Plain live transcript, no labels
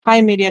Hi,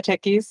 Media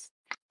Techies.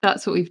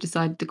 That's what we've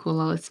decided to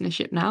call our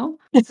listenership now.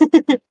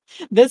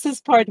 This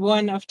is part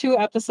 1 of 2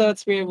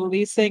 episodes we're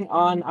releasing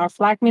on Our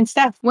Flag Means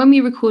Death. When we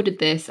recorded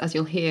this, as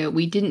you'll hear,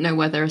 we didn't know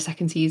whether a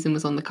second season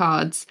was on the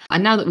cards.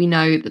 And now that we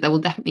know that there will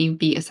definitely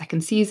be a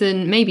second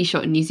season, maybe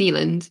shot in New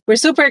Zealand, we're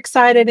super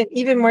excited and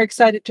even more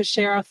excited to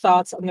share our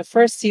thoughts on the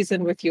first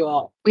season with you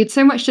all. We had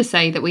so much to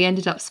say that we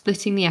ended up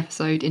splitting the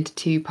episode into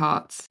 2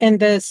 parts. In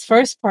this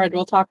first part,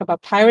 we'll talk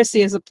about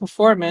piracy as a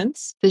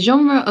performance, the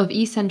genre of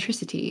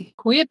eccentricity,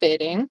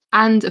 queerbaiting,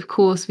 and of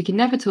course, we can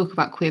never talk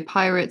about queer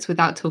pirates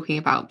without talking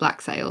about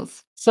black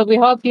sails. So we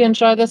hope you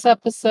enjoy this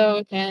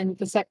episode, and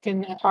the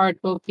second part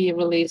will be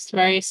released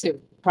very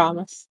soon,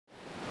 promise.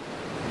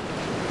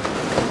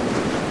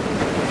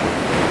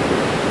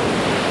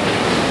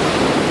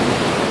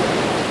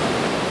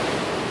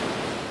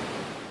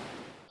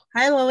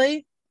 Hi,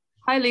 Lily.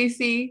 Hi,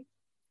 Lucy.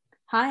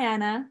 Hi,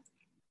 Anna.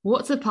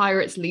 What's a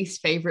pirate's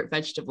least favorite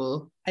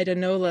vegetable? I don't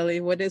know,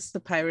 Lily. What is the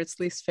pirate's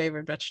least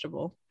favorite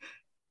vegetable?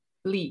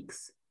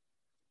 Leeks.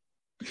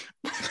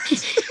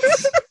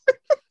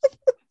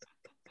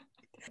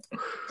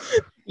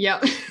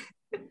 Yeah.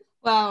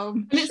 Wow.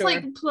 And it's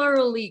like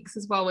plural leeks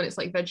as well when it's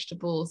like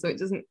vegetable, so it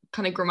doesn't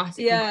kind of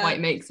grammatically quite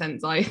make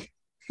sense either.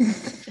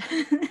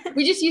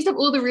 We just used up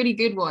all the really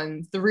good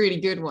ones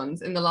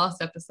in the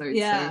last episode.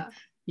 Yeah. So,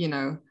 you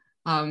know,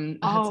 I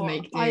had to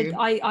make do.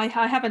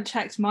 I haven't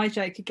checked my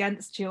joke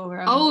against your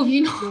have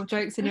you not? your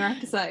jokes in your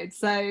episode,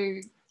 so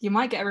you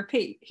might get a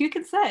repeat. Who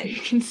can say?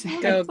 You can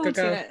say. Go.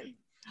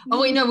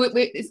 Oh wait, no,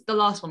 it's the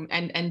last one.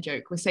 End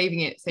joke. We're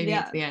saving it to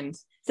the end.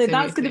 So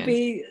that's going to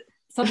be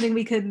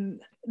something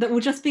that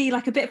will just be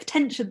like a bit of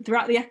tension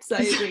throughout the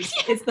episode.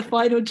 It's the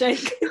final joke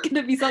going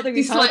to be something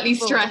be slightly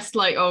stressed,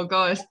 like, oh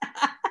god.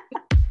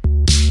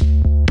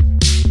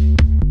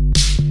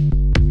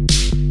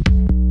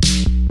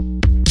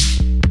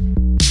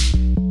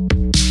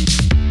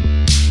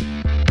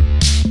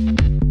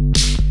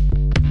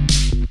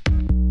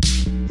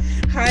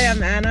 Hi,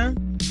 I'm Anna.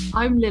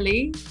 I'm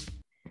Lily.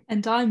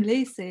 And I'm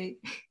Lucy.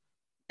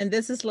 And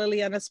this is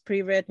Liliana's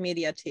Pre-Read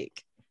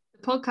Mediatheque, the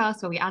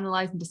podcast where we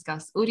analyse and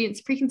discuss audience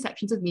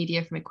preconceptions of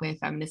media from a queer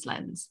feminist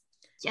lens.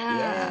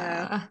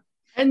 Yeah.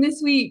 And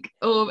this week,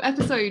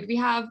 episode, we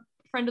have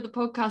friend of the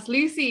podcast,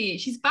 Lucy.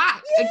 She's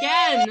back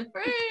again.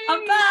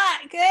 I'm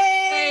back.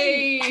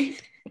 Hey.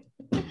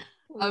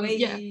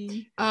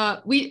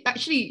 We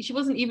actually, she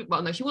wasn't even,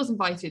 well, no, she was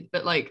invited,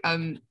 but like,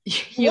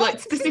 you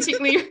like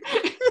specifically.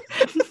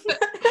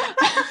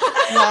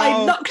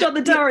 I knocked on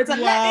the door and said,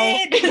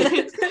 let me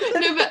in.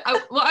 No, but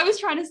what I was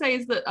trying to say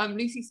is that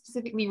Lucy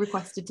specifically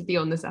requested to be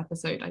on this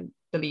episode, I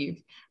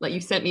believe. Like,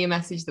 you sent me a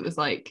message that was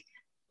like,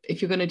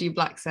 if you're going to do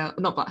if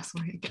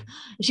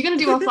you're going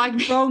to do our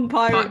flag wrong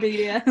pirate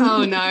media.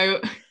 Oh no,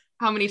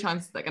 how many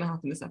times is that going to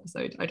happen this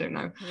episode? I don't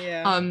know.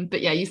 Yeah. But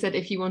yeah, you said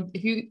if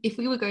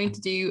we were going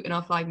to do an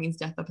Our Flag Means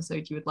Death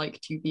episode, you would like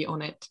to be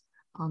on it.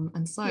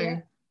 And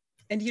so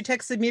And you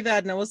texted me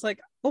that, and I was like,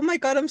 oh my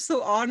God, I'm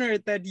so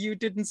honored that you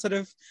didn't sort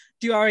of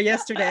do our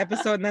yesterday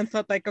episode and then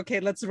thought like, okay,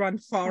 let's run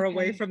far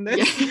away from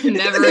this. Yeah,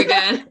 never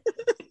again.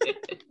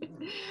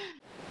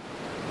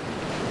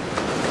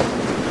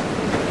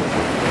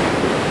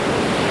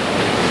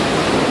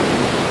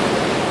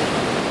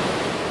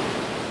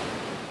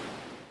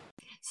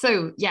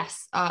 So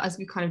yes, as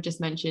we kind of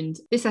just mentioned,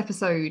 this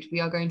episode we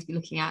are going to be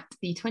looking at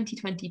the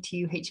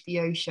 2022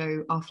 HBO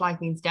show Our Flag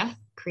Means Death,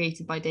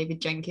 created by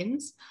David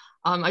Jenkins.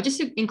 I just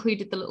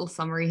included the little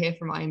summary here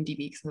from IMDb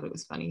because I thought it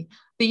was funny.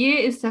 The year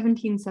is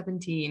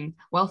 1717.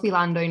 Wealthy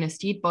landowner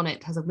Stede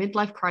Bonnet has a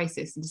midlife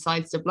crisis and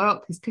decides to blow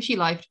up his cushy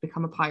life to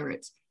become a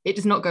pirate. It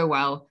does not go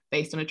well,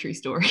 based on a true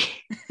story.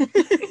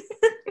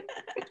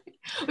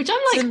 Which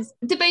I'm like,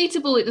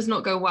 debatable it does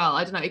not go well.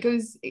 I don't know.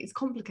 It's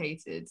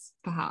complicated,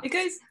 perhaps. It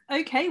goes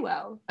okay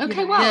well.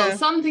 Okay, well. Yeah.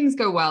 Some things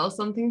go well,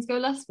 some things go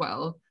less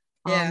well.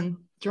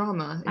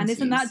 Drama. And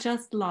isn't that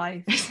just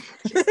life?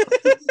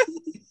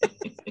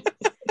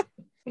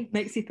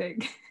 Makes you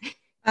think.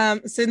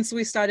 Since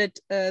we started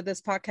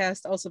this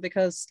podcast, also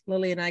because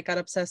Lily and I got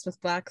obsessed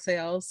with Black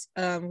Sails,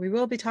 we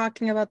will be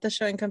talking about the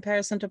show in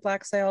comparison to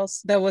Black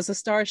Sails. There was a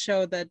Star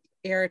show that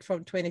aired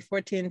from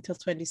 2014 till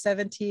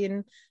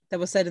 2017 that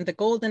was set in the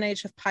golden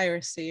age of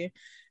piracy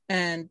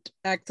and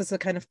acts as a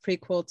kind of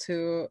prequel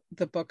to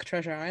the book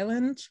Treasure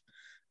Island.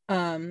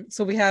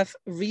 So we have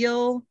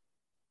real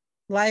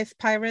life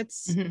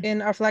pirates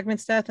in Our Flag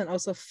Means Death and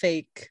also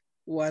fake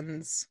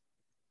ones.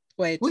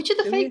 Wait, which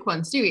are the fake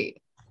ones? Do we?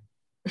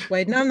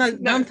 Wait, no, I'm not. No.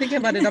 Now I'm thinking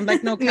about it. I'm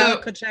like, no,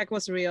 Calico Jack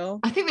was real.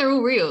 I think they're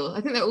all real. I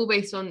think they're all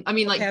based on,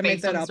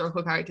 based on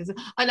historical characters.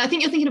 And I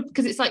think you're thinking of,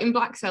 because it's like in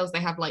Black Sails,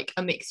 they have like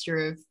a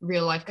mixture of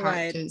real life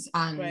characters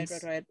and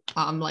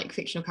like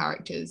fictional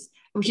characters,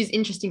 which is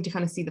interesting to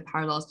kind of see the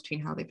parallels between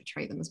how they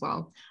portray them as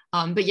well.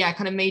 But yeah,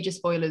 kind of major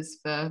spoilers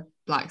for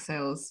Black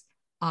Sails.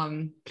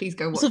 Please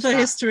go watch also for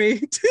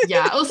history.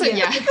 Yeah, also,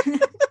 yeah.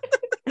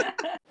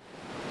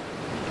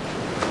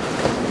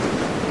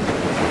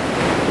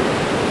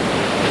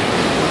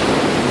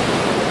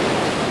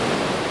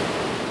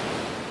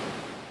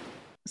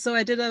 So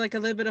I did a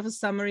little bit of a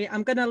summary.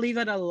 I'm gonna leave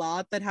out a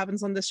lot that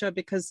happens on the show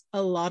because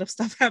a lot of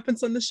stuff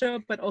happens on the show,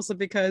 but also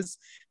because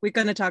we're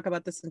gonna talk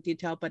about this in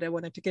detail. But I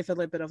wanted to give a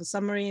little bit of a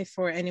summary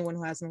for anyone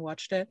who hasn't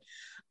watched it.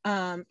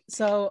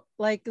 So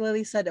like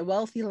Lily said, a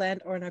wealthy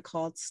landowner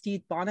called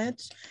Stede Bonnet,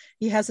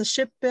 he has a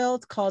ship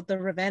built called the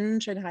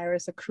Revenge and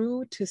hires a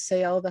crew to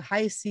sail the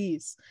high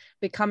seas,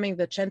 becoming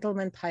the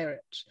gentleman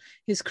pirate.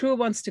 His crew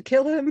wants to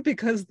kill him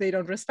because they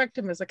don't respect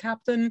him as a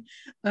captain.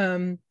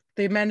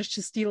 They manage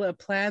to steal a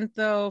plant,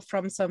 though,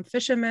 from some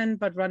fishermen,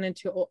 but run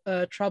into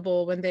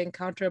trouble when they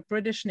encounter a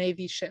British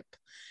Navy ship.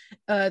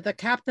 The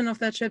captain of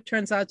that ship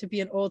turns out to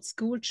be an old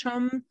school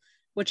chum,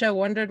 which I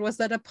wondered, was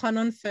that a pun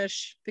on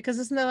fish? Because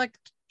isn't there like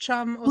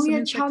chum also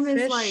means chum like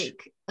is fish?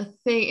 like a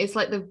thing. It's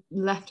like the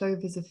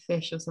leftovers of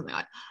fish or something.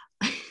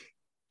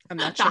 I'm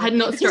not that sure. had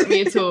not struck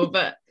me at all,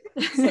 but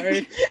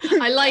sorry.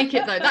 I like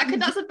it though.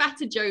 That's a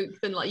better joke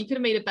than you could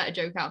have made a better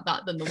joke out of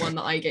that than the one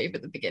that I gave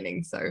at the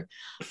beginning. So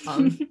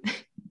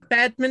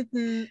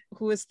Badminton,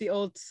 who is the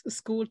old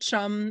school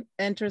chum,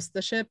 enters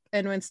the ship,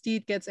 and when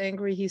Stede gets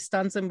angry, he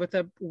stuns him with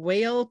a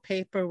whale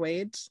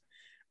paperweight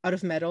out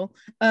of metal.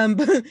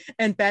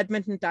 And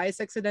Badminton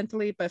dies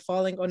accidentally by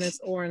falling on his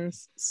own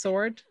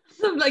sword.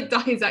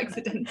 Dies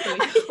accidentally.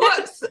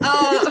 Whoops!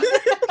 Oh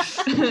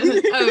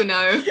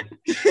no.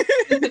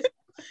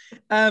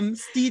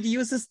 Stede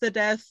uses the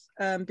death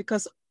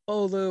because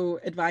Olu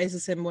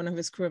advises him, one of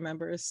his crew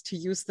members, to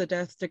use the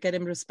death to get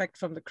him respect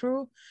from the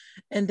crew.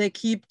 And they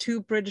keep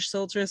 2 British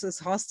soldiers as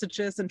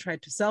hostages and try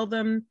to sell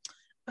them,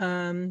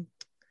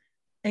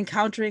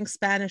 encountering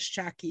Spanish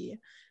Jackie,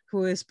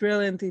 who is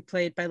brilliantly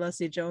played by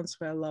Leslie Jones,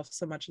 who I love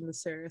so much in the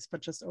series,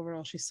 but just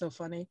overall, she's so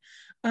funny.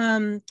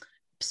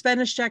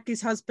 Spanish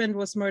Jackie's husband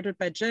was murdered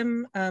by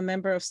Jim, a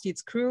member of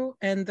Stede's crew,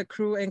 and the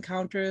crew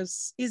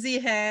encounters Easy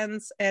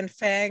Hands and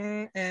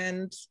Fang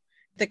and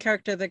the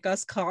character that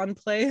Gus Kahn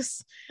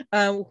plays,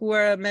 who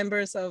are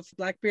members of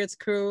Blackbeard's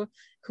crew,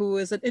 who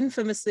is an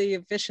infamously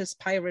vicious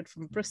pirate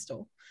from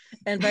Bristol.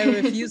 And by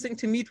refusing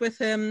to meet with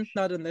him,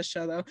 not in this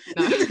show though,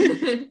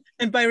 no.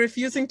 And by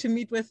refusing to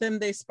meet with him,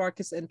 they spark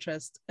his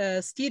interest.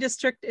 Stede is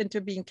tricked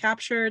into being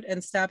captured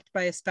and stabbed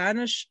by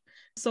Spanish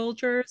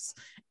soldiers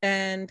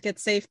and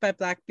gets saved by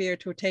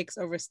Blackbeard, who takes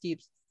over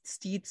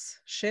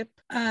Stede's ship.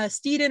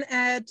 Stede and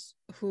Ed,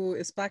 who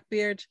is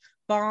Blackbeard,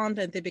 bond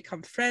and they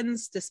become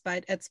friends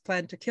despite Ed's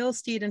plan to kill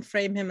Stede and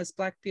frame him as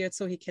Blackbeard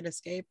so he can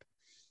escape.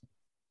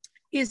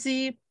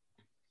 Izzy,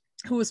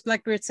 who is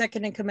Blackbeard's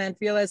second in command,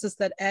 realizes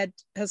that Ed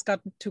has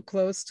gotten too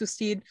close to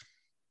Stede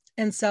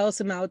and sells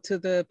him out to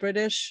the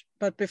British,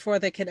 but before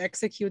they can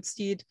execute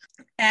Stede,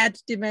 Ed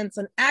demands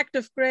an act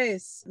of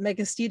grace,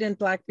 making Stede and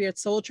Blackbeard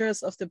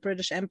soldiers of the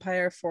British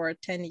Empire for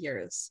 10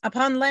 years.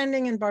 Upon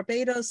landing in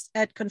Barbados,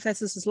 Ed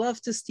confesses his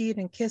love to Stede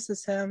and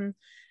kisses him,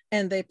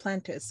 and they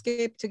plan to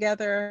escape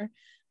together.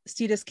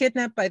 Stede is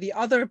kidnapped by the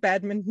other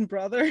Badminton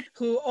brother,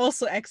 who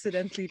also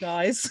accidentally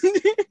dies.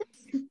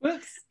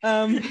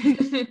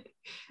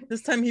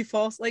 This time he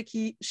falls,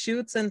 he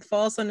shoots and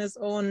falls on his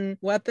own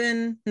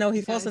weapon. No,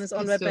 he falls on his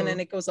own weapon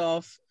and it goes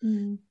off.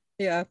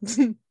 Yeah.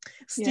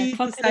 Stede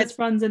decides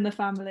runs in the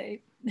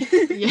family.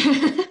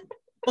 Yeah.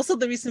 Also,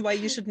 the reason why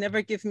you should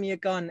never give me a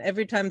gun.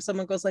 Every time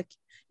someone goes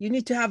you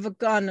need to have a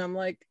gun, I'm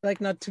like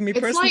not to me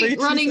personally.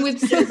 It's like running with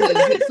scissors.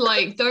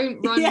 It's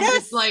don't run.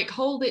 Yes. Just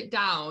hold it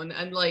down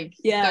and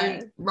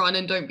don't run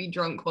and don't be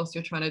drunk whilst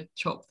you're trying to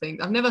chop things.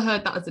 I've never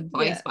heard that as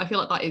advice, but I feel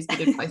like that is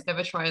good advice.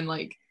 Never try and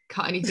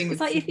cut anything with.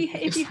 It's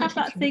if you have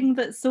that thing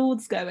that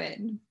swords go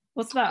in.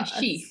 What's that? A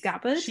sheath.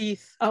 Scabbard?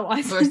 Sheath. Oh, I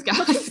or a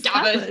scabbard.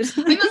 I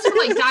think that's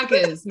for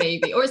daggers,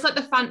 maybe. Or it's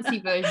the fancy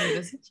version of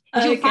this.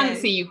 If you're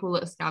fancy, you call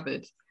it a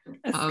scabbard.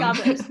 A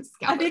scabbard.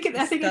 I think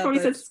it probably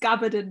said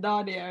scabbard in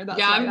Narnia, and that's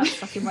why that's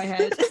stuck in my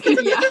head.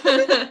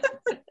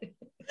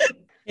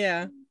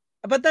 Yeah.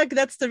 But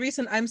that's the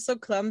reason I'm so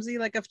clumsy.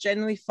 I've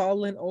generally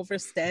fallen over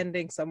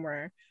standing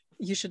somewhere.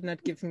 You should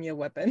not give me a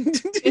weapon.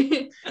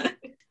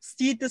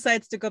 Stede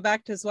decides to go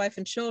back to his wife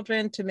and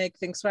children to make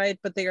things right,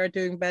 but they are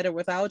doing better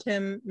without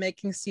him,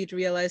 making Stede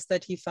realize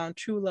that he found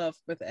true love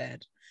with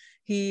Ed.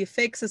 He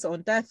fakes his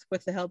own death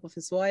with the help of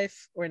his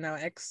wife, or now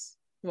ex.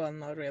 Well,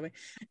 not really.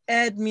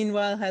 Ed,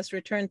 meanwhile, has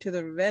returned to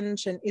the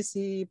Revenge, and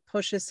Izzy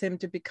pushes him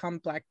to become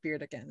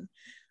Blackbeard again.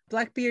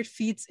 Blackbeard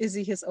feeds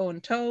Izzy his own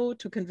toe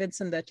to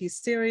convince him that he's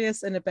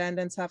serious and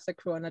abandons half the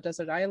crew on a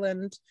desert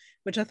island,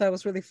 which I thought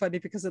was really funny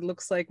because it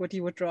looks like what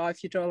you would draw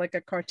if you draw a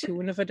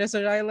cartoon of a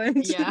desert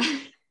island. Yeah.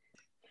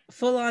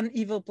 Full-on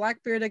evil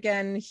Blackbeard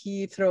again,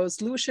 he throws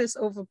Lucius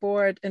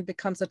overboard and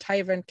becomes a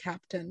tyrant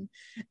captain.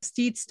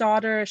 Stede's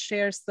daughter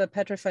shares the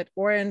petrified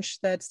orange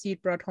that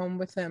Stede brought home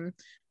with him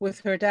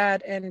with her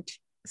dad, and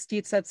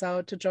Stede sets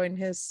out to join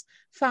his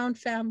found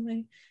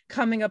family,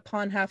 coming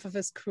upon half of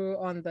his crew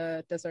on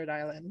the desert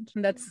island.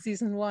 And that's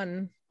season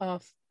 1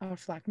 of Our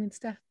Flag Means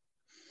Death.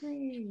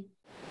 Yay.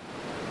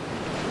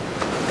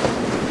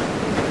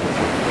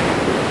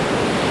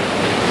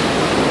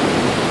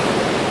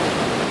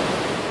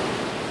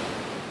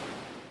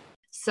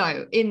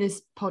 So in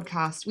this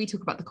podcast, we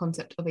talk about the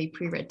concept of a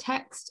pre-read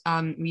text.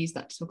 We use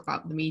that to talk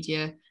about the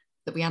media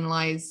that we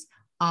analyse.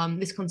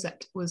 This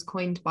concept was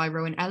coined by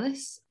Rowan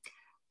Ellis,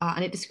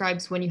 and it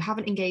describes when you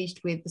haven't engaged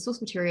with the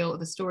source material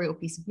of a story or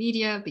piece of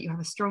media, but you have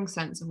a strong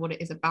sense of what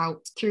it is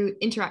about through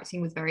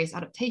interacting with various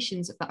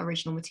adaptations of that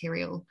original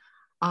material.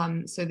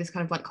 So this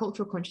kind of like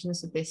cultural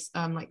consciousness of this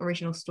like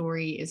original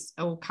story is,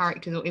 or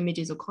characters or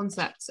images or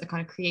concepts are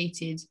kind of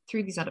created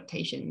through these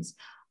adaptations,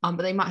 but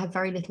they might have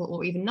very little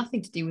or even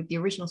nothing to do with the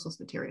original source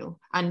material,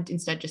 and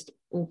instead just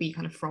all be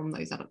kind of from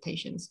those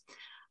adaptations.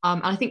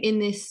 And I think in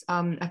this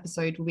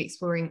episode, we'll be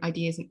exploring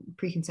ideas and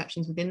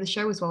preconceptions within the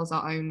show, as well as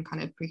our own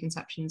kind of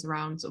preconceptions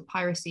around sort of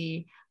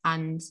piracy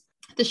and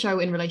the show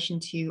in relation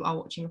to our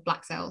watching of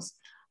Black Sails.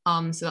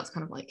 So that's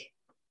kind of like,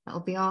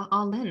 that'll be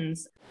our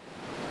lens.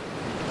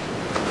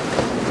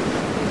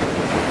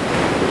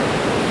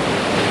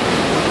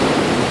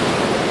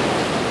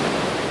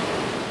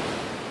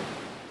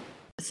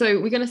 So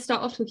we're going to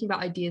start off talking about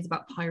ideas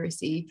about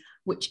piracy,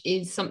 which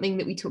is something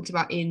that we talked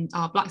about in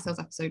our Black Sails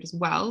episode as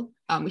well,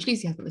 which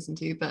Lucy hasn't listened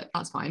to, but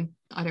that's fine.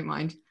 I don't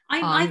mind.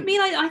 I mean,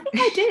 I think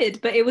I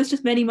did, but it was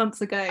just many months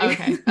ago.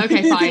 Okay,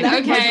 fine.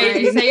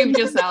 Okay, saved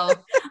yourself.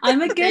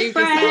 I'm a good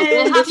friend.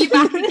 We'll have you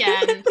back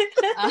again.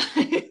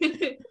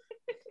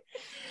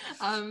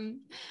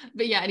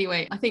 But yeah,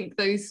 anyway, I think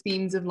those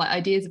themes of like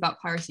ideas about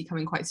piracy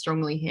coming quite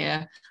strongly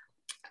here.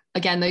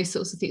 Again, those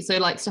sorts of things. So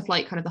like stuff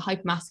like kind of the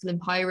hyper-masculine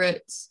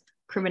pirates,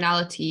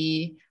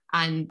 criminality,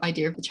 and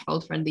idea of the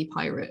child-friendly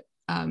pirate,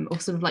 or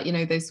sort of like, you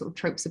know, those sort of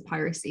tropes of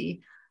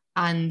piracy.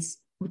 And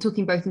we're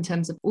talking both in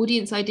terms of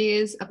audience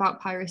ideas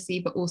about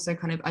piracy, but also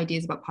kind of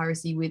ideas about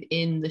piracy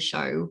within the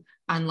show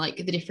and like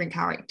the different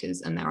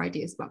characters and their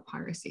ideas about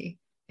piracy,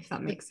 if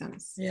that makes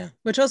sense. Yeah,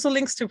 which also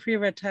links to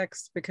pre-read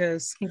text,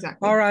 because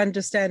exactly our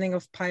understanding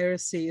of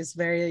piracy is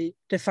very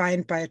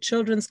defined by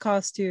children's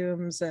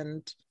costumes,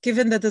 and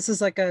given that this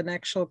is like an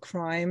actual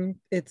crime,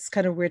 it's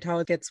kind of weird how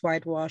it gets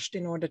whitewashed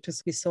in order to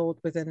be sold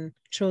within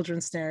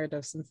children's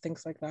narratives and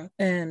things like that,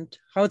 and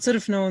how it's sort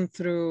of known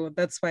through,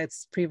 that's why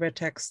it's pre-read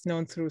text,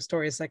 known through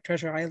stories like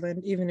Treasure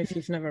Island, even if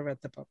you've never read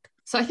the book.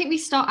 So I think we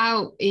start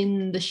out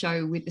in the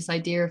show with this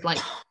idea of like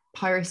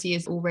piracy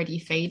is already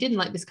faded, and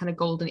like this kind of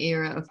golden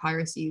era of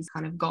piracy is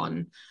kind of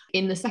gone.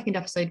 In the second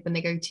episode, when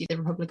they go to the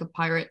Republic of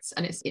Pirates,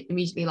 and it's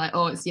immediately like,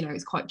 oh, it's, you know,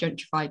 it's quite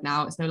gentrified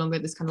now, it's no longer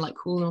this kind of like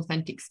cool and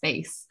authentic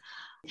space.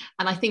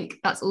 And I think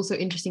that's also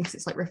interesting because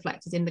it's like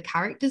reflected in the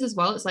characters as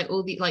well. It's like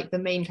all the like the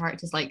main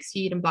characters like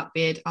Steed and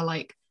Blackbeard are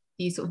like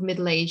these sort of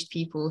middle-aged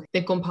people.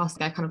 They've gone past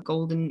their kind of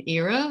golden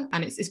era,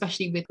 and it's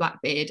especially with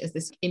Blackbeard as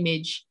this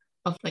image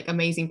of like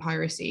amazing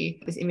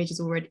piracy. This image is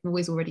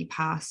already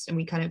past, and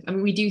we kind of, I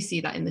mean, we do see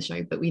that in the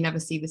show, but we never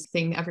see this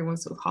thing that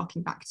everyone's sort of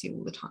harking back to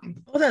all the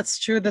time. Oh, that's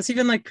true. That's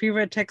even like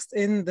pre-read text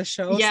in the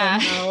show. Yeah.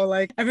 Somehow,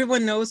 like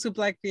everyone knows who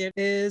Blackbeard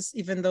is,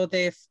 even though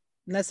they've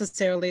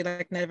necessarily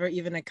like never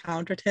even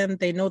encountered him.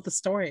 They know the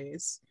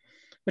stories,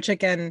 which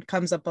again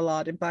comes up a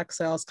lot in Black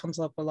Sails, comes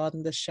up a lot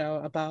in this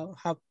show about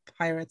how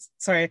pirates,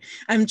 sorry,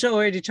 I'm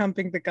already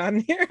jumping the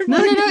gun here. No,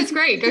 it's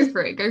great. Go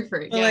for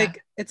it. Yeah.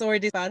 Like it's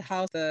already about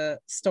how the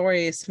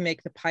stories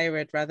make the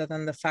pirate rather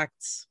than the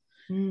facts.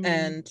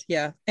 And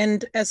yeah,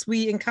 and as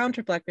we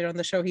encounter Blackbeard on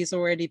the show, he's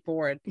already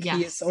bored. Yes.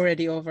 He's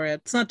already over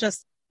it.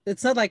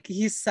 It's not like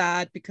he's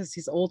sad because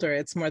he's older.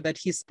 It's more that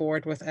he's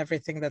bored with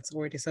everything that's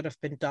already sort of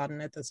been done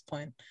at this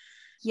point.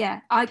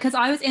 Yeah, because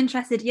I was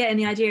interested in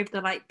the idea of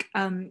the like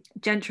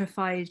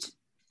gentrified,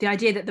 the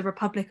idea that the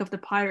Republic of the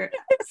Pirates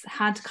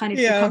had kind of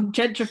become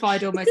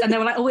gentrified almost, and they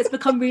were like, oh, it's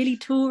become really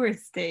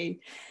touristy.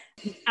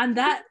 And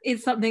that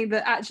is something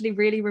that actually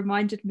really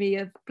reminded me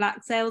of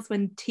Black Sails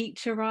when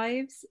Teach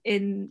arrives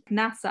in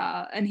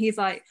Nassau, and he's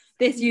like,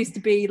 this used to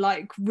be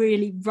like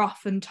really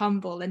rough and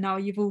tumble, and now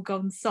you've all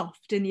gone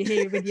soft, and you're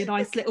here with your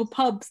nice little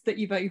pubs that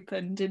you've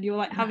opened, and you're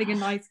like having a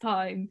nice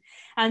time.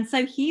 And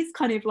so he's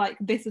kind of like,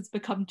 this has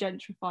become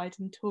gentrified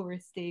and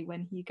touristy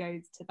when he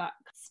goes to that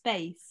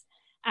space.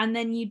 And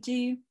then you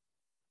do,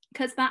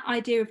 because that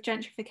idea of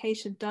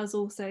gentrification does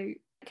also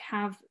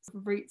have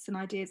roots and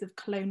ideas of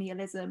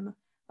colonialism,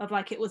 of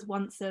like it was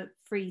once a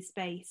free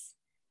space,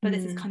 but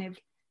this is kind of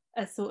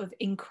a sort of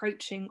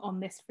encroaching on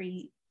this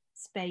free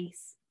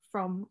space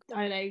from,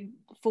 I don't know,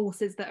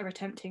 forces that are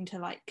attempting to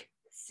like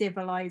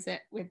civilize it,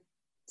 with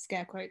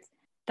scare quotes.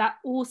 That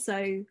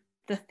also,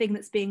 the thing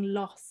that's being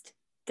lost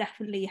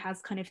definitely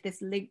has kind of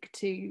this link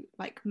to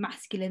like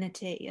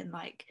masculinity, and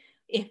like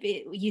if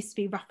it used to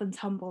be rough and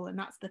tumble, and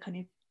that's the kind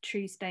of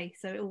true space.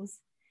 So it was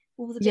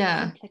a bit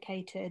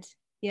complicated.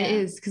 Yeah,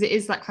 it is, because it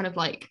is that kind of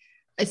like,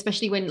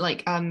 especially when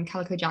like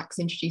Calico Jack's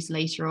introduced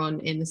later on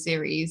in the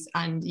series,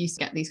 and you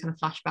get these kind of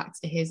flashbacks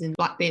to his and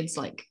Blackbeard's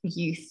like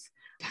youth,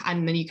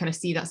 and then you kind of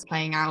see that's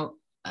playing out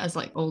as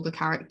like older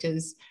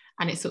characters,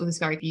 and it's sort of this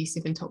very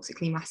abusive and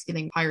toxically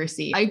masculine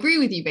piracy. I agree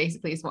with you,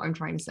 basically, is what I'm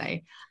trying to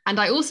say. And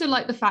I also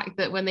like the fact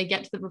that when they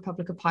get to the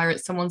Republic of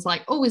Pirates, someone's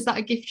like, oh, is that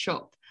a gift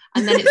shop?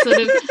 And then it's sort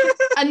of,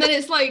 and then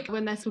it's like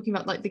when they're talking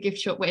about like the gift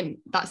shop, when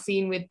that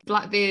scene with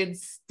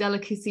Blackbeard's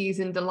delicacies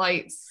and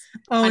delights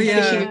and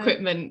fishing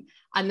equipment,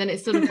 and then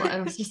it's sort of like,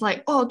 and it's just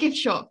like, oh, gift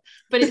shop,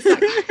 but it's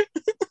like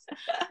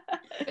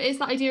it's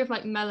the idea of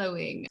like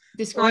mellowing.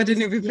 Oh, I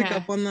didn't even pick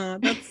up on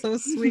that. That's so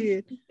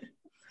sweet.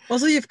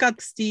 Also, you've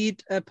got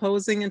Steed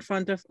posing in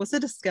front of, was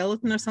it a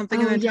skeleton or something?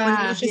 Oh, and then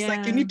yeah, Lucius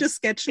like, you need to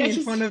sketch me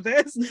in front of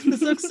this.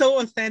 This looks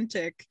so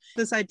authentic.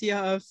 This idea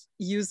of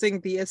using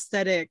the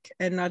aesthetic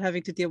and not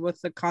having to deal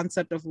with the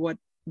concept of what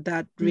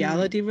that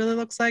reality really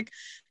looks like,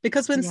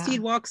 because when Steed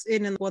walks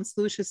in and wants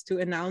Lucius to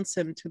announce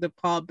him to the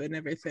pub and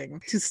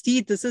everything, to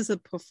Steed this is a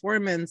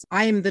performance.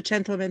 I am the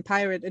gentleman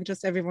pirate, and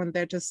just everyone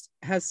there just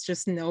has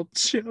no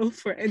chill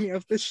for any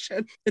of this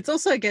shit. It's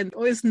also, again,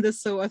 oh, isn't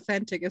this so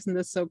authentic, isn't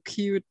this so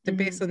cute,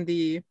 based on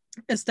the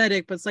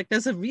aesthetic, but it's like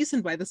there's a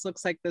reason why this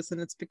looks like this,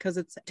 and it's because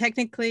it's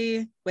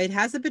technically, it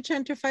has a bit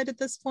gentrified at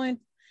this point.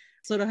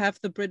 So to have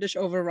the British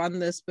overrun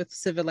this with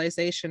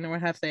civilization, or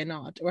have they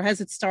not? Or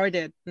has it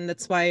started? And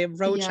that's why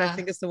Roach, I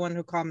think, is the one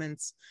who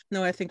comments.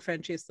 No, I think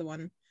Frenchie is the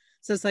one.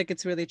 So it's like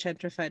it's really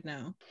gentrified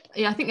now.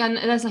 Yeah, I think, and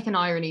there's like an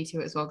irony to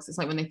it as well, because it's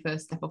like when they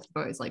first step off the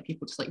boat, it's like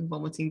people just like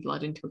vomiting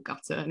blood into a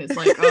gutter, and it's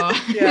like, oh,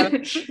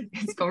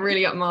 it's gone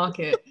really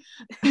upmarket.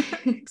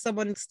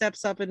 Someone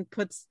steps up and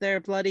puts their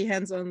bloody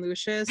hands on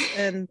Lucius,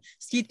 and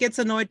Steed gets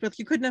annoyed with,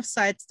 you couldn't have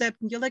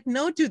sidestepped. And you're like,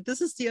 no, dude,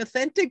 this is the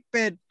authentic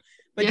bit.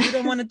 But you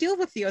don't want to deal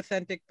with the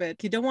authentic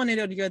bit. You don't want it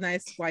on your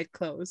nice white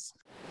clothes.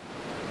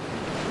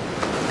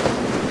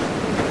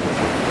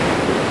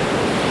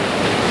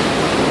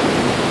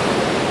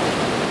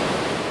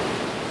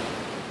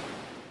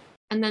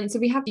 And then, so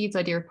we have Steed's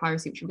idea of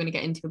piracy, which we're going to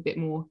get into a bit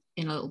more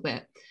in a little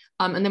bit.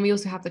 And then we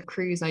also have the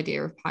crew's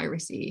idea of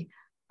piracy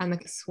and the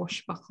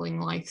swashbuckling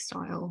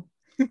lifestyle.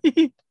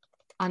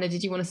 Anna,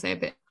 did you want to say a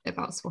bit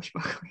about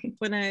swashbuckling?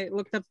 When I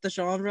looked up the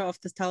genre of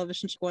this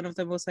television show, one of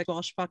them was like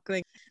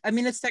swashbuckling. I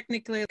mean, it's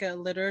technically like a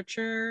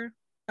literature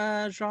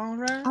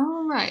genre.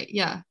 Oh, right.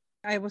 Yeah.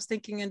 I was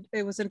thinking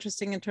it was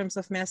interesting in terms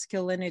of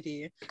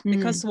masculinity,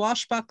 because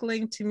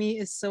swashbuckling to me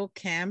is so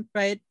camp,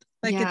 right?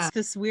 Like it's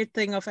this weird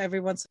thing of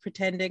everyone's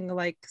pretending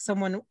like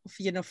someone,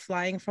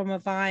 flying from a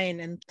vine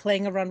and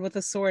playing around with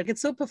a sword.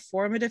 It's so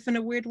performative in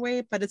a weird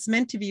way, but it's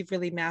meant to be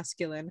really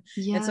masculine.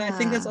 Yeah. And so I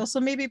think that's also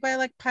maybe why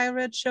like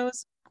pirate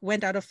shows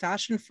went out of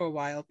fashion for a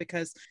while,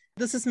 because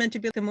this is meant to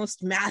be the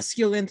most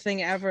masculine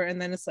thing ever.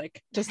 And then it's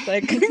like, just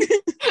like,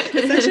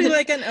 it's actually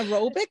like an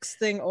aerobics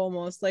thing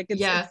almost. Like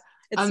it's more...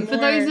 For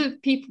those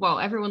of people, well,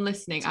 everyone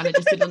listening, Anna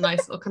just did a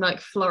nice little kind of like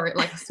flourish,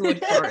 like a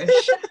sword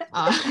flourish.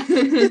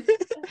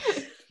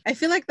 I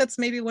feel like that's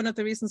maybe one of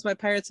the reasons why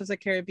Pirates of the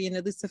Caribbean,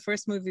 at least the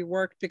first movie,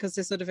 worked, because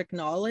they sort of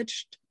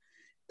acknowledged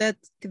that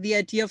the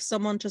idea of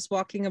someone just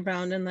walking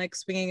around and like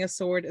swinging a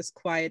sword is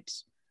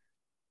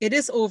it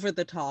is over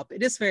the top.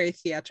 It is very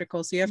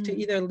theatrical. So you have to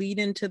either lean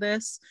into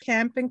this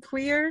camp and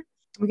queer.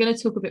 We're going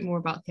to talk a bit more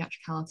about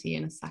theatricality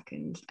in a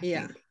second, I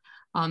think.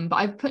 But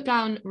I've put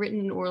down written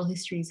and oral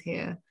histories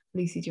here.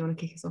 Lucy, do you want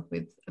to kick us off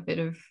with a bit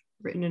of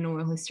written and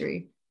oral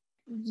history?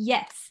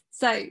 Yes.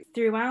 So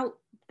throughout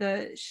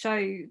the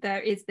show,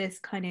 there is this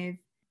kind of,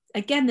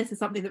 again, this is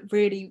something that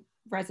really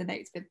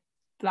resonates with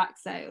Black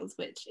Sails,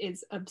 which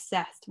is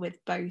obsessed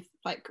with both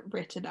like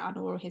written and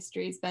oral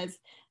histories. There's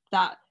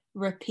that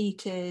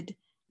repeated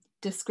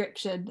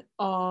description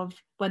of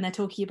when they're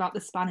talking about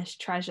the Spanish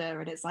treasure,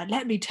 and it's like,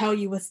 let me tell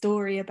you a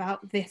story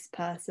about this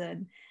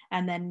person,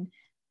 and then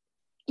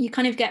you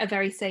kind of get a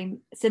very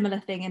similar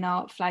thing in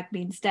Our Flag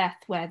Means Death,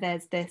 where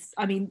there's this,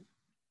 I mean,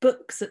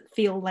 books that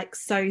feel like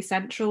so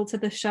central to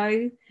the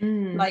show,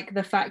 like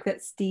the fact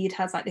that Steed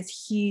has like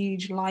this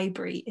huge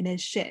library in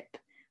his ship,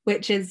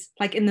 which is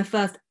like, in the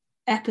first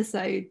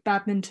episode,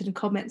 Badminton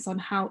comments on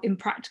how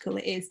impractical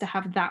it is to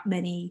have that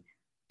many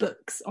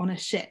books on a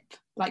ship,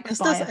 like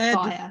by a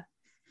fire.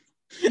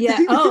 Yeah.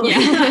 Oh,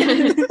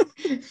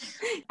 yeah.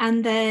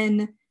 And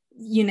then,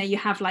 you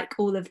have like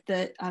all of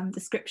the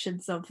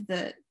descriptions of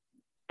the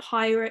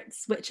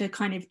pirates, which are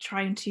kind of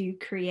trying to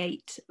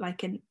create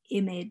like an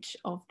image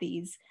of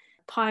these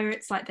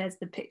pirates. Like there's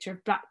the picture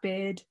of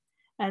Blackbeard,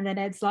 and then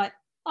Ed's like,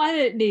 I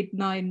don't need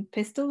 9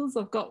 pistols,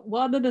 I've got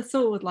 1 and a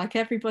sword like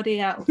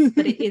everybody else.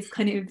 But it is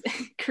kind of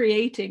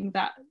creating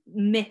that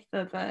myth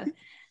of a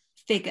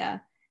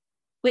figure,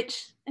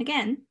 which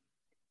again,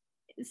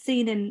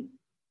 seen in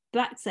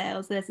Black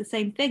Sails, there's the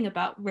same thing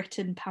about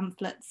written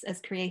pamphlets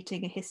as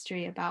creating a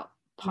history about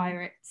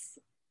pirates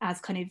as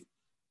kind of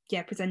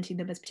presenting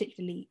them as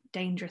particularly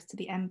dangerous to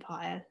the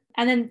empire.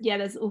 And then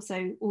there's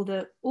also all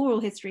the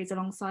oral histories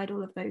alongside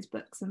all of those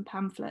books and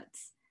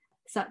pamphlets,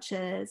 such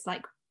as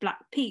like Black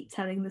Pete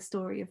telling the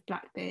story of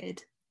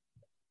Blackbeard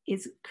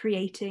is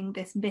creating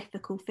this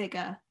mythical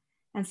figure.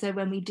 And so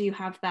when we do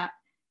have that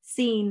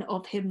scene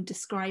of him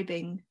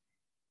describing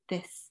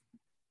this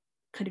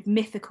kind of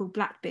mythical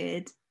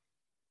Blackbeard,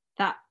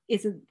 that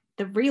isn't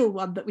the real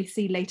one that we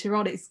see later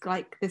on. It's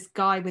like this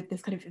guy with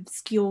this kind of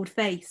obscured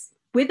face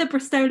with a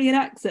Bristolian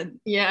accent.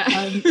 Yeah.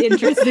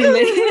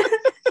 Interestingly.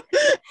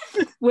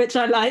 Which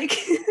I like.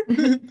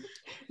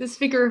 This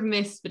figure of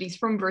mist, but he's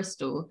from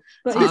Bristol.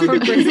 But he's from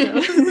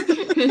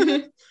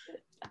Bristol.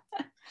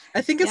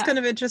 I think it's kind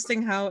of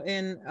interesting how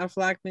in Our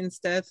Flag Means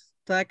Death,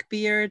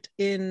 Blackbeard,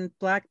 in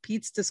Black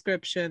Pete's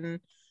description,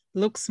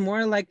 looks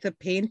more like the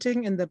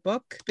painting in the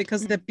book,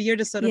 because the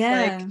beard is sort of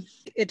like,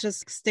 it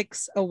just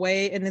sticks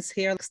away and his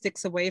hair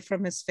sticks away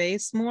from his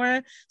face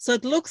more. So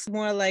it looks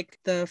more like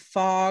the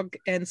fog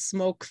and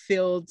smoke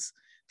filled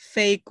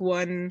fake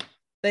one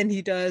than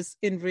he does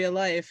in real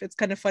life. It's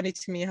kind of funny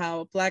to me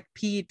how Black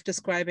Pete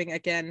describing,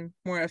 again,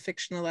 more a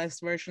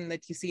fictionalized version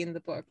that you see in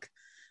the book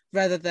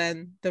rather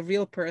than the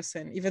real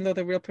person, even though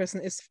the real person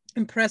is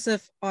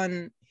impressive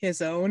on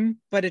his own,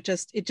 but it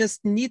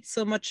just needs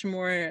so much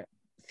more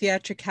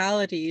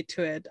theatricality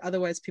to it,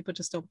 otherwise people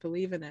just don't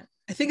believe in it.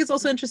 I think it's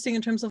also interesting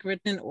in terms of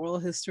written and oral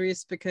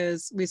histories,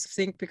 because we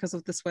think, because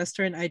of this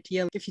Western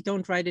idea, if you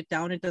don't write it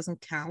down, it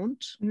doesn't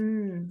count.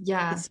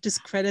 It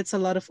discredits a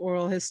lot of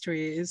oral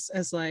histories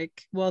as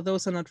like, well,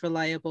 those are not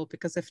reliable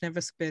because they've never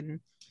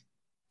been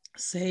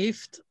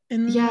saved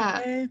in a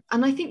way.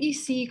 And I think you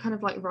see kind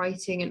of like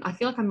writing, and I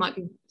feel like I might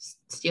be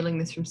stealing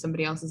this from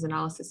somebody else's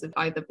analysis of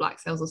either Black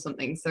Sails or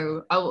something,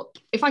 so I'll,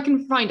 if I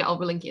can find it, I'll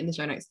link it in the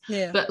show notes.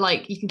 But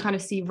like you can kind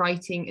of see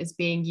writing as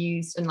being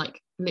used, and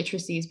like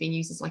literacy is being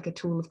used as like a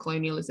tool of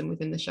colonialism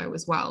within the show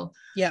as well.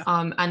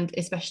 And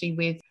especially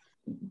with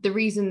the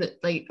reason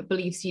that they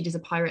believe Steed is a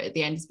pirate at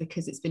the end is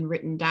because it's been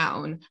written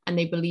down and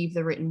they believe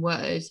the written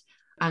word.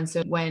 And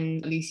so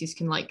when Lucius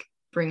can like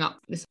bring up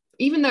this,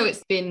 even though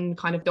it's been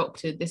kind of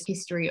doctored, this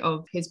history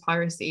of his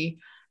piracy,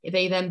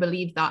 they then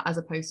believe that, as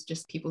opposed to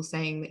just people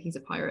saying that he's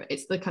a pirate.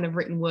 It's the kind of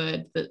written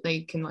word that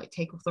they can like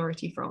take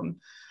authority from.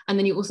 And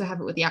then you also have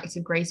it with the Acts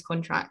of Grace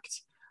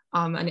contract.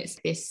 And it's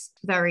this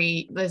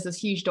there's this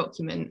huge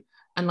document,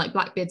 and like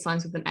Blackbeard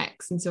signs with an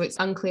X. And so it's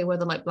unclear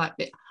whether like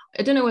Blackbeard,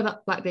 I don't know whether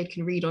Blackbeard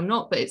can read or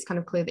not, but it's kind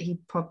of clear that he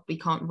probably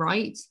can't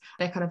write.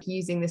 They're kind of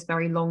using this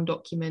very long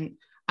document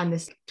and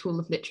this tool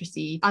of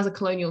literacy as a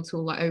colonial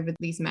tool like over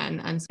these men,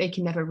 and so they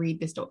can never read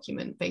this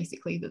document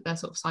basically that they're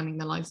sort of signing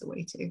their lives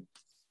away to.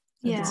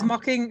 It's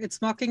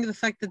mocking the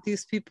fact that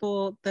these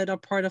people that are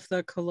part of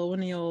the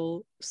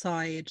colonial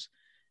side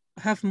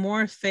have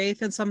more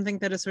faith in something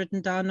that is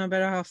written down, no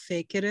matter how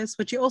fake it is.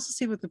 But you also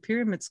see with the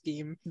pyramid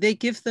scheme, they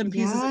give them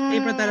pieces of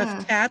paper that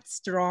have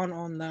cats drawn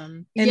on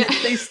them, and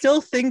they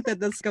still think that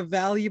that's a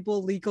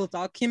valuable legal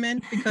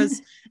document,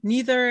 because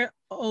neither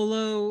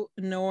Olo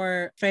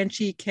nor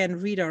Frenchie can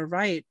read or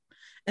write,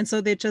 and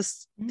so he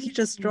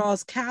just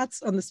draws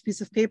cats on this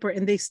piece of paper,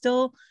 and they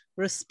still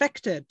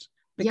respect it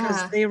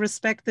because they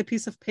respect the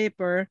piece of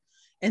paper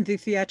and the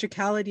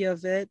theatricality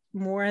of it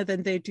more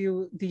than they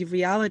do the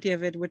reality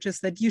of it, which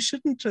is that you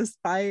shouldn't just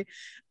buy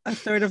a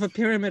third of a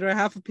pyramid or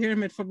half a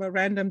pyramid from a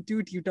random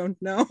dude you don't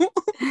know.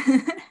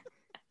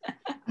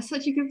 That's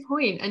such a good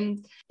point.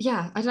 And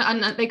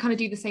and they kind of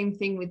do the same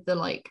thing with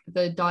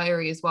the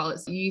diary as well.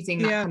 It's using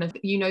that kind of,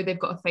 they've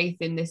got a faith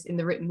in this, in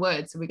the written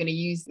word, so we're going to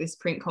use this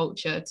print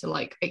culture to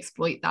like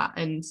exploit that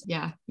and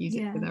use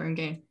it for their own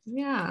gain.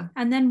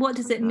 And then what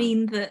does it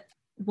mean that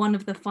one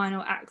of the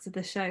final acts of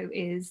the show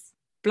is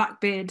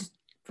Blackbeard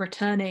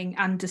returning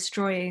and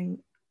destroying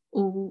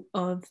all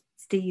of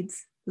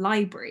Steed's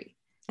library?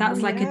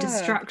 That's a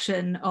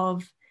destruction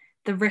of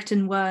the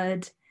written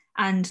word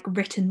and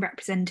written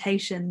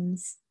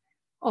representations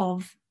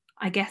of,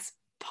 I guess,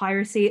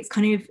 piracy.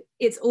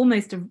 It's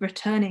almost a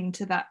returning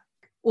to that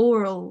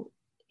oral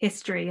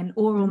history and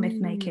oral myth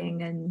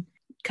making, and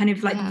kind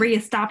of like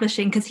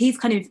re-establishing, because he's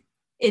kind of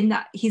in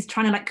that, he's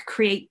trying to like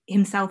create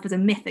himself as a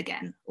myth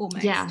again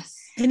almost.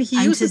 And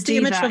he uses the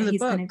image from the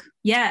book.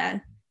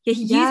 He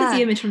uses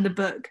the image from the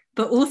book,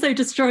 but also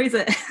destroys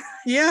it.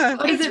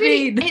 What does it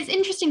mean? It's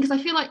interesting, because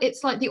I feel like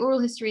it's like the oral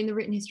history and the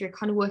written history are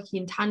kind of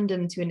working in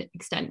tandem to an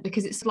extent,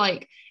 because it's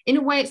like, in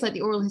a way, it's like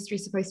the oral history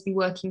is supposed to be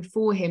working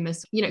for him,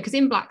 as because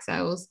in Black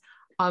Sails,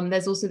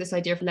 there's also this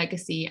idea of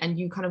legacy, and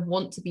you kind of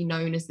want to be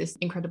known as this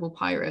incredible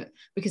pirate,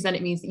 because then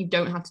it means that you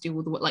don't have to do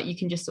all the work. Like, you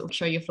can just sort of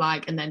show your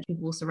flag and then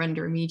people will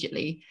surrender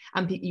immediately,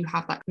 and you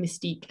have that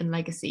mystique and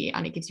legacy,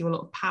 and it gives you a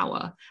lot of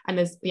power, and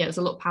there's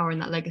a lot of power in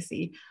that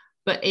legacy.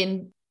 But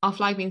in Our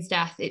Flag Means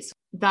Death, it's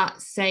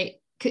that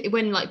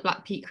when like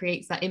Black Pete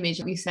creates that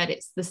image, we said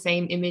it's the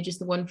same image as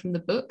the one from the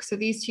book. So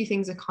these two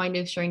things are kind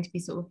of showing to be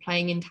sort of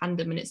playing in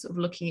tandem, and it's sort of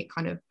looking at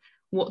kind of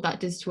what that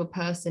does to a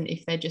person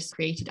if they're just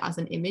created as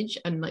an image,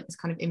 and like this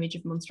kind of image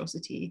of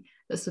monstrosity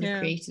that's sort of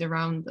created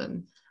around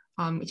them,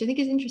 which I think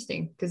is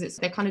interesting, because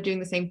they're kind of doing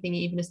the same thing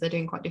even as they're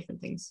doing quite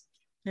different things.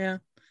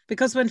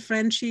 Because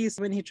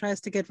when he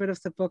tries to get rid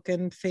of the book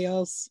and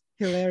fails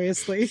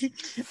hilariously,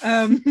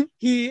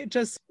 he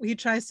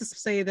tries to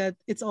say that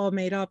it's all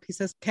made up. He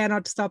says,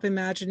 cannot stop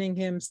imagining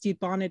him, Stede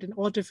Bonnet, in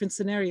all different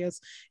scenarios.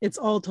 It's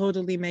all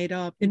totally made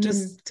up. It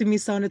just, to me,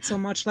 sounded so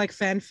much like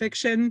fan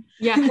fiction.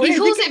 He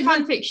calls it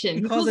fan fiction.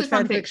 He calls it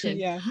fan fiction.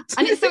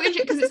 And it's so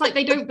interesting, because it's like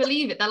they don't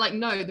believe it. They're like,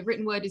 no, the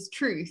written word is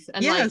truth.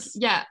 And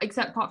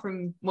except apart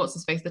from what's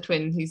his face, the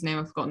twin whose name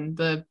I've forgotten,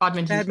 the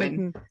badminton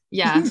twin.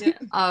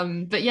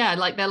 But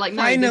like they're like,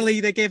 no,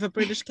 finally they gave a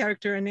British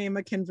character a name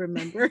I can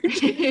remember.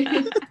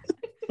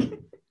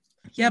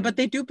 But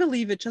they do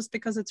believe it just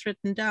because it's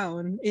written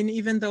down, and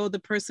even though the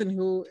person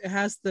who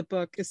has the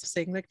book is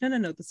saying like,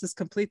 no, this is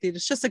completely,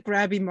 it's just a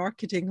grabby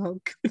marketing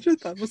hook, which I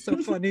thought was so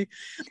funny.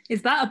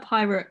 Is that a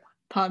pirate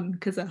pun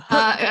because a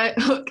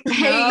hook.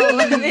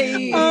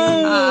 Hey.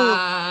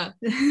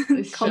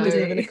 This Comedy. show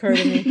didn't even occur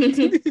to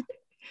me.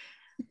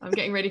 I'm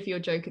getting ready for your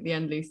joke at the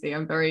end, Lucy.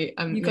 I'm very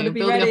You gotta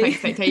be building ready. up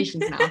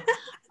expectations now.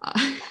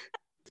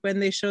 When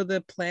they show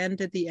the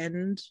plant at the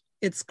end,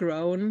 it's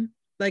grown.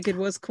 Like it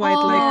was quite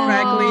like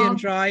crackly and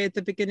dry at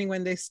the beginning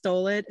when they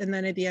stole it, and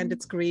then at the end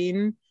it's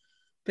green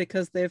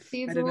because they've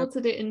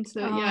watered it into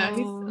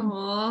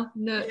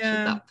nurtured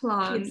that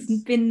plant.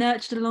 It's been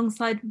nurtured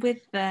alongside with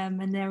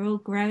them, and they're all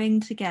growing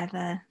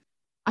together.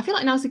 I feel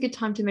like now's a good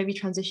time to maybe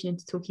transition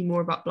into talking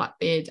more about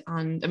Blackbeard,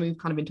 and I mean, we've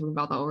kind of been talking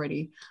about that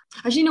already.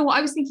 Actually, you know what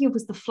I was thinking of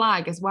was the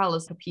flag as well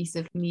as a piece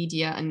of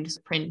media and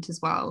print as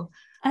well.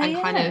 And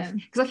kind of,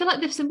 because I feel like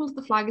the symbol of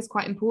the flag is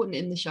quite important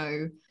in the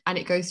show, and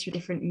it goes through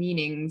different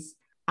meanings.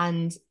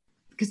 And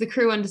because the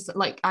crew understand,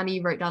 like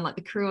Annie wrote down, like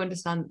the crew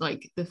understand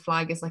like the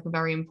flag is like a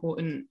very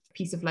important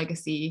piece of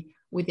legacy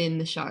within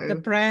the show. The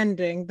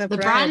branding, the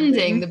brand,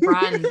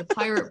 the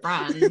pirate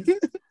brand.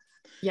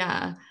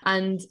 Yeah,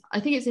 and I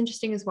think it's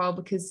interesting as well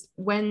because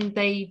when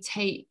they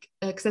take,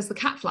 because there's the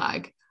cat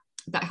flag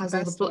that has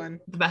all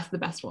the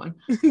best one.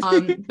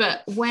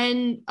 But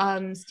when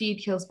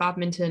Steed kills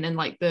Badminton and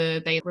like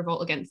they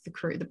revolt against the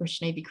crew, the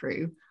British Navy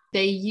crew,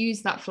 they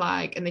use that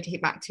flag and they take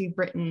it back to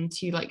Britain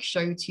to like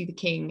show to the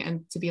king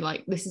and to be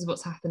like, this is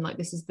what's happened. Like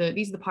these are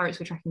the pirates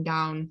we're tracking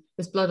down.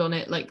 There's blood on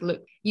it. Like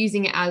look,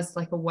 using it as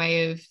like a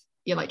way of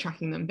like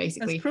tracking them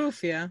basically as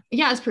proof.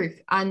 As proof.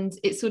 And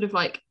it's sort of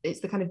like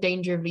it's the kind of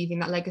danger of leaving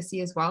that legacy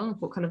as well, and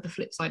what kind of the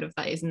flip side of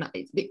that is, and that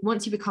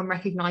once you become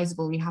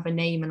recognizable and you have a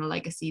name and a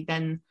legacy,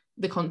 then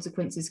the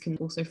consequences can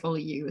also follow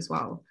you as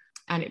well,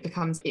 and it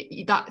becomes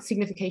that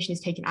signification is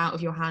taken out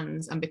of your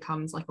hands and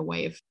becomes like a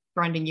way of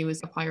branding you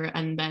as a pirate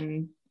and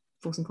then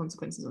forcing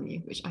consequences on you,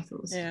 which I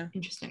thought was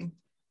interesting.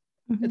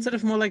 It's sort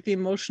of more like the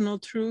emotional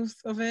truth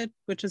of it,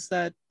 which is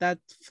that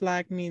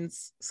flag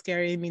means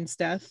scary, means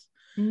death,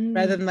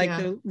 rather than like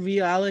the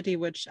reality,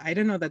 which I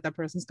don't know that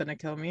person's gonna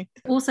kill me.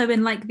 Also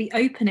in like the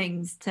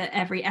openings to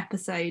every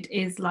episode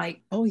is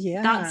like,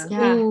 that's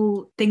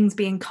all things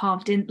being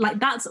carved in, like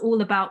that's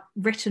all about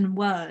written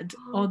word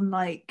on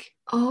like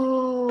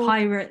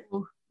pirate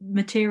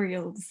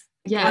materials.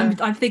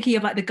 I'm thinking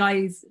of like the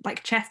guy's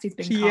like chest he's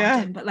been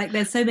carved in, but like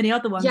there's so many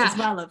other ones as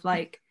well of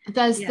like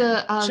there's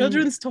the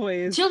children's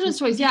toys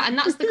and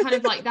that's the kind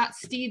of like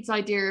that's Steed's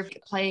idea of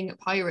playing at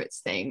pirates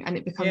thing, and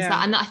it becomes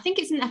that. And I think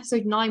it's in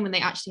episode 9 when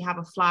they actually have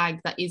a flag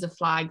that is a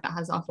flag that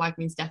has Our Flag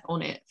Means Death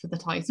on it for the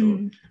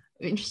title.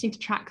 Interesting to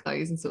track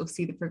those and sort of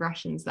see the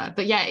progressions there,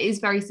 but it is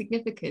very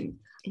significant.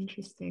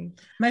 Interesting.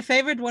 My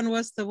favorite one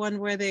was the one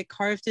where they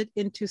carved it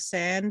into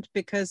sand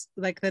because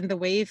like then the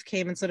wave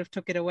came and sort of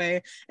took it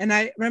away, and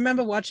I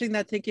remember watching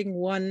that thinking,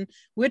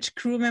 which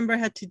crew member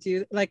had to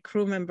do had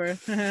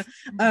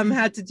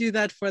to do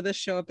that for the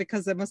show,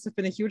 because it must have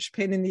been a huge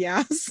pain in the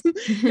ass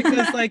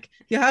because like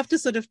you have to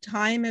sort of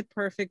time it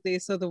perfectly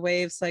so the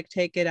waves like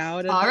take it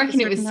out. I reckon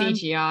it was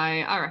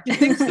CGI. I reckon. You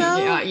think so?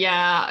 CGI.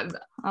 Yeah,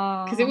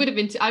 because it would have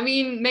been I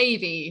mean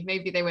maybe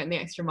they went the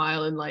extra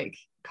mile and like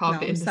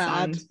carved it into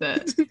sand,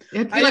 but you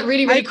have to be like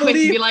really quick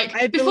and be like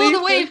before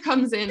the wave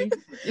comes in.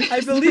 I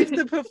believed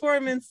the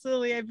performance,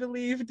 Lily. I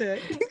believed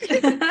it.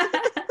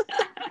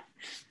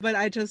 But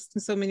I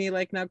just so many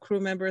like now crew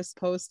members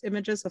post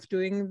images of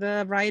doing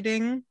the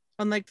writing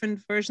on like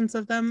different versions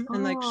of them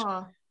and like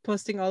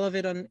posting all of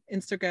it on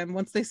Instagram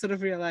once they sort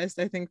of realized,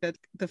 I think, that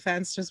the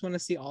fans just want to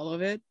see all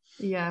of it.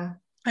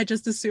 I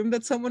just assumed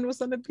that someone was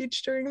on a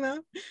beach during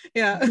that.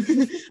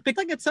 Because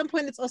like at some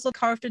point it's also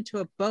carved into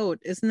a boat,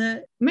 isn't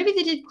it? Maybe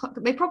they did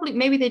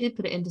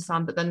put it into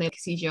sand, but then they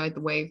CGI'd the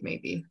wave,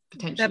 maybe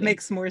potentially. That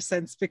makes more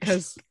sense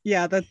because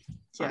now that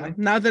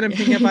I'm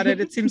thinking about it,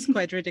 it seems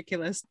quite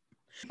ridiculous.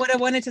 What I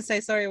wanted to say,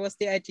 was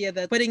the idea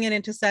that putting it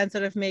into sand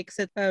sort of makes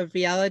it a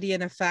reality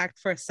and a fact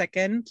for a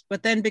second.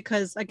 But then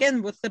because,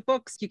 again, with the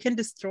books, you can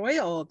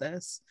destroy all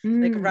this.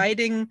 Like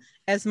writing,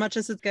 as much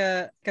as it's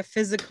a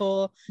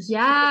physical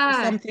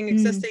something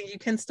existing, you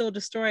can still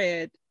destroy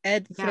it.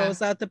 Ed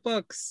throws out the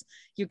books.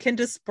 You can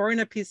just burn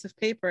a piece of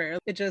paper.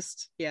 It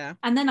just,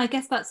 And then I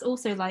guess that's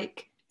also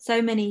like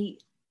so many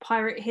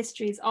pirate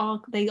histories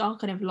are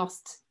kind of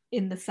lost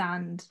in the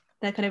sand.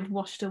 They're kind of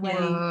washed away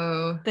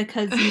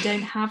because you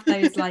don't have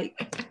those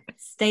like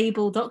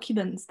stable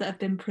documents that have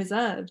been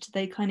preserved.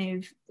 They kind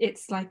of,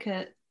 it's like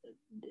an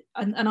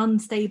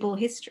unstable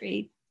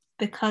history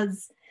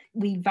because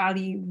we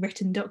value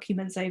written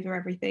documents over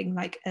everything,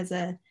 like as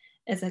a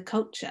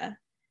culture.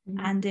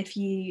 And if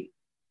you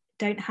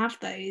don't have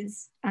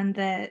those and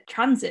they're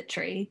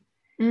transitory,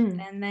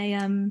 then they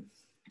kind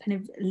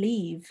of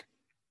leave.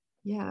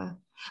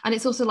 And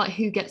it's also like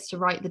who gets to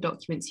write the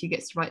documents, who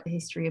gets to write the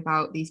history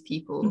about these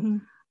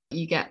people.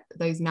 You get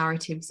those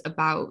narratives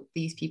about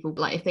these people,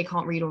 like if they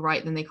can't read or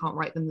write, then they can't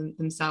write them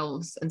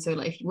themselves. And so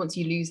like once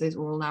you lose those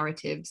oral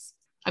narratives,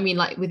 I mean,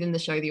 like within the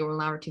show the oral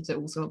narratives are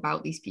also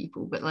about these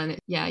people, but then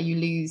you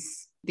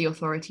lose the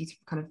authority to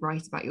kind of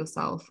write about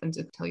yourself and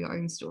to tell your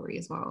own story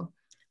as well.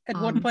 At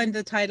one point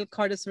the title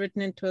card is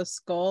written into a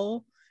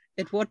skull.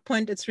 at what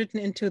point it's written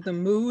into the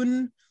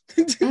moon.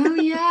 Oh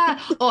yeah.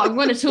 Oh, I'm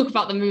going to talk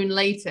about the moon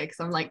later because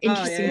I'm like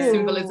interesting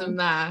symbolism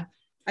there.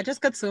 I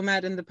just got so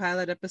mad in the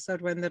pilot episode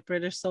when the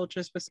British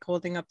soldiers was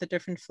holding up the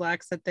different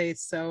flags that they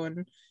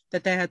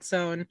had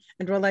sewn,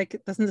 and we're like,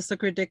 doesn't this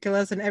look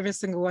ridiculous? And every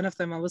single one of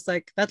them, I was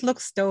like, that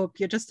looks dope.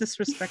 You're just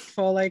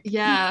disrespectful. Like,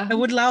 yeah, I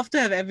would love to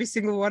have every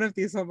single one of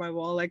these on my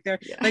wall. Like they're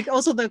like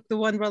also the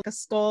one where like a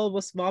skull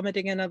was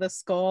vomiting another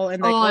skull,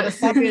 and like all the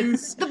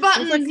buttons. The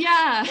buttons, like,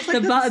 yeah.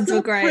 Like, the buttons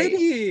were great.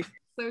 Pretty.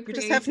 So you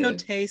just have no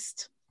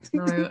taste.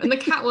 No, and the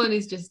cat one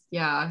is just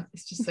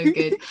it's just so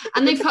good.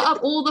 And they put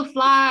up all the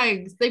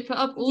flags. The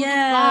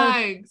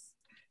flags.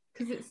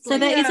 It's so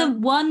there isn't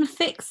one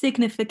fixed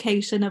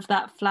signification of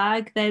that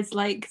flag. There's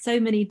like so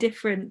many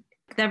different.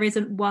 There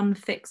isn't one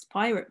fixed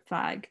pirate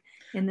flag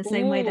in the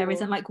same way there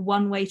isn't like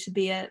one way to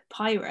be a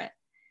pirate.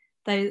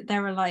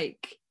 There are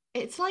like.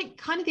 It's like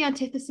kind of the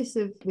antithesis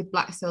of with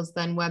Black Sails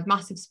then, where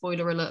massive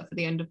spoiler alert for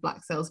the end of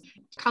Black Sails.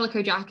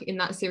 Calico Jack in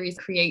that series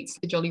creates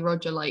the Jolly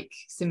Roger like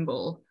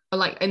symbol. Or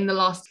like in the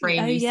last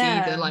frame see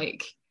the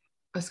like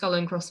a skull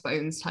and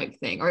crossbones type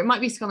thing, or it might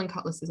be skull and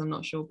cutlasses, I'm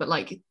not sure, but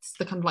like it's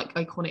the kind of like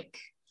iconic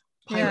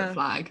pirate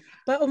flag.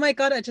 But oh my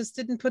god, I just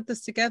didn't put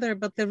this together,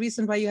 but the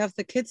reason why you have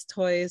the kids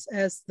toys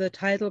as the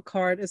title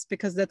card is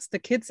because that's the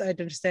kids'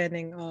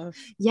 understanding of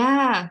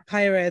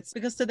pirates,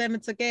 because to them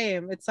it's a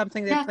game, it's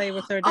something they play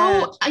with their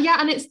dad.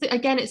 And it's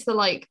the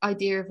like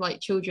idea of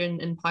like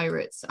children and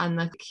pirates, and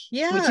like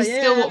which is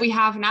still what we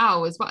have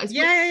now as well as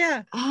so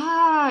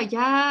I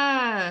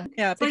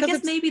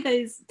guess maybe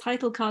those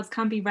title cards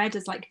can be read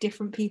as like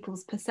different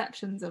people's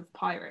perceptions of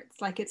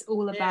pirates. Like it's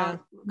all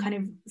about kind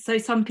of, so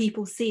some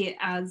people see it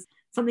as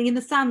something in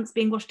the sand that's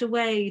being washed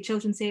away,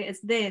 children see it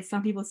as this,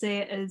 some people see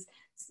it as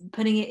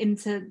putting it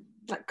into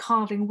like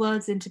carving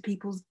words into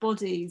people's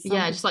bodies,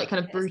 just like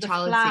kind of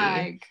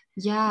brutality.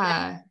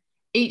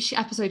 Each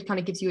episode kind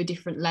of gives you a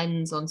different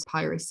lens on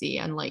piracy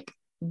and like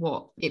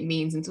what it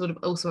means, and sort of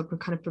also a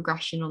kind of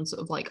progression on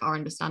sort of like our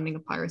understanding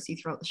of piracy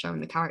throughout the show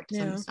and the characters'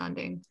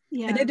 understanding.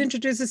 And it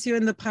introduces you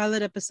in the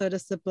pilot episode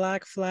as the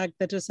black flag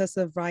that just has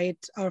the right,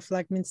 our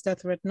flag means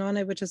death written on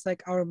it, which is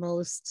like our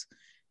most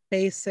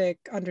basic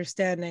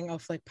understanding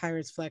of like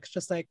pirates flags,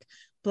 just like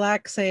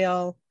black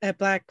sail, a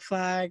black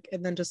flag,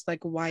 and then just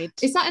like white.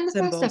 Is that in the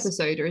symbols. first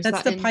episode, or is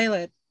that's that the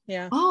pilot?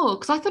 Yeah. Oh,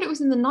 because I thought it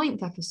was in the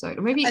 9th episode,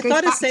 or maybe I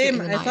thought the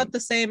same. I thought the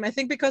same. I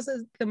think because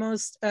it's the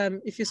most.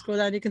 If you scroll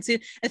down, you can see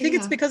it. I think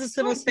it's because it's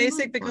the most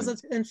basic, because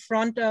it's in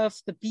front of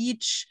the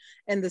beach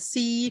and the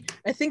sea.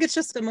 I think it's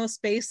just the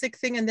most basic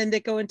thing, and then they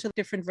go into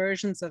different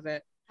versions of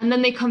it. And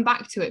then they come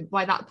back to it.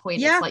 By that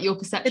point, it's like your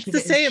perception of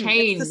it has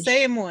changed. It's the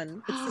same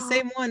one. It's the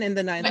same one in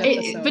the 9th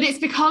episode. But it's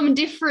become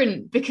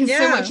different because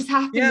so much has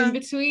happened in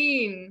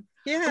between.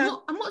 Yeah.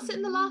 And what's it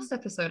in the last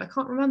episode? I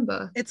can't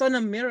remember. It's on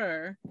a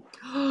mirror.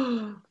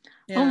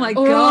 Oh my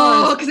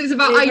god! Because it's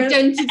about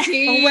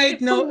identity. Oh wait,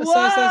 no,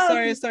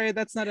 sorry.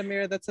 That's not a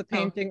mirror. That's a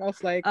painting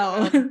of like.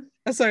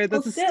 Sorry,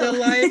 that's a still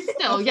life.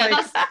 Still,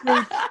 that's.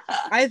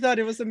 I thought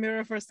it was a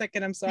mirror for a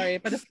second. I'm sorry,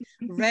 but it's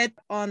red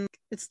on.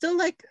 It's still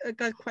like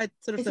got quite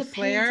sort of the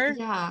flare.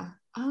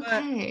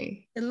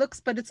 Okay. It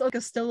looks, but it's like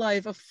a still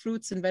life of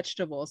fruits and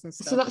vegetables and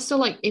stuff. So that's still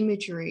like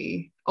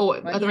imagery. Oh,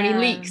 are there any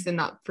leaks in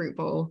that fruit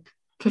bowl?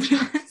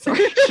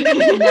 Sorry.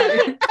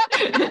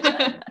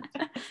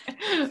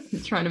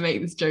 I'm trying to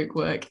make this joke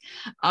work.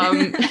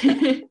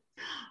 Interesting.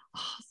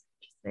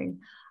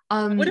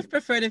 I would have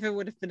preferred if it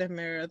would have been a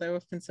mirror. That would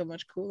have been so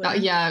much cooler.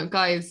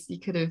 Guys, you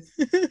could have.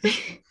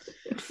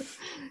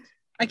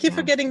 I keep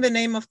forgetting the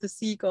name of the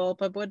seagull,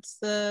 but what's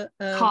the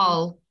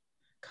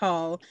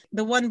Carl,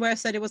 the one where I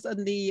said it was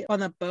on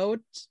a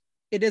boat.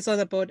 It is on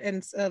a boat,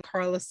 and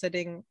Carl is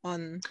sitting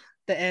on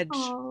the edge.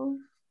 Oh,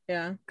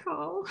 yeah,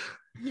 Carl.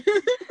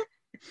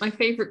 My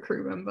favorite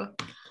crew member.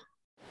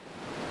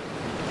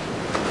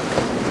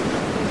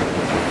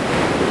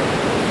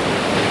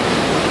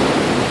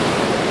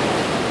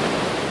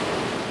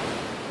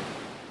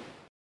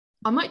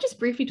 I might just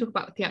briefly talk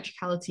about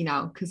theatricality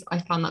now, because I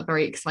found that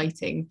very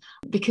exciting,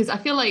 because I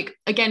feel like,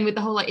 again, with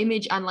the whole like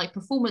image and like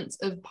performance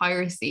of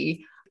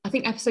piracy, I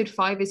think episode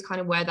 5 is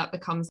kind of where that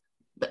becomes,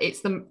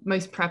 it's the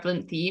most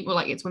prevalent theme, or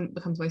like it's when it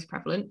becomes most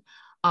prevalent.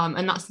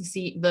 And that's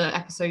the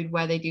episode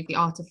where they do the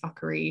art of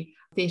fuckery,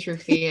 theatre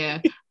of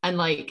fear, and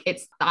like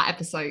it's that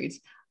episode.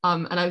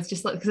 And I was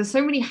just like, because there's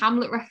so many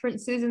Hamlet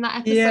references in that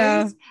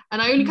episode,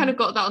 and I only kind of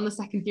got that on the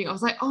second viewing. I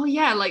was like, oh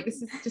yeah, like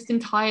this is just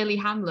entirely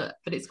Hamlet,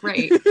 but it's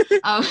great.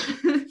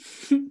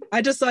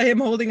 I just saw him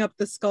holding up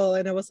the skull,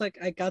 and I was like,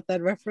 I got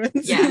that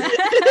reference. Yeah.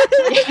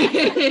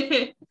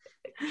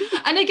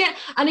 and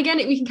again,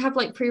 we can have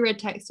like pre-read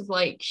text of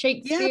like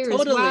Shakespeare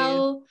as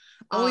well.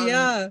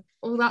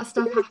 All that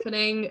stuff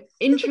happening.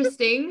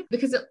 Interesting,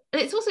 because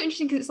it's also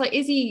interesting because it's like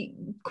Izzy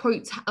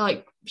quotes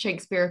like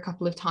Shakespeare a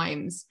couple of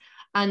times.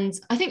 And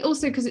I think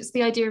also because it's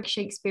the idea of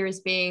Shakespeare as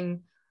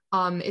being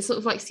It's sort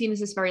of like seen as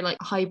this very like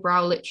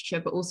highbrow literature,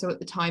 but also at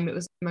the time it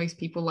was most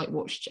people like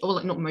watched, or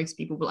like not most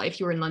people, but like if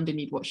you were in London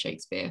you'd watch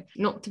Shakespeare.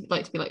 Not to be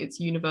like it's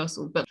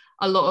universal, but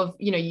a lot of,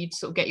 you know, you'd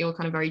sort of get your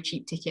kind of very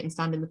cheap ticket and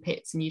stand in the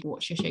pits and you'd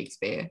watch your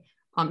Shakespeare.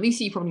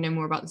 Lucy, you probably know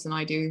more about this than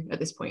I do at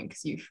this point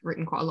because you've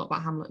written quite a lot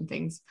about Hamlet and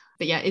things.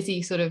 But yeah,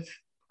 Izzy sort of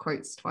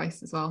quotes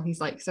twice as well.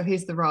 He's like, so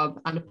here's the rub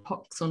and a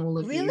pox on all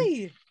of you.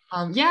 Really?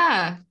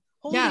 Yeah.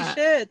 Holy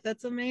shit,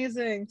 that's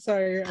amazing.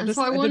 Sorry, I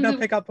did not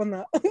pick up on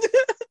that.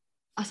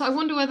 So I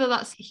wonder whether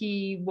that's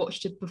he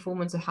watched a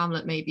performance of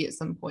Hamlet maybe at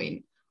some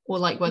point, or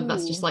like whether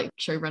that's just like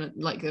showrunner,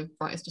 like the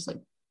writers just like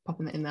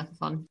popping it in there for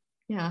fun.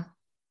 Yeah.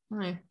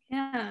 No.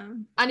 Yeah.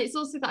 And it's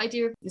also the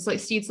idea of it's like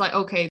Steed's like,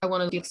 okay, I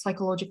want to do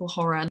psychological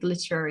horror and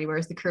literary,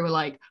 whereas the crew are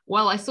like,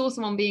 well, I saw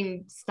someone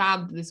being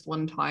stabbed this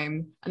one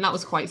time and that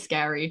was quite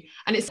scary.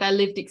 And it's their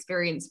lived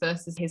experience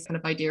versus his kind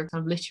of idea of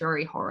kind of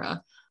literary horror.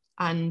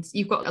 And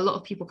you've got a lot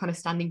of people kind of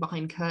standing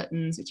behind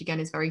curtains, which again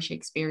is very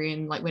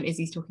Shakespearean, like when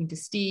Izzy's talking to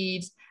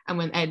Steed and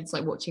when Ed's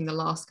like watching the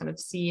last kind of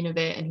scene of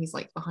it and he's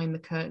like behind the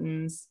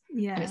curtains.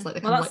 Yeah. And it's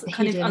like that's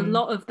kind of a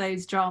lot of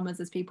those dramas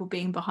as people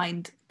being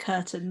behind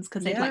curtains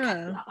because they'd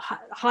like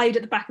hide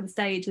at the back of the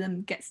stage and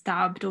then get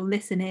stabbed or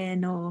listen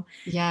in or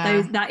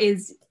that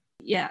is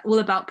all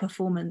about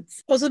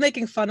performance. Also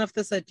making fun of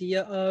this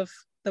idea of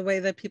the way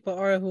that people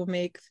are who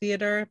make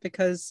theater,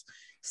 because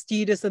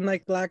Steed is in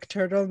like black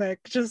turtleneck,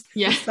 just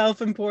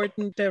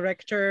self-important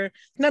director.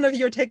 None of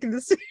you are taking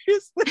this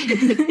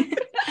seriously.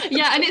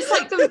 Yeah, and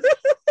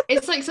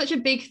it's like such a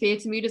big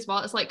theatre mood as well.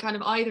 It's like kind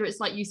of either it's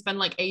like you spend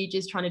like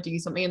ages trying to do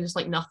something and just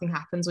like nothing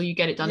happens, or you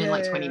get it done in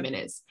like 20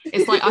 minutes.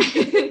 It's like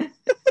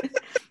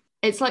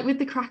it's like with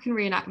the Kraken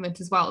reenactment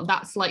as well.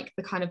 That's like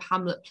the kind of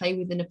Hamlet play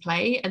within a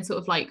play, and sort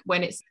of like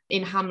when it's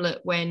in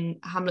Hamlet,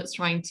 when Hamlet's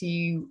trying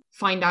to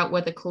find out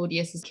whether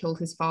Claudius has killed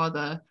his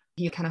father,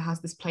 he kind of has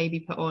this play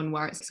be put on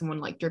where it's someone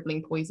like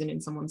dribbling poison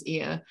in someone's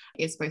ear.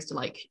 It's supposed to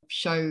like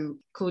show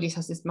Claudius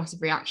has this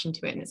massive reaction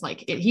to it, and it's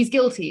like he's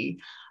guilty.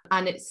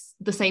 And it's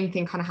the same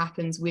thing kind of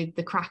happens with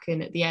the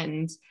Kraken at the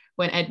end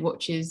when Ed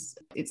watches.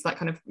 It's that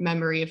kind of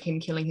memory of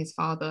him killing his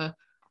father.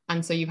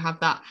 And so you have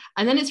that.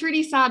 And then it's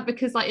really sad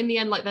because like in the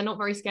end, like they're not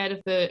very scared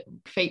of the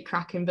fake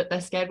Kraken, but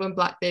they're scared when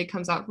Blackbeard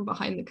comes out from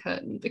behind the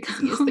curtain because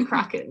he is the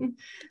Kraken.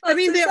 I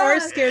mean, they are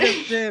scared of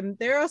Jim.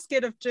 They are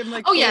scared of Jim,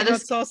 like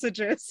there's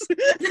sausages.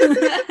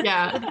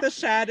 Yeah. Like the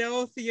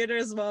shadow theater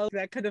as well.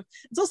 That kind of,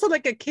 it's also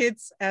like a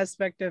kid's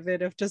aspect of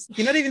it, of just,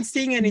 you're not even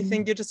seeing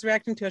anything, you're just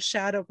reacting to a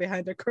shadow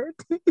behind a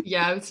curtain.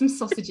 Yeah, with some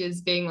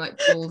sausages being like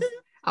pulled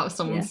out of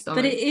someone's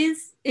stomach. But it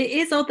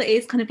is odd that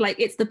it's kind of like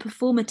it's the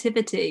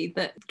performativity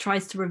that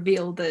tries to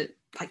reveal the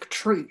like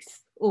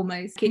truth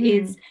almost. It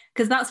is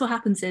because that's what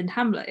happens in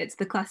Hamlet. It's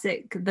the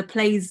classic, the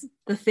play's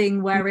the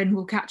thing wherein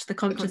we'll catch the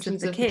conscience of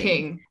the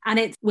king.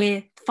 And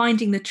we're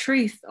finding the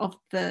truth of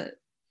the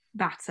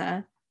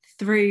matter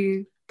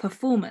through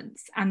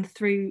performance, and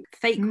through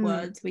fake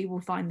words we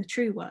will find the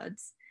true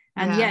words.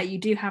 And you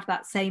do have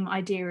that same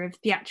idea of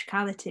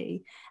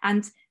theatricality,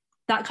 and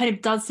that kind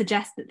of does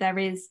suggest that there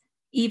is,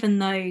 even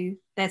though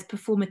there's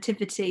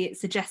performativity, it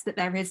suggests that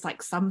there is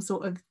like some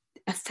sort of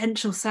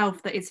essential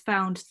self that is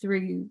found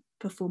through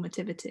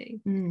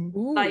performativity.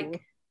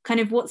 Like kind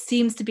of what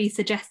seems to be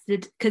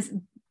suggested, because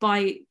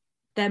by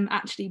them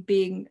actually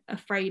being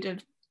afraid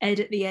of Ed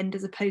at the end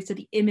as opposed to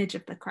the image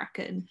of the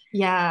Kraken,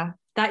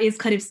 that is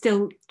kind of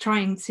still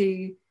trying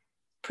to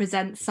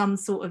present some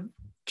sort of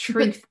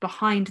truth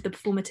behind the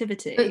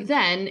performativity. But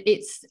then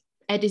it's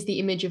Ed is the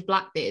image of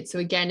Blackbeard, so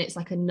again it's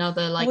like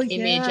another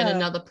image and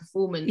another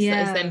performance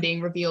that is then being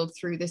revealed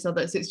through this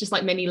other, so it's just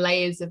like many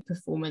layers of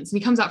performance.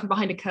 And he comes out from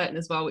behind a curtain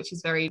as well, which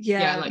is very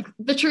like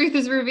the truth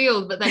is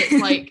revealed, but then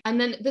it's like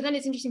but then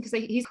it's interesting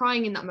because he's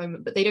crying in that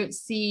moment, but they don't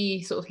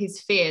see sort of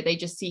his fear, they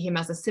just see him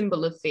as a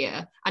symbol of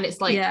fear, and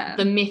it's like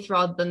the myth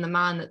rather than the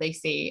man that they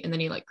see. And then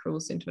he like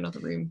crawls into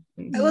another room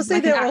and, I will say,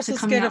 like, they're also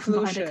scared of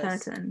Lucius.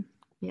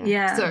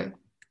 So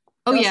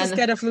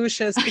scared of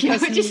Lucius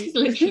because just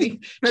literally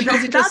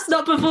that's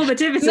not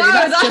performativity. No,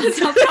 that's just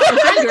and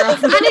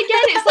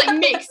again it's like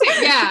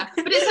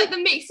mixing, but it's like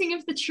the mixing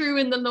of the true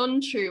and the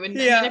non-true, and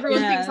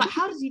everyone thinks like,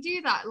 how does he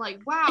do that? Like,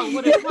 wow,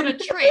 what a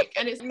trick.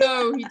 And it's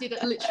no, he did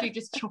it literally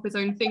just chop his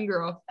own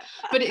finger off.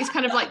 But it's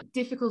kind of like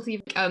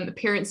difficulty of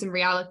appearance and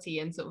reality,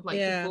 and sort of like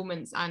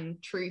performance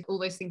and truth, all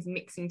those things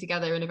mixing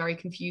together in a very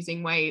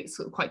confusing way. It's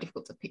sort of quite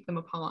difficult to pick them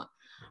apart.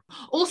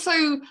 Also,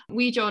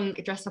 Wee John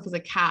dressed up as a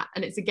cat,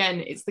 and it's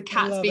the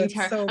cat's being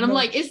terrified, and I'm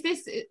like, is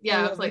this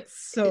I was like,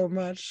 so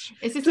much,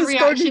 is this a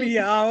reaction?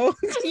 Meow.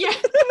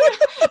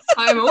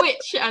 I'm a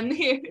witch and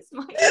here's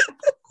my and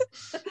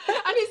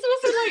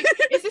it's also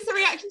like, is this a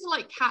reaction to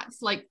like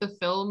Cats, like the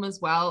film as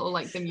well, or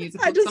like the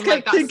musical? I just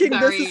kept thinking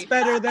this is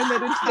better than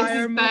that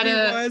entire movie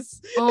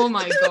was. Oh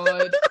my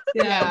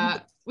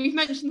god. We've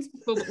mentioned this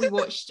before, but we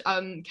watched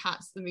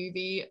Cats the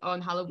movie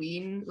on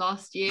Halloween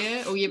last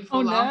year or year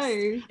before last.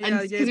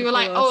 And because we were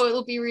like,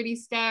 it'll be really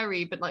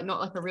scary, but like not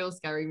like a real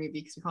scary movie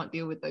because we can't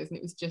deal with those, and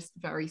it was just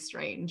very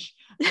strange.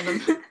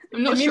 And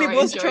I'm not sure it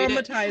was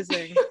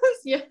traumatizing.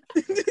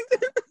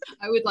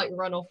 I would like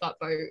run off that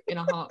boat in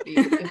a heartbeat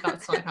if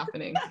that started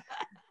happening.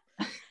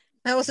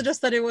 I also just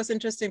thought it was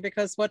interesting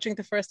because watching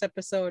the first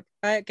episode,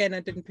 I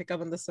didn't pick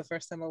up on this the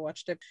first time I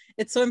watched it.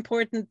 It's so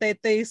important that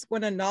they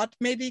want to not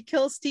maybe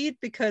kill Steed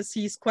because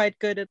he's quite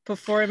good at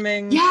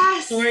performing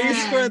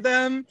stories for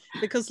them,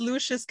 because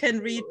Lucius can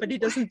read, but he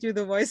doesn't do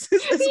the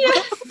voices as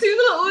well. Do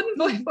the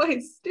little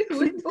voice. Do the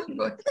little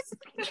voice.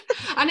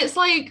 And it's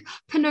like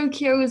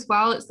Pinocchio as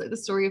well. It's like the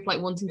story of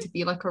like wanting to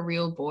be like a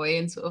real boy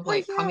and sort of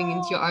like coming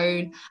into your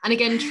own. And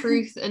again,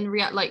 truth and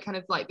like kind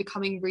of like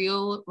becoming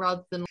real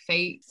rather than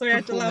fake. So I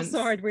had to laugh so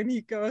hard when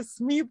he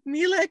goes, me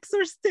legs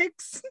or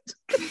sticks.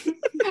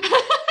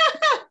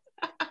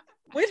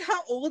 Wait,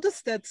 how old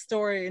is that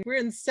story? We're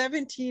in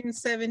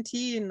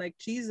 1717, like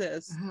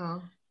Jesus.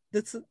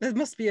 That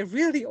must be a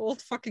really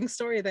old fucking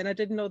story then. I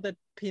didn't know that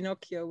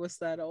Pinocchio was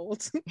that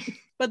old.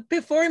 But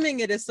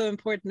performing it is so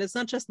important. It's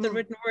not just the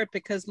written word,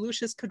 because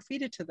Lucius could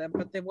feed it to them,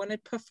 but they want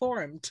it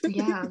performed.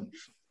 Yeah.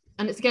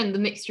 And it's again the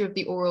mixture of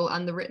the oral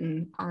and the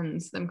written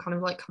and them kind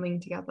of like coming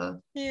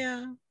together.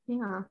 Yeah.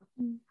 Yeah.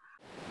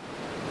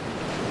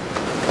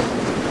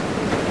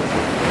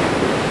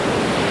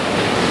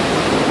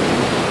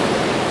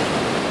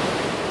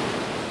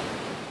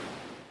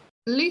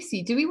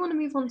 Lucy, do we want to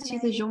move on to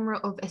the genre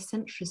of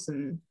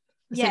eccentricism?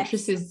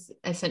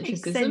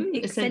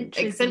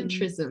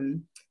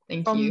 Eccentricism. Thank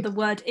you. From the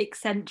word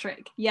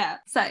eccentric. Yeah.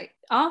 So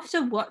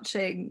after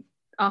watching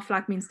Our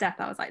Flag Means Death,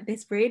 I was like,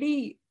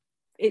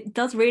 it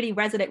does really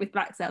resonate with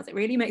Black Sails. It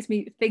really makes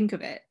me think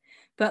of it.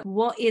 But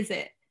what is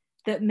it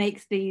that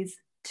makes these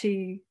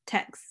two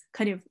texts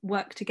kind of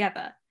work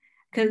together?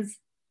 Because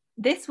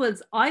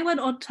I went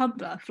on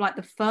Tumblr for like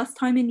the first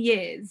time in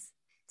years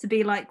to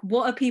be like,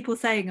 what are people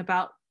saying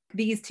about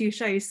these two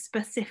shows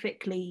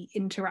specifically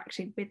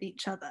interacting with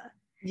each other?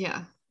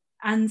 Yeah.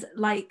 And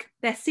like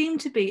there seemed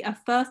to be a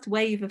first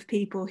wave of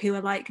people who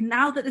are like,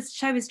 now that this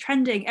show is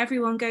trending,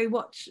 everyone go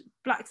watch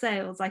Black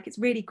Sails, like it's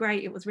really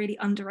great, it was really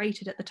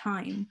underrated at the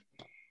time.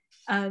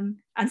 And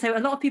so a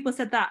lot of people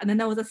said that, and then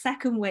there was a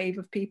second wave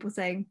of people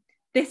saying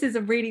this is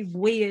a really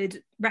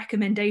weird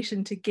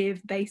recommendation to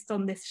give based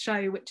on this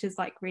show, which is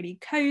like really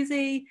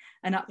cozy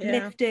and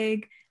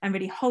uplifting and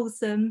really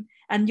wholesome,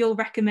 and you're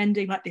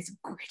recommending like this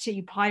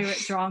gritty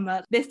pirate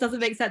drama. This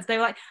doesn't make sense.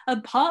 They're like,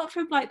 apart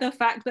from like the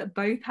fact that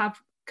both have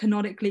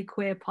canonically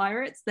queer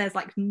pirates, there's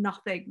like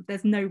nothing,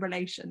 there's no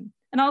relation.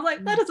 And I was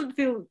like, that doesn't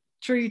feel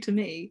true to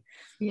me.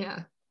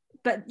 Yeah.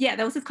 But yeah,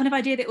 there was this kind of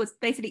idea that it was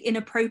basically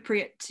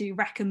inappropriate to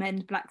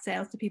recommend Black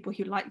Sails to people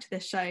who liked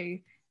this show,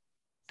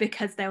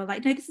 because they were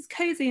like, no, this is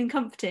cozy and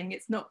comforting,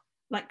 it's not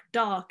like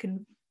dark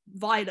and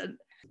violent.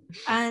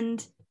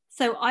 And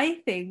so I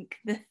think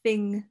the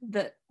thing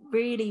that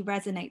really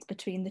resonates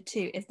between the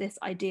two is this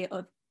idea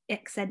of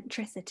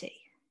eccentricity.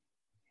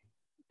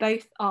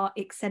 Both are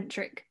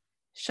eccentric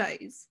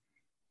shows,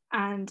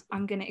 and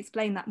I'm going to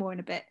explain that more in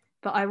a bit,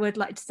 but I would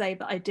like to say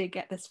that I did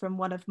get this from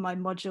one of my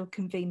module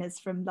conveners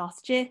from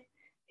last year,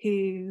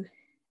 who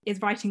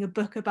is writing a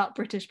book about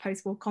British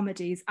post-war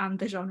comedies and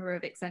the genre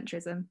of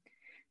eccentricism.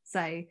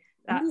 So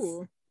that's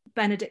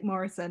Benedict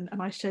Morrison,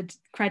 and I should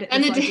credit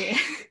this idea.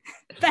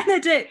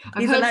 Benedict!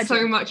 I've heard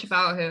so much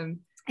about him.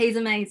 He's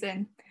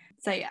amazing.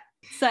 So yeah,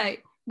 so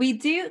we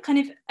do kind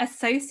of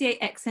associate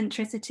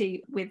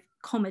eccentricity with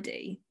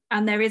comedy,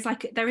 and there is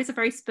a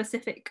very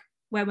specific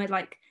where we're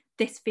like,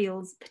 this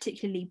feels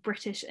particularly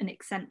British and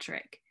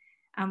eccentric,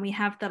 and we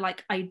have the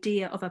like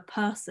idea of a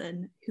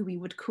person who we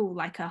would call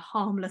like a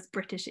harmless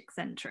British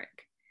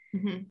eccentric,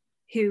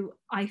 who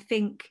I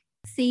think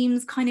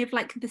seems kind of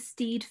like the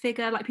Steed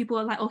figure. Like people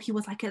are like, oh, he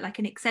was like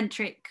an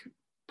eccentric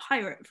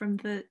pirate from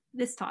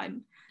this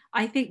time.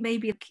 I think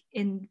maybe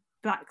in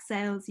Black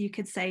Sails you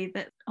could say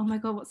that, oh my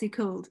god, what's he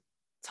called?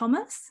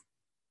 Thomas?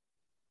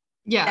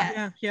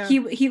 Yeah.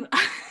 He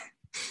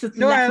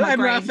no, I'm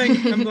laughing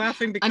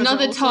because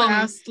another I also Tom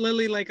asked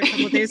Lily like a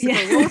couple of days ago,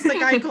 what was the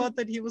guy called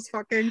that he was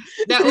fucking?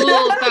 They're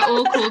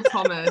all called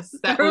Thomas.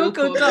 They're all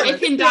called Thomas.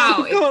 If in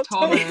doubt, it's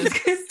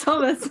Thomas. It's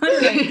Thomas.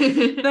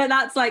 But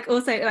that's like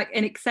also like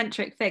an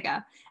eccentric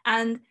figure,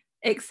 and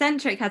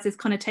eccentric has its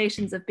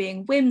connotations of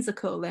being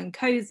whimsical and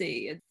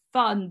cozy and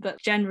fun,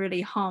 but generally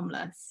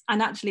harmless.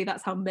 And actually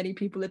that's how many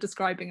people are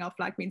describing Our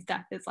Flag Means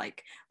Death, is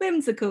like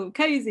whimsical,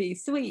 cozy,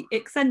 sweet,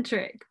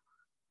 eccentric,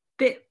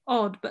 bit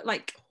odd, but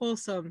like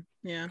wholesome.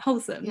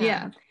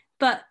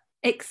 But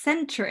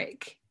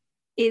eccentric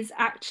is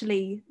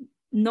actually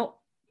not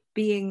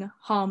being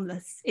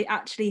harmless. It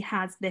actually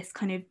has this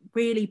kind of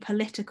really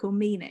political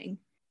meaning.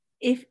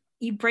 If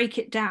you break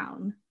it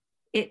down,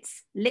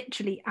 it's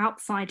literally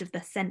outside of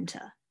the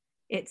center.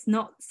 It's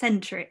not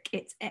centric,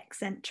 it's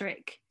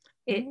eccentric.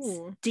 It's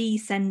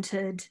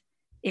decentered,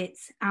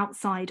 it's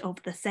outside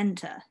of the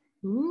center.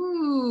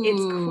 It's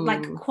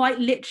like quite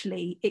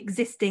literally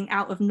existing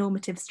out of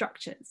normative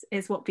structures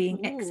is what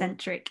being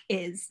eccentric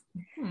is.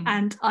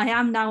 And I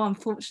am now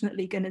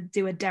unfortunately going to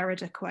do a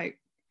Derrida quote.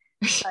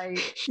 So,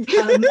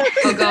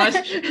 oh god.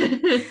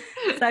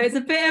 So it's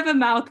a bit of a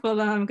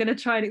mouthful, and I'm going to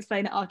try and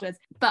explain it afterwards.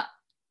 But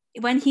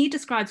when he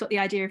describes what the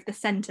idea of the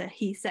centre,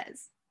 he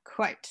says,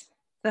 quote,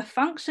 The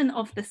function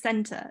of the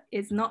center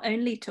is not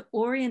only to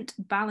orient,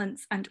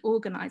 balance, and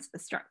organize the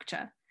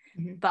structure,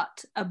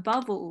 but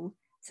above all,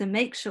 to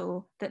make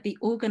sure that the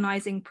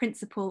organizing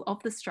principle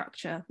of the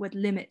structure would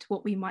limit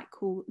what we might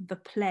call the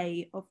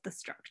play of the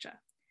structure.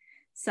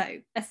 So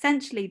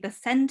essentially, the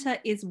center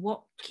is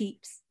what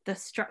keeps the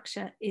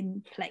structure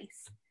in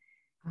place.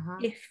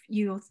 If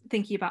you're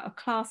thinking about a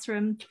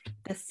classroom,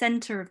 the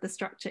center of the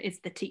structure is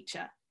the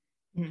teacher.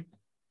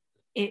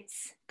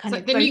 It's kind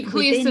of the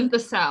nucleus of the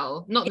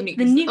cell, not the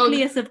nucleus. The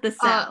nucleus of the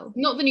cell.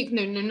 Not the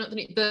nucleus. No, not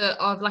the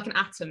of like an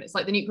atom. It's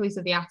like the nucleus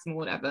of the atom or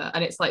whatever,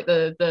 and it's like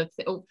the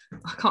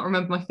I can't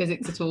remember my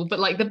physics at all, but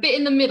like the bit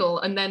in the middle,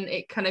 and then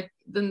it kind of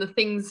then the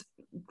things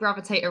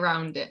gravitate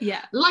around it.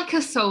 Yeah, like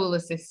a solar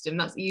system.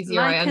 That's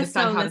easier. Like I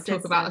understand how to system.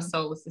 Talk about a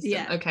solar system.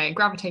 Yeah. Okay,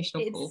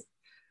 gravitational pull.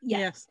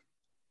 Yes.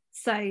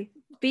 So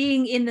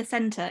being in the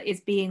center is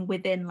being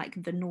within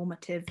like the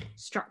normative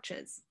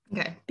structures.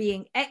 Okay.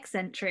 Being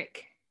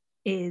eccentric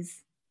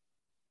is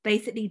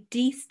basically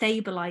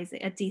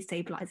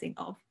destabilizing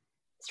of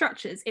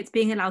structures. It's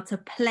being allowed to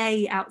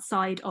play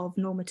outside of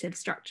normative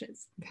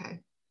structures. Okay.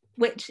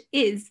 Which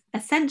is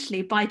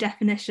essentially, by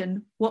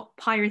definition, what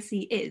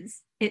piracy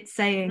is. It's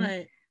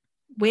saying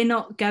we're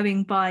not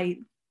going by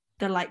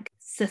the like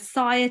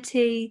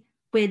society.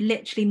 We're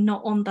literally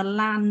not on the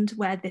land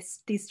where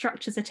these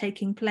structures are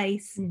taking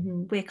place.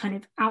 We're kind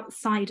of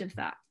outside of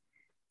that.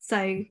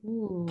 So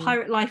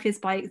pirate life is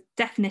by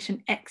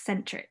definition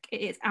eccentric.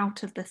 It is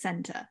out of the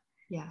center.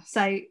 Yeah.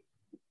 So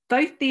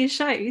both these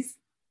shows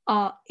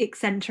are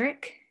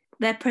eccentric.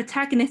 Their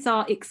protagonists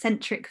are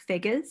eccentric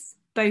figures,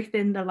 both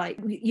in the like,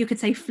 you could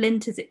say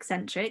Flint is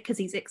eccentric because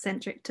he's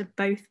eccentric to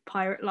both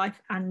pirate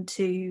life and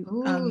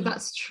to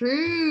that's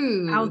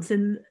true. Out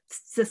in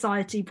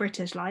society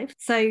British life.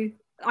 So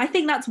I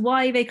think that's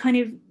why they kind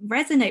of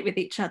resonate with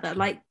each other.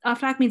 Like Our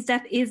Flag Means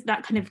Death is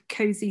that kind of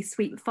cozy,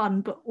 sweet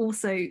fun, but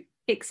also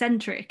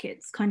eccentric.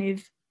 It's kind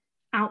of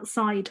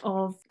outside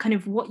of kind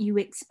of what you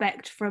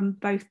expect from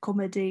both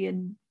comedy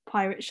and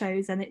pirate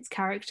shows, and its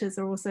characters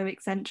are also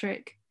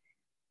eccentric.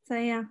 So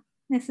yeah,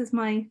 this is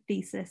my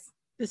thesis.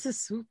 This is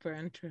super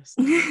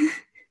interesting.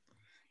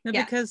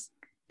 Because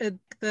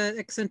the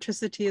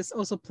eccentricity is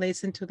also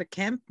plays into the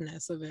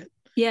campness of it.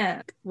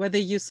 Yeah. Whether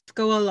you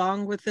go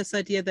along with this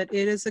idea that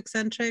it is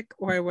eccentric,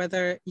 or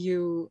whether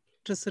you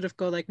just sort of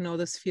go like, no,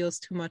 this feels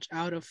too much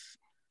out of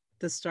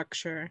the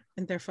structure,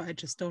 and therefore I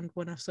just don't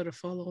want to sort of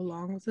follow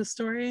along with the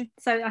story.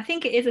 So I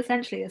think it is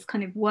essentially this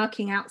kind of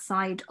working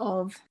outside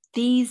of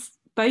these.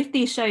 Both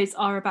these shows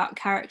are about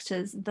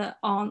characters that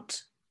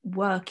aren't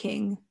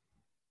working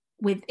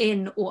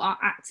within or are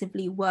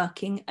actively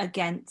working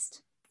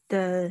against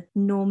the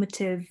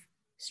normative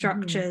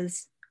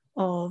structures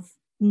of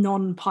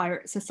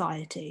non-pirate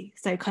society.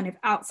 So kind of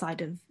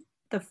outside of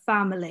the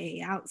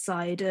family,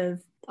 outside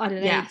of, I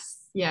don't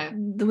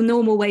know, the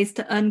normal ways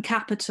to earn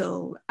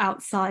capital,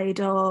 outside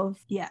of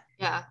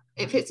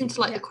it fits into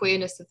like the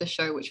queerness of the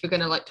show, which we're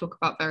going to like talk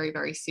about very,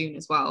 very soon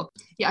as well.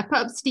 I put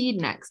up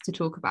Steed next to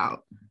talk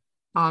about.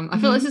 I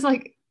feel this is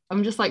like,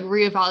 I'm just like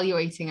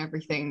reevaluating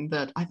everything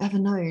that I've ever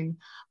known.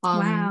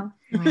 Wow.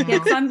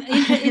 Yeah, so I'm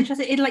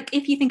interested in like,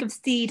 if you think of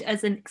Steed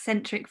as an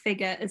eccentric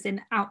figure, as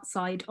in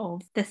outside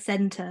of the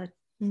center,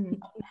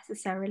 not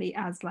necessarily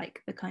as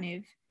like the kind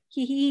of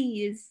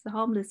he is the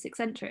harmless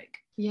eccentric.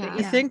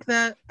 I think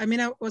that, I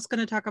mean, I was going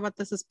to talk about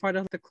this as part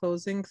of the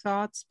closing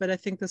thoughts, but I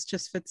think this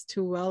just fits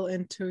too well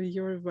into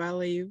your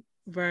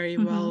very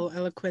well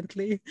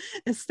eloquently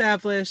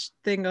established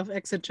thing of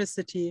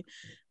eccentricity.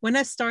 When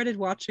I started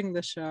watching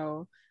the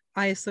show,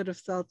 I sort of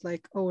felt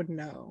like, oh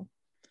no,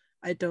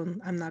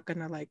 I'm not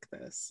gonna like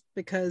this,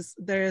 because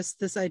there's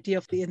this idea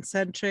of the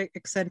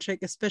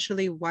eccentric,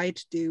 especially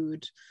white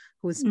dude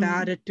who's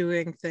bad at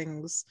doing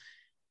things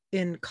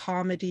in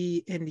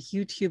comedy, in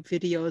YouTube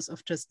videos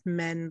of just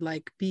men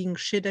like being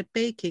shit at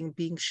baking,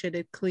 being shit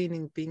at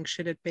cleaning, being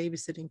shit at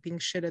babysitting, being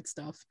shit at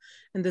stuff.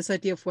 And this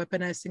idea of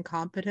weaponized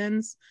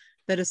incompetence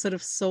that is sort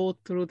of sold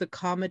through the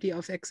comedy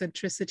of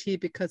eccentricity,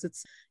 because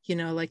it's, you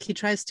know, like he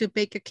tries to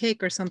bake a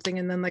cake or something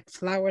and then like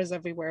flowers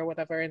everywhere or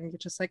whatever, and you're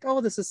just like,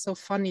 oh, this is so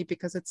funny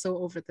because it's so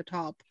over the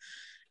top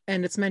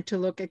and it's meant to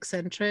look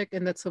eccentric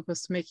and that's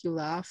supposed to make you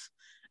laugh.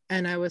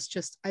 And I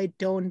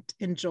don't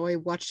enjoy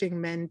watching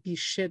men be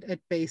shit at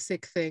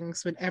basic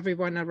things when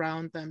everyone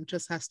around them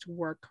just has to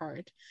work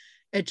hard.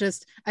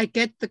 I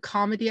get the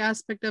comedy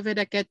aspect of it.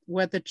 I get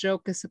where the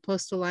joke is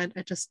supposed to land.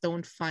 I just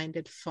don't find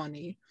it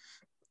funny.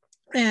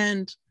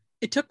 And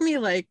it took me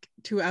like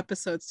 2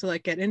 episodes to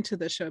like get into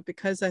the show,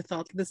 because I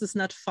thought, this is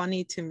not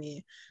funny to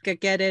me. I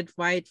get it,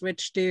 white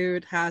rich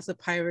dude has a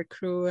pirate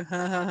crew,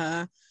 ha ha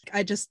ha.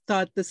 I just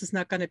thought this is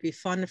not going to be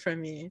fun for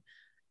me.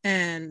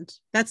 And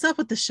that's not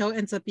what the show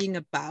ends up being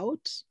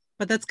about,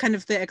 but that's kind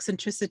of the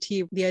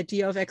eccentricity. The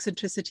idea of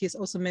eccentricity is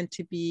also meant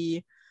to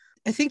be,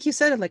 I think you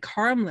said it, like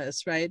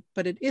harmless, right?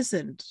 But it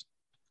isn't,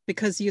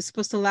 because you're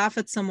supposed to laugh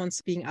at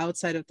someone's being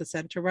outside of the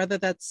center, whether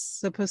that's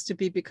supposed to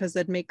be because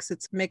that makes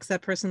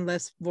that person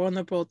less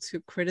vulnerable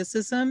to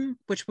criticism,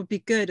 which would be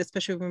good,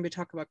 especially when we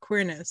talk about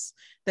queerness,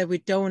 that we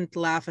don't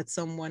laugh at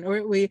someone,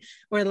 or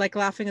like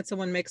laughing at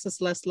someone makes us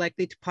less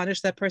likely to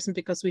punish that person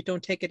because we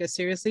don't take it as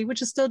seriously,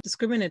 which is still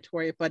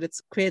discriminatory, but it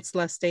creates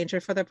less danger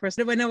for that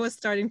person. When I was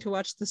starting to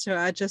watch the show,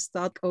 I just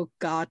thought, oh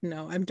God,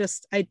 no,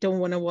 I don't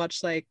want to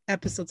watch like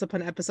episodes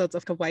upon episodes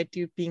of a white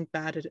dude being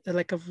bad at,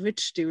 like a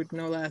rich dude,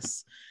 no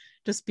less,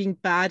 just being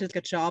bad at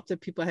a job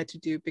that people had to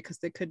do because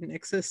they couldn't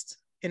exist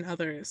in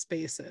other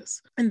spaces.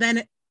 And then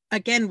it,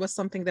 again, was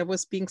something that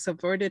was being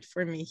subverted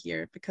for me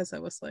here, because I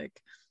was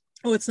like,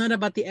 oh, it's not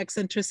about the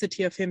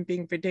eccentricity of him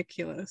being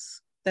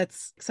ridiculous.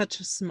 That's such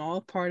a small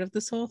part of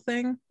this whole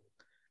thing.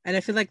 And I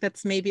feel like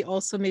that's maybe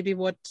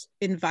what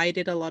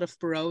invited a lot of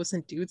bros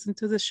and dudes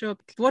into the show.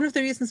 One of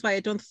the reasons why I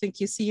don't think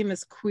you see him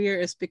as queer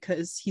is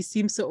because he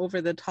seems so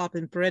over the top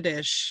and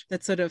British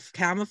that sort of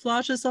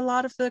camouflages a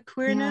lot of the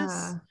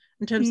queerness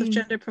in terms of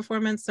gender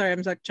performance. Sorry,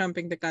 I'm like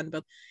jumping the gun,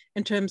 but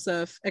in terms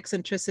of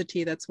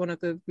eccentricity, that's one of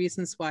the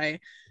reasons why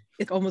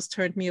it almost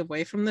turned me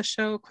away from the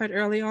show quite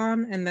early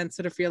on, and then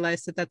sort of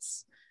realized that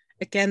that's,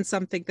 again,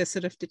 something that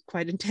sort of did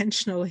quite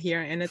intentional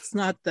here. And it's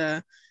not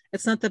the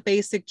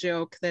basic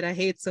joke that I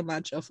hate so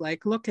much of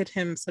like, look at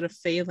him sort of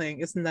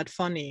failing, isn't that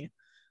funny?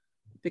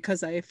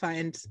 Because I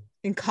find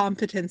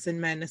incompetence in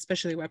men,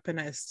 especially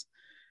weaponized,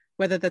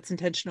 whether that's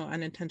intentional or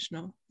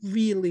unintentional,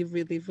 really,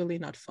 really, really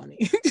not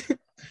funny.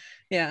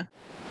 Yeah.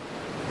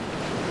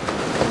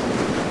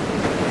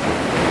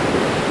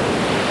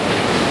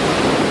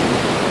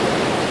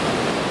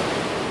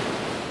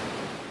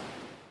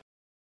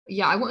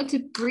 Yeah, I wanted to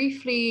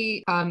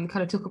briefly kind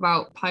of talk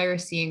about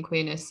piracy and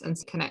queerness and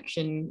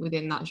connection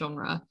within that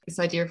genre. This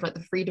idea of like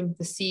the freedom of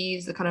the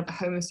seas, the kind of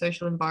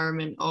homosocial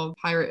environment of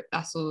pirate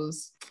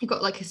vessels. You've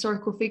got like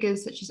historical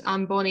figures such as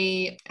Anne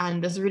Bonny,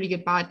 and there's a really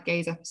good Bad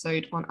Gays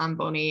episode on Anne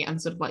Bonny,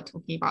 and sort of like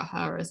talking about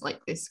her as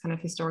like this kind of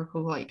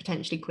historical, like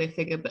potentially queer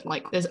figure, but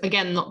like there's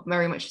again not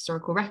very much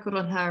historical record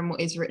on her, and what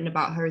is written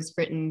about her is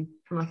written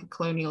from like a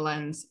colonial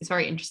lens. It's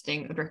very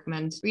interesting. I'd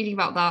recommend reading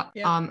about that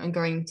and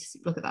going to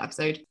look at that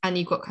episode. And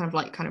you've got kind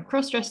of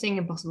cross-dressing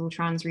and possible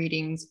trans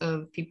readings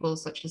of people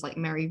such as like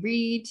Mary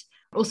Read.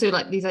 Also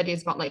like these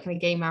ideas about like kind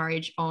of gay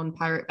marriage on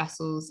pirate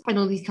vessels and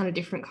all these kind of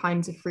different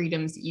kinds of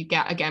freedoms that you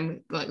get,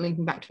 again, like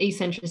linking back to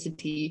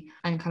eccentricity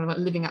and kind of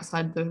like living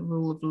outside the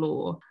rule of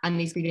law, and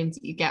these freedoms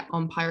that you get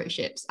on pirate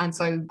ships. And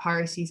so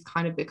piracy's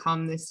kind of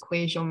become this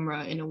queer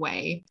genre in a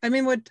way. I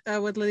mean, what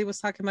Lily was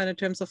talking about in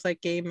terms of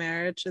like gay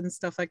marriage and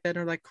stuff like that,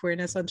 or like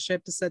queerness on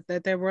ships, is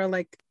that there were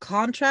like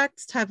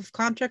type of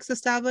contracts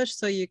established,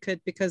 so you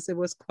could, because it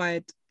was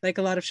quite like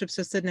a lot of ships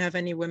just didn't have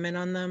any women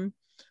on them.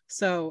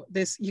 So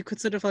you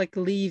could sort of like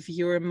leave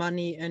your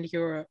money and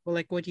your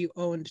like what you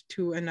owned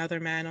to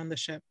another man on the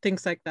ship,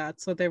 things like that.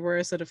 So there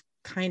were sort of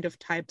kind of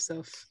types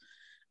of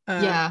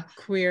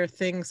queer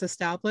things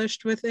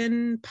established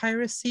within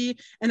piracy.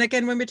 And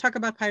again, when we talk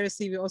about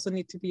piracy, we also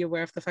need to be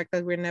aware of the fact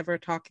that we're never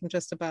talking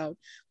just about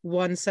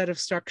one set of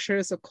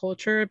structures or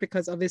culture,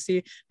 because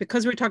obviously,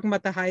 because we're talking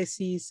about the high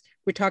seas,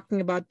 we're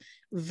talking about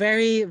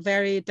very,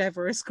 very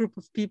diverse group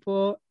of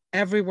people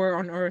everywhere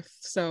on Earth.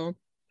 So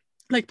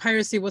like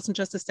piracy wasn't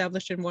just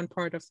established in one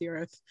part of the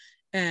earth.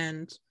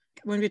 And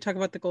when we talk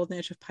about the golden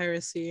age of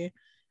piracy,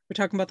 we're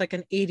talking about like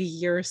an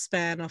 80-year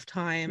span of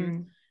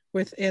time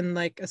within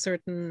like a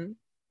certain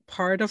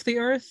part of the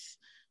earth.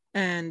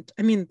 And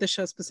I mean, the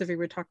show specifically,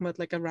 we're talking about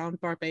like around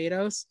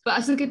Barbados. But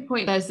that's a good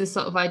point. There's this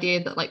sort of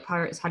idea that like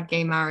pirates had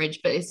gay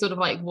marriage, but it sort of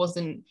like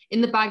wasn't in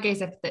the Bad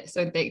Gays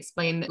episode. They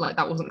explained that like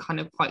that wasn't kind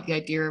of quite the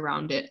idea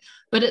around it.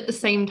 But at the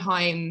same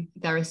time,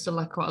 there is still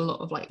like quite a lot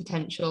of like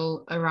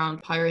potential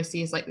around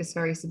piracy as like this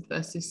very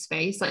subversive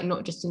space, like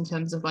not just in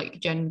terms of like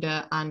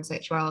gender and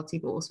sexuality,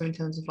 but also in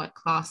terms of like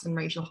class and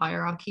racial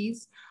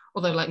hierarchies,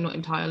 although like not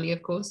entirely,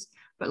 of course.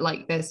 But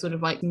like there's sort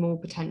of like more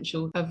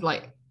potential of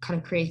like kind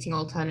of creating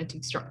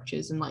alternative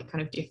structures and like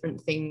kind of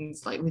different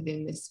things like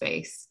within this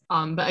space.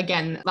 But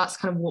again, that's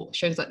kind of what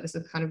shows like this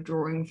is kind of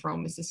drawing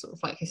from, is this sort of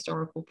like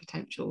historical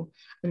potential,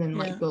 and then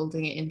like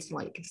building it into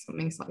like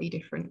something slightly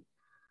different.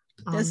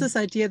 There's this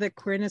idea that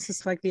queerness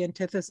is like the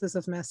antithesis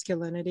of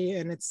masculinity,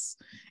 and it's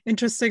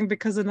interesting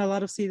because in a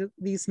lot of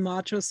these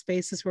macho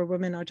spaces where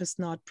women are just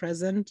not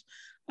present,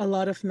 a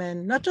lot of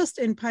men, not just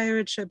in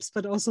pirate ships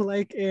but also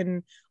like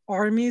in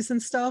armies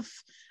and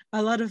stuff,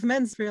 a lot of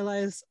men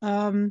realize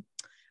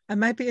I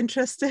might be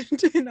interested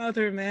in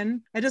other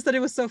men. I just thought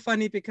it was so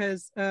funny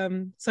because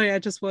I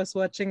just was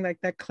watching like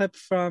that clip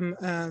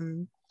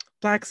from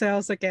Black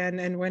Sails again,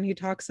 and when he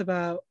talks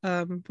about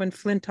when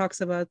Flint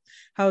talks about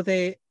how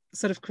they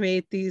sort of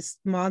create these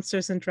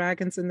monsters and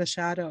dragons in the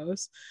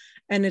shadows,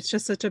 and it's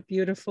just such a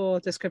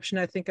beautiful description,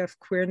 I think, of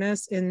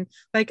queerness in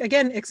like,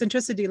 again,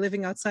 eccentricity,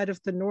 living outside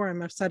of the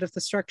norm, outside of the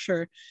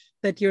structure,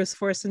 that you're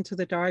forced into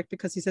the dark,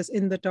 because he says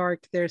in the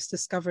dark there's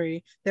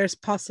discovery, there's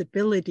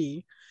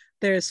possibility,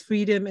 there's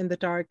freedom in the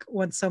dark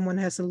once someone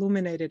has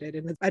illuminated it.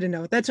 And I don't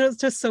know, that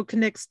just so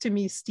connects to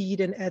me Steed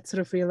and Ed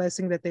sort of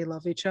realizing that they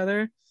love each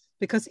other,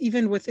 because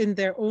even within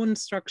their own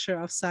structure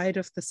outside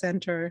of the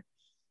center,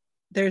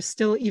 there's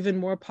still even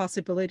more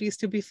possibilities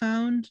to be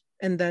found.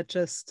 And that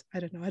just,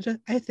 I don't know,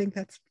 I think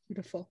that's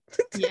beautiful.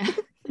 Yeah.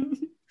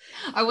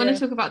 I want to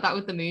talk about that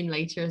with the moon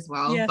later as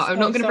well, yes. but I'm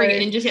not going to bring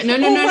it in just yet. No.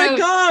 Oh my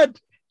God.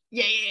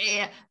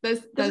 Yeah.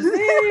 There's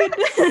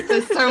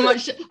so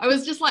much. I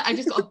was just like, I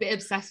just got a bit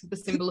obsessed with the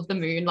symbol of the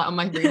moon, like on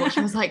my rewatch.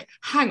 I was like,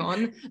 hang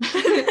on.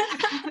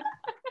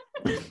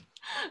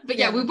 But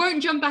yeah, we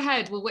won't jump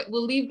ahead.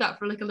 We'll leave that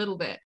for like a little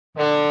bit.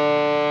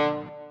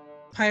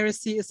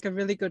 Piracy is a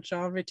really good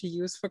genre to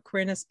use for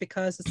queerness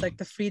because it's like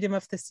the freedom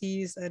of the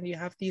seas, and you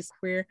have these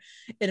queer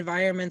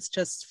environments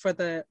just for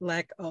the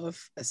lack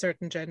of a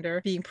certain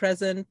gender being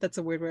present. That's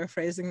a weird way of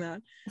phrasing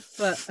that,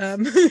 but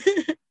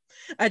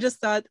I just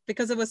thought,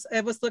 because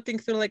I was looking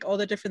through like all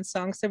the different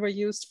songs that were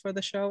used for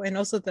the show, and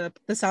also the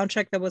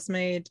soundtrack that was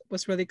made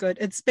was really good.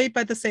 It's made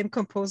by the same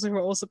composer who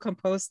also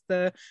composed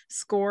the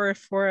score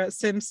for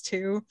Sims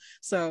 2,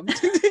 so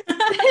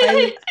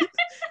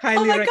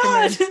highly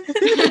recommend.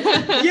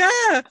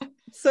 Yeah,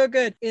 so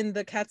good. In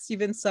the Cat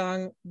Stevens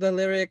song,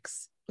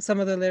 some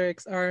of the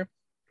lyrics are,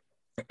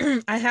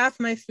 I have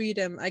my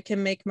freedom, I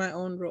can make my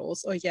own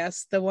rules, or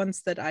yes, the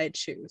ones that I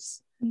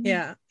choose.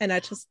 Yeah, and I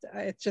just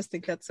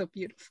think that's so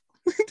beautiful.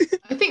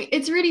 I think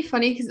it's really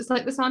funny because it's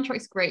like the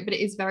soundtrack's great, but it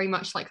is very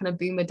much like kind of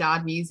boomer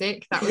dad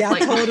music. That was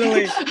like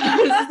totally.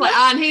 It's like,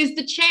 and here's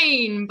the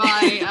chain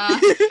by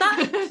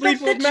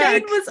the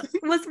chain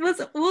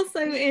was also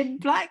in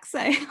Black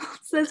Sails.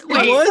 Wait,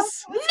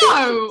 was?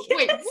 No,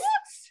 wait,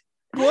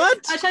 what?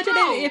 Actually, I don't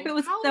know if it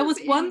was. There was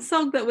one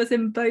song that was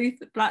in both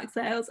Black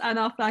Sails and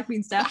Our Flag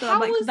Means Death, and I'm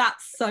like,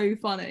 that's so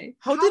funny.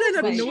 How did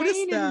I not notice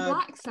that? In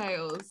Black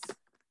Sails.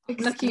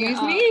 Excuse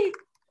me.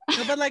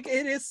 No, but like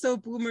it is so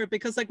boomer,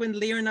 because like when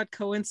Leonard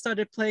Cohen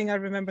started playing, I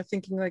remember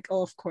thinking like,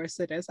 oh, of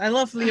course it is. I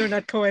love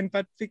Leonard Cohen,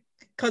 but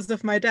because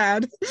of my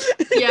dad.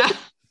 Yeah.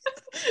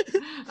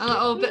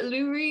 Oh, but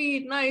Lou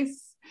Reed,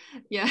 nice.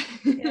 Yeah.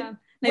 No,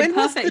 when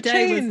Perfect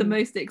Day was the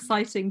most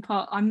exciting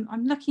part. I'm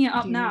looking it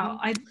up now.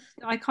 I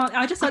can't.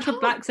 I just searched for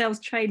Black Sails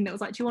train, and it was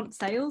like, do you want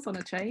sails on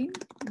a train?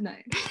 No.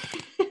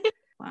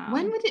 Wow.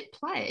 When would it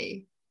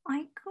play?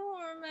 I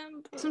can't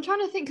remember. So I'm trying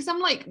to think, because I'm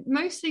like,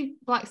 mostly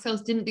Black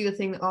Sails didn't do the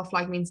thing that Our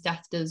Flag Means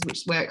Death does, which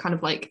is where it kind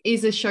of like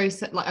is a show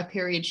set like a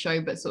period show,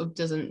 but sort of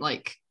doesn't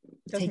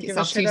take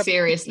itself too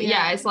seriously.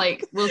 Yeah, it's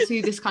like we'll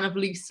do this kind of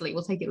loosely.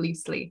 We'll take it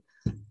loosely.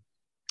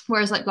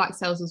 Whereas like Black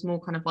Sails was more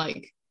kind of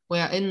like, we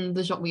are in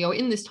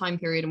this time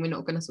period, and we're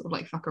not going to sort of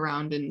like fuck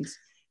around and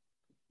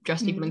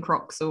dress people in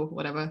Crocs or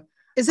whatever.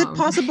 Is it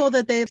possible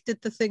that they did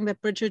the thing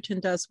that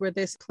Bridgerton does, where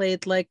they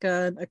played like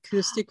an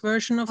acoustic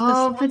version of the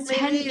song? Oh,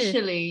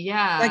 potentially,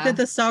 yeah. Like that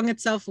the song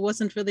itself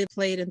wasn't really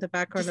played in the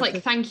background. Just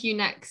like thank you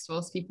next,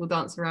 whilst people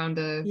dance around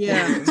a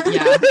yeah.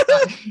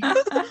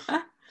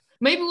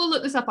 Maybe we'll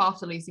look this up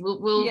after, Lucy.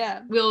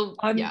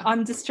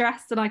 I'm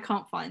distressed and I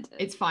can't find it.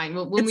 It's fine.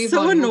 We'll it's move so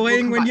on. It's so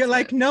annoying when you're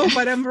like, no,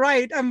 but I'm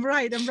right.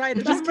 I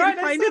just can't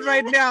find it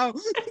right now.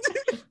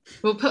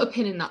 We'll put a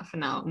pin in that for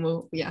now, and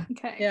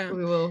okay.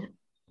 We will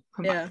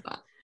come back to that.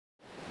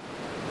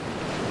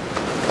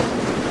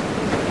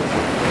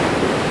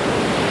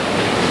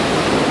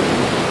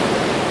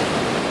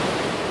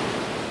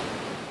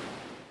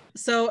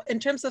 So in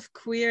terms of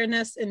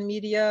queerness in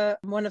media,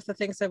 one of the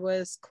things that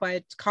was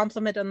quite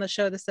compliment on the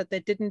show is that they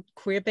didn't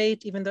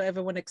queerbait, even though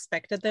everyone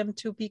expected them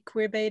to be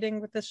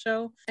queerbaiting with the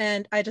show.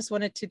 And I just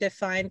wanted to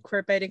define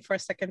queerbaiting for a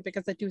second,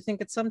 because I do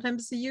think it's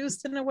sometimes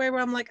used in a way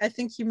where I'm like, I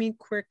think you mean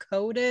queer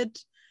coded.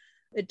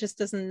 It just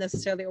doesn't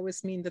necessarily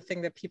always mean the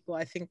thing that people,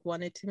 I think,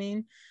 want it to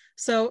mean.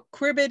 So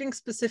queerbaiting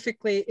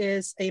specifically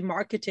is a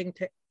marketing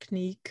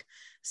technique.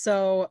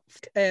 So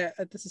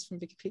this is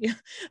from Wikipedia,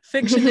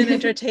 fiction and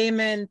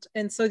entertainment.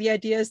 And so the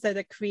idea is that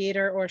a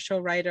creator or show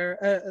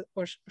writer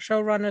or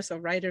showrunners or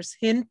writers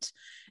hint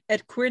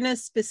at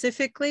queerness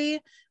specifically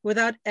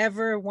without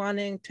ever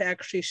wanting to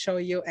actually show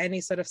you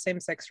any sort of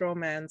same-sex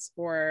romance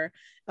or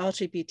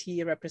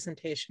LGBT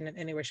representation in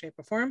any way, shape,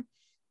 or form.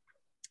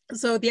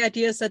 So the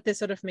idea is that they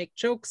sort of make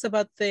jokes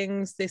about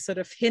things. They sort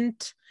of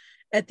hint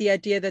at the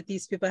idea that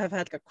these people have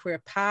had a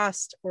queer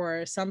past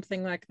or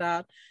something like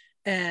that,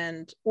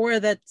 or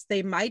that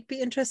they might be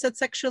interested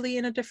sexually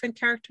in a different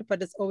character,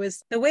 but it's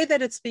always the way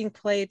that it's being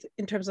played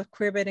in terms of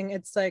queerbaiting.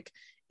 It's like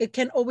it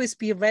can always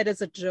be read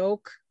as a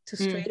joke to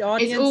straight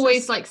audiences. It's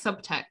always like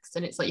subtext,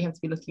 and it's like you have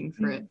to be looking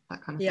for it,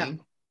 that kind of thing.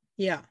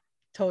 Yeah,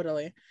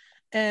 totally.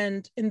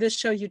 And in this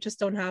show, you just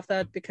don't have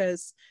that,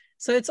 because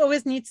so it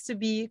always needs to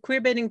be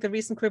queerbaiting. The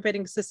reason queerbaiting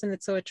exists and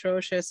it's so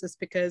atrocious is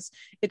because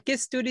it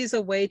gives studios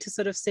a way to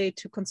sort of say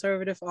to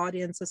conservative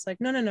audiences,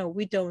 like, no,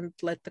 we don't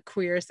let the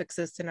queers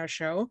exist in our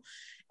show.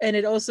 And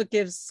it also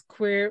gives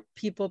queer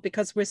people,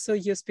 because we're so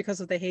used, because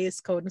of the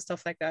Hays Code and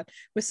stuff like that,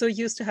 we're so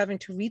used to having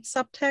to read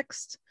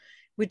subtext.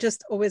 We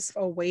just always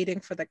are waiting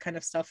for that kind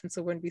of stuff. And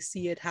so when we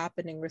see it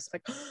happening, we're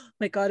like, oh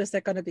my God, is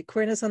there going to be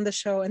queerness on the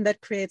show? And that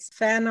creates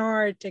fan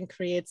art and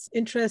creates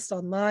interest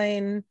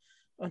online.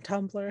 on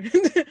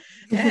Tumblr.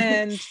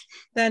 And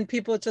then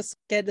people just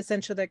get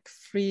essentially like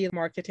free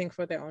marketing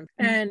for their own.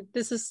 And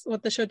this is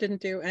what the show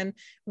didn't do. And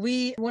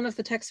one of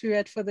the texts we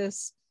read for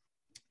this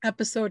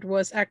episode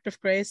was Act of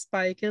Grace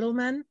by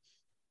Gittleman,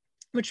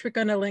 which we're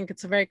going to link.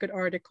 It's a very good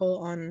article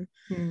on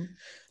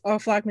our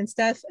Flagman's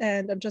death.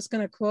 And I'm just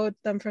going to quote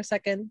them for a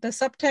second. The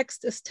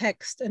subtext is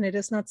text, and it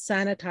is not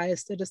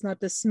sanitized. It is not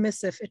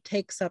dismissive. It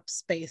takes up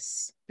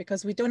space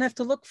because we don't have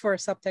to look for a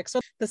subtext.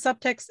 So the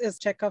subtext is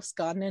Chekhov's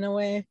gun in a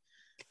way.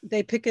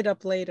 They pick it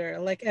up later.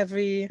 Like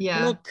every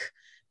look,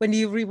 when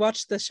you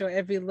rewatch the show,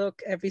 every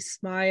look, every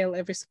smile,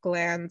 every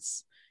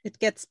glance, it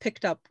gets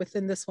picked up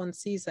within this one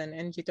season,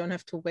 and you don't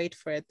have to wait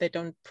for it. They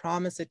don't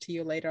promise it to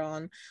you later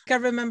on. I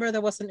remember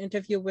there was an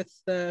interview with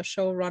the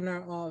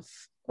showrunner of,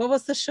 what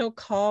was the show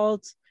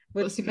called?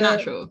 With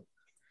Supernatural?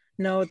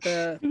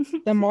 The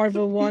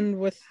Marvel one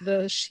with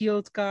the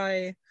Shield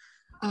guy.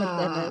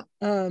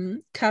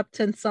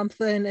 Captain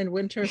something and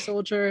Winter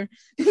Soldier.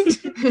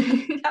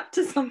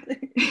 Captain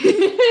something.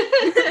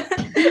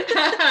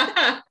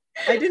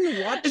 I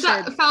didn't watch it. Is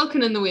that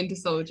Falcon and the Winter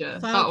Soldier?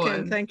 Falcon, that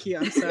one. Thank you.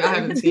 I'm sorry. I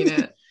haven't seen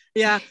it.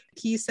 Yeah,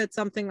 he said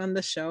something on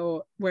the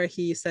show where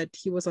he said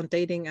he was on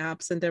dating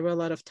apps and there were a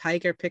lot of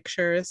tiger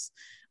pictures,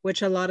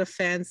 which a lot of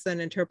fans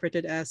then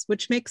interpreted as,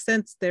 which makes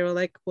sense. They were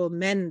like, well,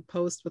 men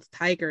post with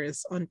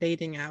tigers on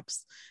dating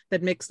apps.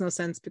 That makes no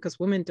sense because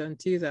women don't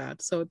do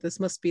that. So this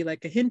must be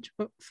like a hint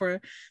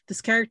for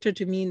this character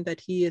to mean that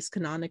he is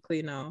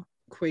canonically now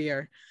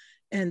queer.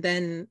 And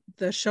then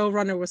the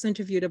showrunner was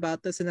interviewed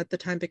about this, and at the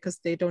time, because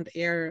they don't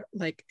air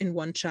like in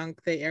one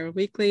chunk, they air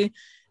weekly,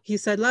 he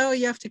said, oh,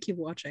 you have to keep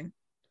watching.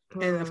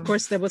 And of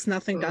course there was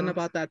nothing done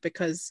about that,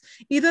 because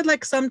either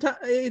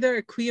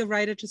a queer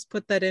writer just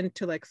put that in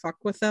to like fuck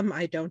with them,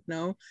 I don't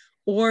know,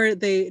 or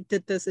they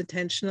did this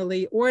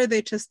intentionally, or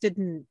they just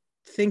didn't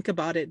think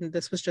about it and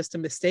this was just a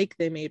mistake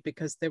they made,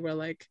 because they were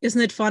like, isn't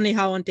it funny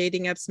how on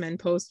dating apps men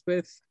post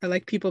with,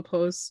 like people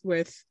post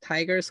with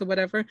tigers or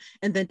whatever,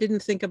 and then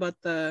didn't think about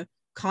the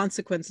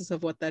consequences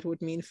of what that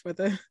would mean for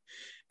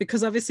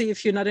because obviously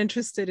if you're not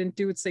interested in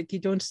dudes, like you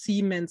don't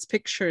see men's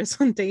pictures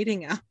on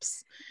dating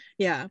apps.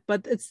 Yeah,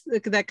 but it's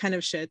like that kind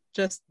of shit.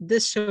 Just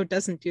this show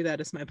doesn't do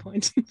that, is my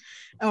point.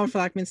 Our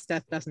Flagman's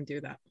Death doesn't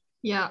do that.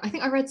 Yeah, I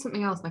think I read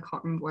something else and I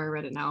can't remember where I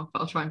read it now,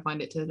 but I'll try and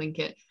find it to link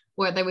it,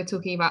 where they were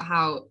talking about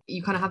how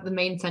you kind of have the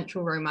main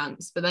central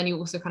romance, but then you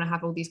also kind of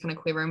have all these kind of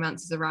queer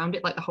romances around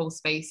it. Like the whole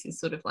space is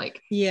sort of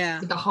like,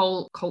 the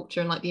whole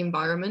culture and like the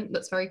environment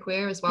that's very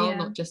queer as well,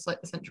 not just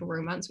like the central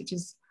romance, which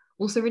is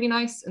also really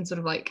nice and sort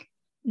of like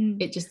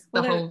it just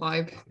the whole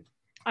vibe.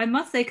 I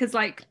must say, because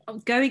like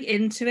going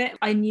into it,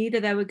 I knew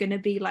that there were going to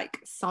be like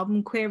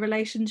some queer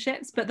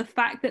relationships, but the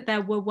fact that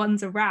there were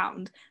ones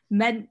around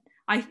meant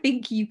I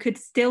think you could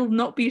still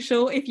not be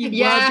sure if you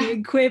were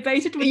being queer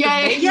baited with the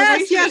main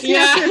relationship.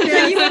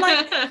 So you were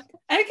like,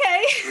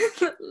 okay.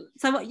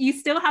 So you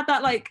still had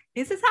that like,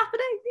 is this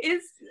happening?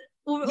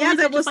 Or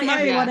that was like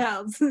everyone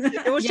else.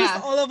 It was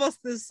just all of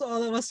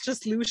us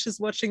just Lucius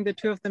watching the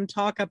two of them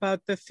talk about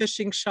the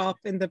fishing shop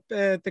and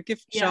the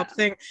gift shop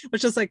thing,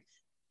 which is like,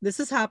 this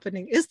is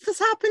happening. Is this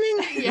happening?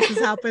 This is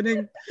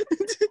happening.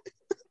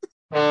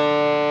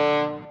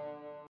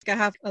 I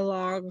have a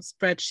long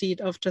spreadsheet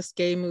of just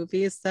gay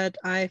movies that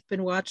I've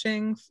been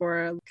watching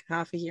for like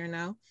half a year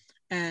now.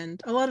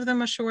 And a lot of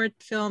them are short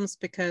films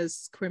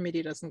because queer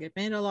media doesn't get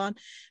made a lot,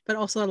 but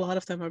also a lot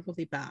of them are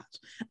really bad.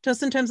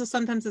 Just in terms of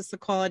sometimes it's the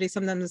quality,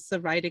 sometimes it's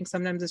the writing,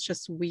 sometimes it's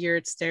just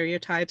weird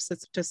stereotypes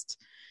that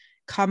just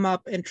come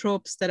up in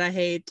tropes that I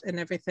hate and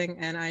everything.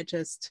 And I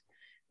just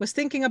was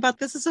thinking about,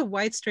 this is a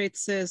white straight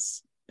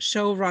cis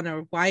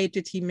showrunner. Why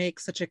did he make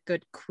such a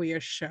good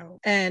queer show?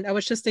 And I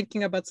was just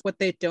thinking about what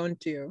they don't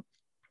do.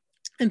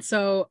 And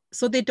so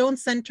they don't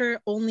center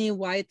only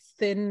white,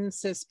 thin,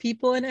 cis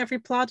people in every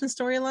plot and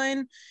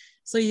storyline.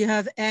 So you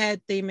have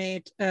Ed, they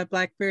made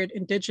Blackbeard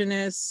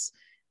indigenous,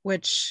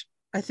 which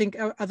I think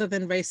other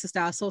than racist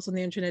assholes on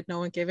the internet, no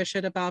one gave a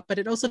shit about, but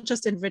it also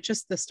just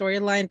enriches the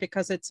storyline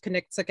because it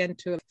connects again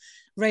to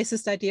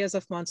racist ideas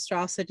of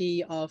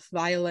monstrosity, of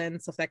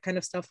violence, of that kind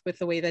of stuff, with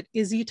the way that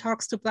Izzy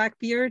talks to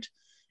Blackbeard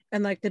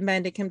and like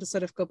demanding him to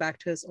sort of go back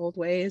to his old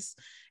ways.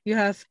 You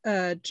have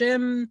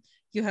Jim,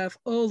 you have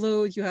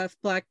Olu, you have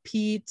Black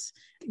Pete,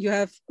 you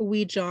have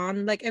Wee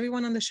John. Like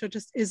everyone on the show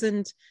just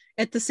isn't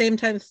at the same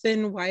time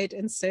thin, white,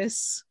 and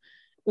cis,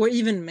 or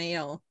even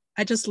male.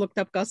 I just looked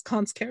up Gus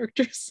Kahn's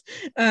character's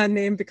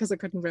name because I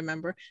couldn't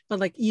remember. But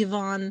like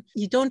Yvonne,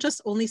 you don't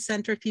just only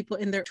center people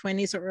in their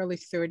 20s or early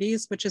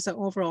 30s, which is an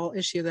overall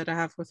issue that I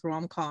have with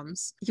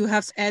rom-coms. You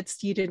have Ed,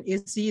 Steed, and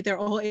Izzy. They're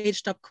all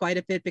aged up quite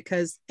a bit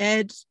because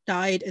Ed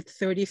died at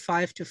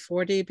 35 to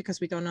 40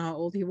 because we don't know how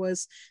old he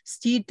was.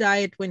 Steed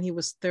died when he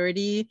was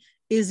 30.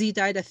 Izzy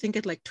died, I think,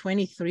 at like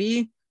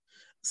 23.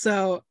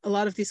 So a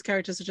lot of these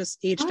characters are just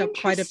aged up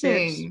quite a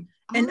bit.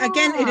 And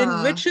again, it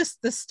enriches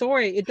the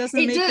story. It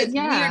doesn't make it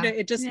weirder.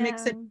 It just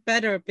makes it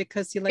better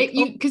because you like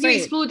because you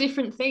explore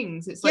different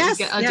things. It's like you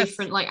get a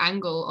different like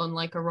angle on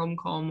like a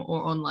rom-com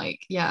or on like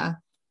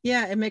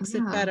Yeah, it makes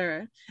it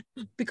better.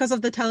 Because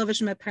of the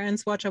television my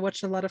parents watch, I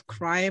watched a lot of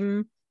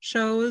crime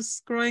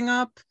shows growing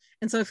up.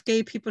 And so if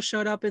gay people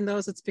showed up in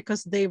those, it's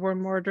because they were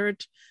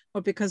murdered,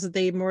 or because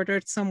they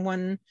murdered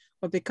someone,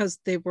 or because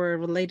they were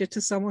related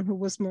to someone who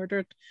was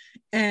murdered.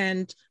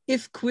 And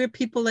if queer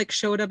people like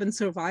showed up and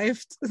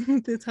survived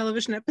the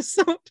television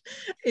episode,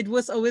 it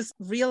was always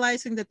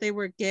realizing that they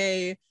were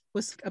gay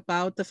was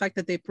about the fact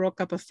that they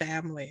broke up a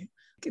family.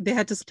 They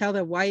had to tell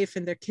their wife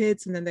and their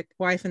kids, and then their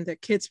wife and their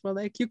kids were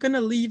like, you're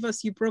gonna leave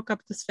us, you broke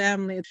up this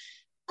family.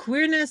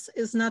 Queerness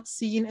is not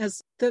seen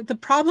as the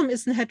problem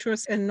isn't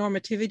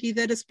heteronormativity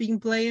that is being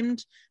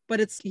blamed, but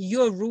it's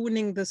you're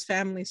ruining this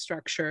family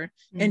structure.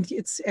 And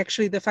it's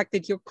actually the fact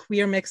that you're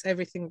queer makes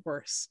everything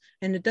worse.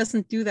 And it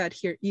doesn't do that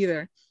here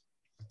either.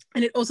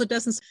 And it also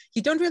doesn't,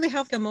 you don't really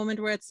have a moment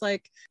where it's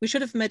like, we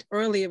should have met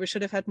earlier, we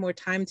should have had more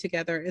time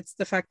together. It's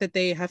the fact that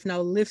they have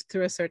now lived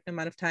through a certain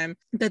amount of time,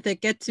 that they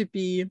get to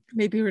be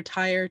maybe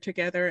retire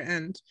together,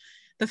 and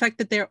the fact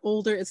that they're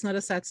older, it's not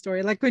a sad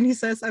story. Like when he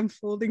says, I'm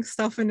folding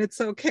stuff and it's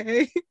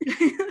okay.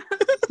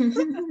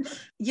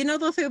 You know,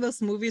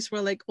 those movies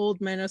where like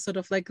old men are sort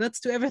of like, let's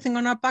do everything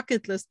on our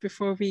bucket list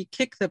before we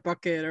kick the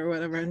bucket or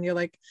whatever. And you're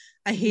like,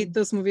 I hate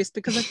those movies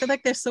because I feel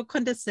like they're so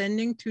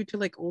condescending to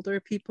like older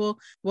people.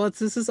 Well,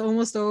 this is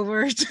almost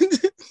over.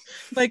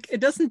 Like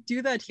it doesn't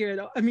do that here at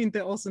all. I mean,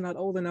 they're also not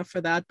old enough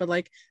for that. But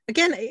like,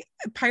 again,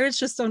 pirates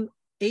just don't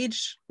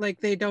age, like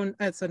they don't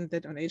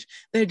age,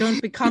 they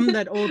don't become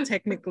that old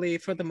technically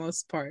for the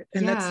most part.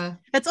 And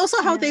that's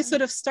also how they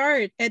sort of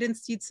start. Ed and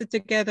Steed sit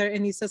together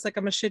and he says like,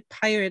 I'm a shit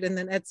pirate, and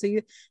then Ed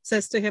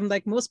says to him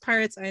like, most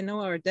pirates I know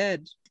are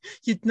dead.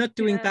 You're not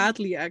doing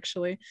badly,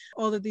 actually.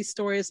 All of these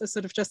stories are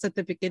sort of just at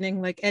the beginning,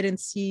 like Ed and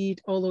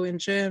Steed, Olo and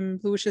Jim,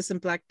 Lucius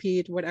and Black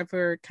Pete,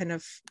 whatever kind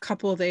of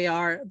couple they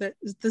are. That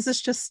this is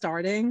just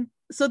starting.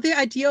 So the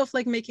idea of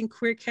like making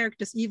queer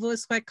characters evil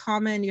is quite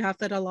common. You have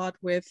that a lot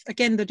with,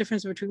 again, the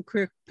difference between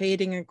queer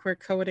baiting and queer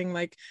coding.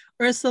 Like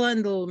Ursula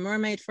in The Little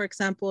Mermaid, for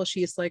example,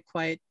 she's like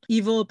quite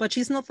evil, but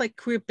she's not like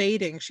queer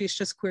baiting. She's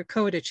just queer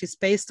coded. She's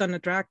based on a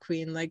drag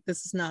queen. Like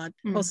this is not.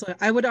 Also,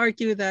 I would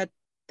argue that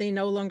they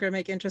no longer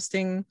make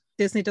interesting,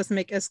 Disney doesn't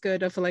make as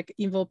good of like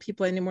evil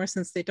people anymore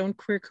since they don't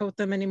queer code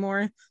them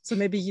anymore. So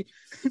maybe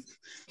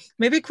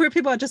queer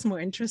people are just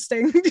more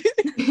interesting.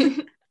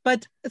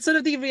 But it's sort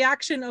of the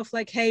reaction of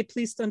like, hey,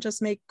 please don't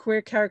just make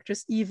queer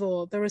characters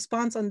evil. The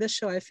response on this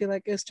show, I feel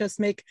like, is just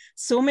make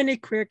so many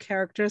queer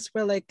characters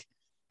where like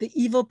the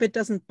evil bit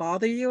doesn't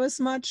bother you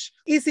as much.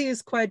 Izzy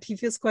he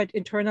feels quite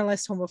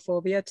internalized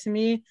homophobia to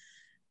me.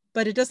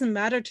 But it doesn't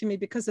matter to me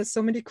because there's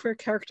so many queer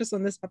characters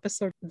on this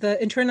episode. The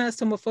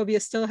internalized homophobia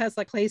still has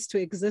like place to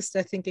exist,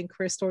 I think, in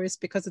queer stories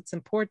because it's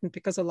important,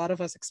 because a lot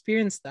of us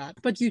experience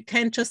that. But you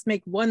can't just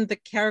make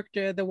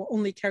the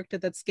only character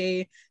that's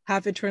gay,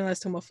 have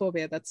internalized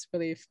homophobia. That's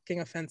really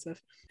fucking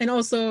offensive. And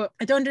also,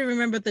 I don't even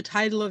remember the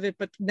title of it,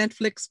 but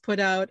Netflix put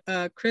out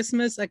a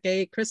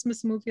gay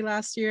Christmas movie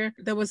last year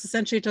that was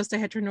essentially just a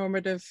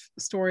heteronormative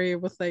story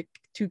with like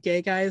two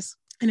gay guys.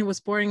 And it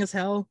was boring as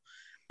hell.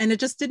 And it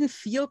just didn't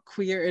feel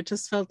queer. It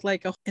just felt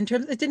like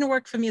it didn't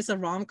work for me as a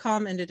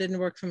rom-com, and it didn't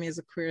work for me as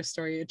a queer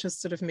story. It just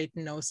sort of made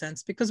no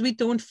sense because we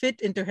don't fit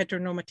into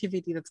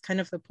heteronormativity. That's kind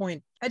of the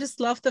point. I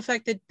just love the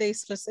fact that they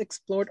just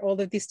explored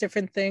all of these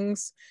different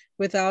things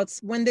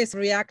when they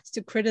react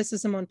to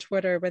criticism on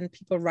Twitter, when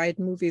people write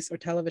movies or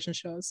television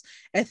shows.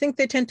 I think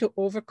they tend to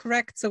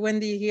overcorrect. So when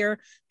they hear,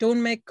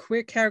 don't make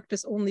queer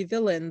characters only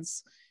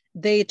villains,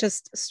 they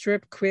just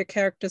strip queer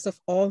characters of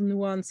all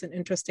nuance and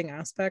interesting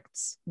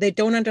aspects. They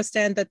don't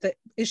understand that the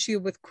issue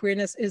with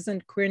queerness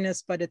isn't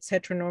queerness, but it's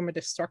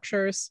heteronormative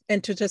structures.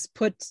 And to just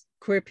put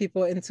queer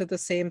people into the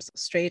same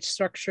straight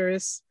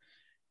structures,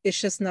 it's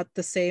just not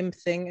the same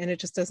thing. And it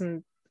just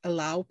doesn't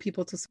allow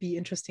people to be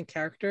interesting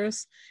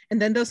characters.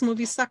 And then those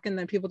movies suck, and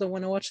then people don't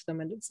want to watch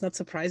them. And it's not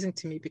surprising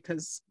to me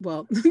because,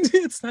 well,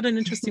 it's not an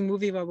interesting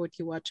movie. Why would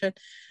you watch it?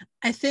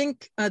 I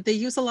think they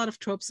use a lot of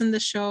tropes in the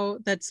show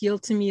that feel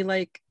to me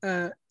like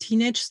a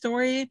teenage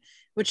story,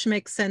 which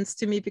makes sense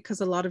to me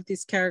because a lot of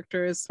these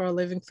characters are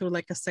living through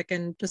like a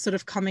second, just sort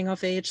of coming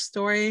of age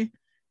story.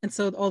 And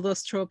so all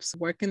those tropes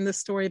work in this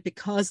story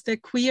because they're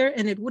queer,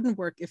 and it wouldn't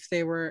work if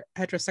they were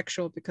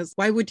heterosexual, because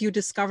why would you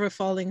discover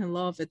falling in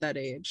love at that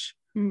age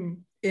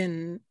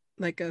in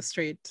like a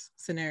straight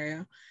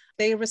scenario?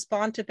 They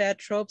respond to bad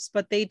tropes,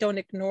 but they don't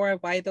ignore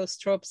why those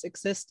tropes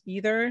exist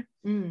either.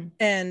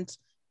 And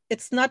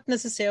it's not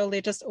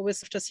necessarily just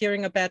always just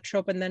hearing a bad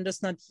trope and then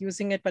just not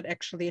using it, but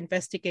actually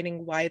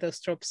investigating why those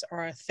tropes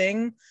are a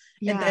thing,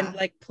 and then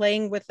like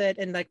playing with it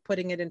and like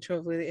putting it into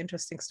a really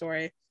interesting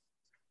story.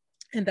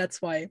 And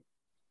that's why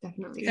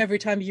definitely every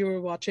time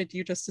you watch it,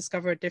 you just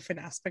discover a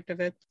different aspect of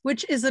it,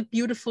 which is a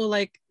beautiful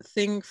like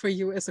thing for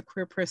you as a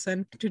queer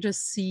person to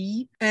just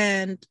see.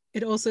 And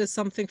it also is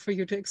something for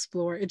you to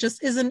explore. It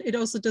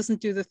also doesn't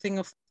do the thing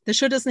of, the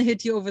show doesn't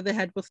hit you over the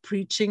head with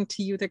preaching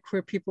to you that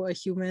queer people are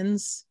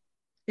humans.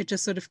 It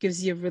just sort of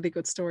gives you a really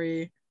good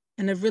story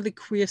and a really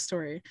queer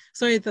story.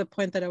 Sorry, the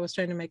point that I was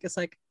trying to make is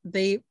like,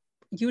 they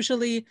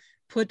usually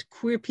put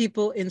queer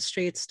people in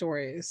straight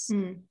stories.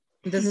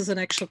 This is an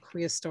actual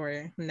queer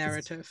story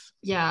narrative.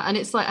 Yeah, and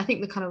it's like I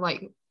think the kind of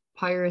like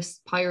pirate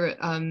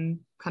kind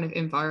of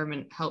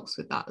environment helps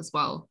with that as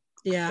well.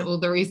 Yeah, for all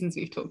the reasons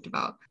we've talked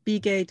about. Be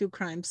gay, do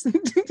crimes.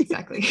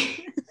 Exactly.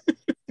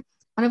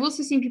 And I've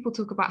also seen people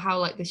talk about how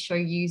like this show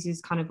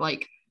uses kind of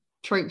like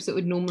tropes that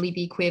would normally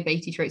be queer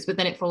baity tropes, but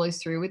then it follows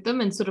through with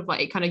them, and sort of like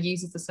it kind of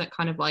uses the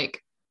kind of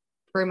like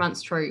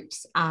romance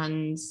tropes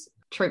and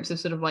tropes of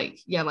sort of like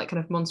like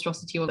kind of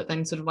monstrosity, or that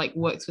then sort of like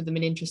works with them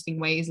in interesting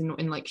ways and not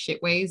in like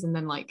shit ways, and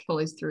then like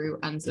follows through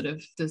and sort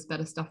of does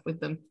better stuff with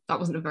them. That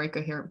wasn't a very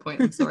coherent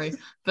point, I'm sorry.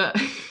 But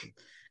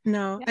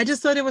no, I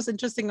just thought it was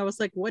interesting. I was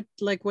like, what,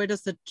 like, where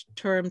does the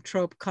term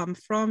trope come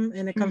from?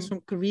 And it comes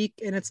from Greek,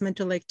 and it's meant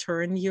to like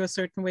turn you a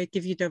certain way,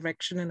 give you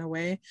direction in a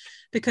way,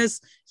 because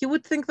you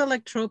would think that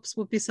like tropes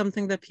would be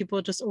something that people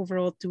just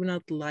overall do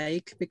not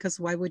like, because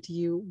why would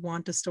you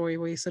want a story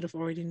where you sort of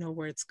already know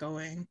where it's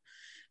going?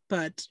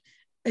 But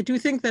I do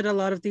think that a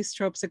lot of these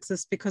tropes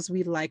exist because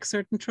we like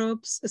certain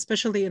tropes,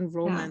 especially in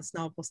romance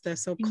novels. They're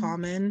so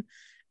common.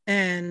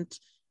 And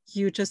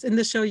you just, in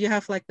the show, you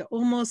have like the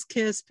almost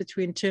kiss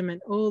between Jim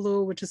and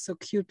Olu, which is so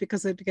cute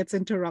because it gets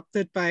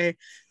interrupted by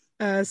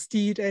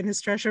Steed and his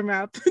treasure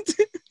map.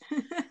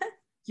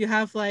 You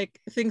have like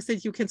things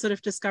that you can sort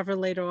of discover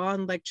later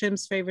on, like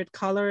Jim's favorite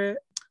color,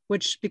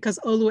 which, because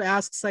Olu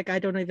asks, like, I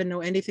don't even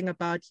know anything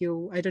about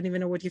you. I don't even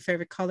know what your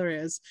favorite color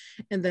is.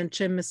 And then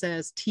Jim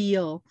says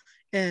teal.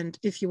 And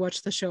if you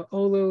watch the show,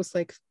 Olu's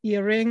like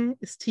earring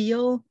is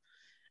teal.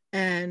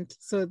 And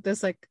so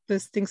there's like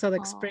these things are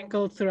like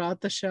sprinkled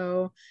throughout the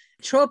show.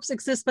 Tropes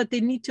exist, but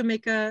they need to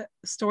make a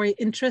story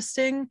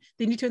interesting.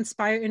 They need to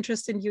inspire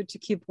interest in you to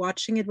keep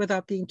watching it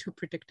without being too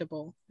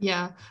predictable.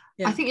 Yeah.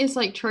 I think it's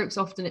like tropes,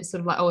 often it's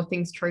sort of like, oh,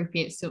 things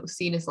tropey, it's sort of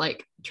seen as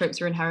like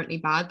tropes are inherently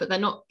bad, but they're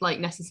not like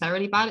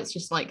necessarily bad. It's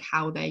just like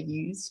how they're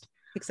used.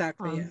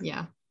 Exactly.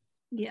 Yeah.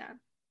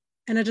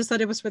 And I just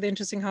thought it was really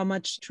interesting how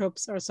much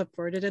tropes are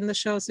subverted in the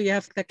show. So you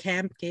have the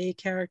camp gay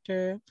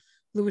character,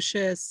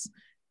 Lucius,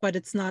 but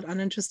it's not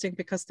uninteresting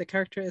because the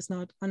character is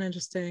not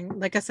uninteresting.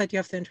 Like I said, you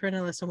have the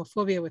internalized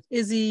homophobia with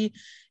Izzy.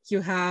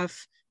 You have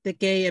the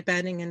gay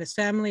abandoning his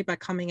family by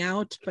coming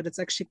out, but it's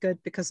actually good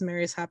because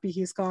Mary's happy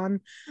he's gone.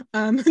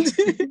 And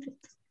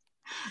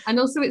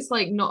also it's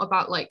like not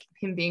about like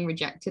him being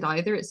rejected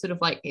either. It's sort of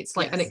like, it's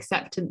like an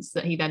acceptance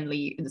that he then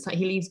leaves. It's like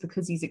he leaves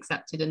because he's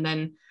accepted, and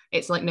then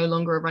it's like no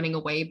longer a running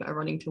away, but a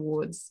running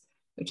towards,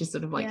 which is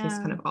sort of like his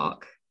kind of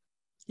arc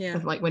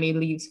of like when he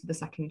leaves for the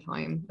second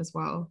time as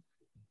well.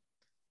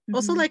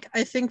 Also, like,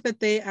 I think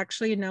that they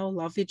actually now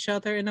love each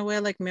other in a way,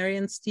 like Mary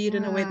and Steed,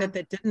 in a way that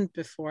they didn't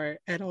before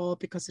at all,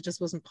 because it just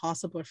wasn't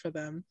possible for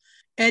them.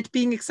 Ed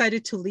being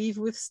excited to leave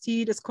with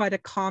Steed is quite a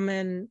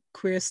common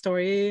queer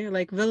story.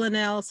 Like,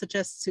 Villanelle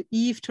suggests to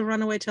Eve to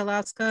run away to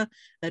Alaska.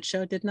 That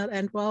show did not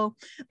end well.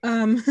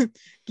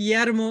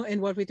 Guillermo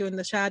in What We Do in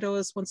the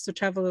Shadows wants to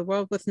travel the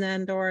world with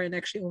Nandor and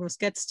actually almost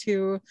gets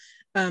to.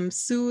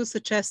 Sue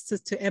suggests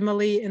it to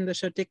Emily in the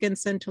show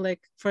Dickinson to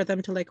like, for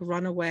them to like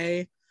run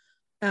away.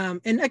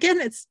 And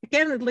again,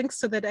 it links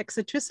to that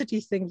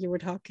eccentricity thing you were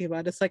talking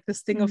about. It's like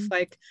this thing of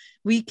like,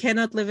 we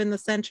cannot live in the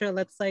center.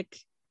 Let's like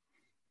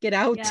get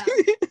out.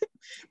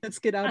 Let's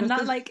get out. And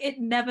that like, it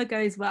never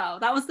goes well.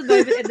 That was the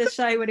moment in the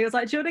show when he was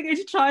like, do you want to go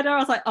to China? I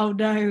was like, oh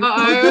no,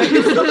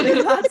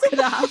 something bad's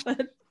gonna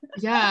happen.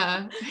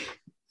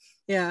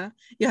 Yeah,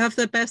 you have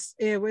the best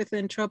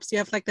within tropes. You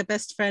have like the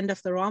best friend of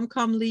the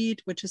rom-com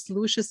lead, which is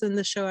Lucius in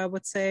the show, I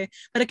would say.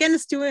 But again,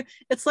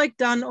 it's like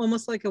done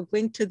almost like a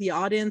wink to the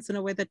audience in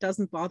a way that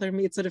doesn't bother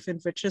me. It sort of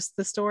enriches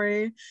the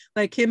story,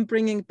 like him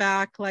bringing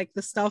back like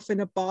the stuff in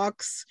a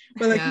box.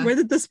 But like, where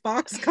did this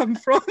box come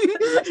from?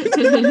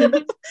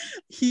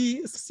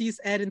 He sees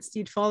Ed and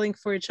Steed falling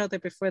for each other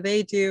before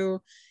they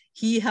do.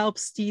 He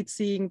helps Steed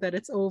seeing that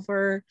it's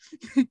over.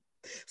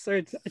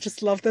 Sorry, I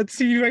just love that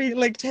scene where he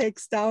like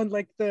takes down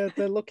like the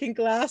looking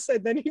glass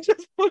and then he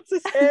just puts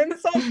his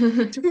hands up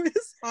to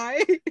his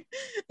eye.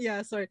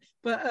 Sorry.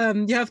 But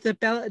you have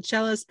the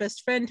jealous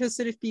best friend who's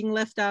sort of being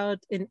left out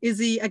in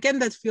Izzy. Again,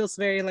 that feels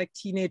very like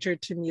teenager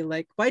to me.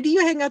 Like, why do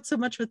you hang out so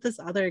much with this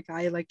other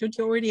guy? Like, don't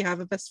you already have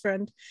a best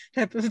friend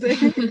type of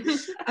thing?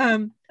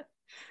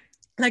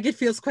 Like, it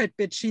feels quite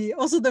bitchy.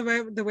 Also,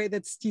 the way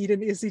that Steed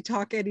and Izzy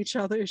talk at each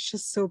other is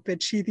just so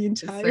bitchy the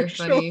entire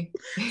show. Funny.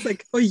 It's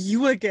like, oh,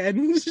 you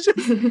again.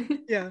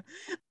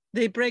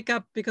 They break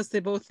up because they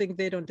both think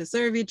they don't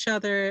deserve each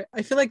other.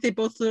 I feel like they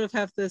both sort of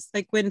have this,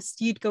 like when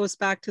Steed goes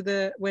back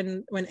to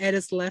when Ed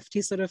is left,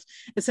 he sort of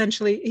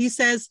essentially, he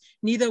says,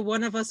 neither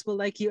one of us will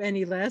like you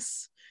any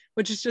less,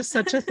 which is just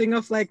such a thing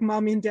of like,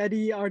 mommy and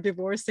daddy are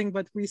divorcing,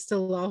 but we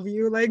still love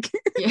you. Like,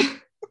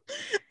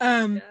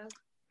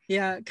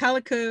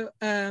 Calico,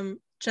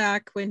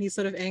 Jack, when he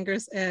sort of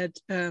angers Ed,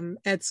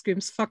 Ed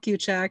screams, "Fuck you,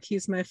 Jack,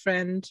 he's my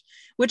friend,"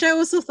 which I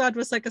also thought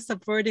was like a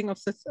subverting of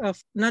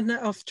not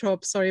of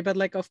trope, sorry, but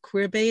like of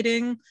queer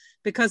baiting,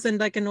 because in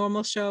like a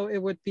normal show,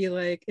 it would be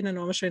like, in a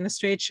normal show, in a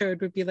straight show,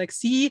 it would be like,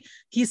 see,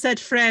 he said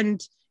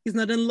friend, he's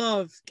not in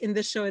love in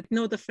the show.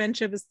 No, the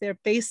friendship is their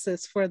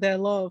basis for their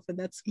love, and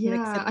that's makes it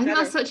I think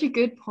that's such a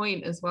good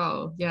point as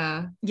well.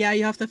 Yeah,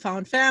 you have the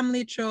found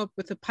family trope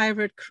with the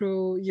pirate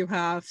crew. You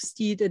have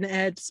Steed and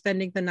Ed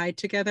spending the night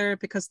together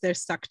because they're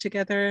stuck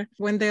together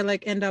when they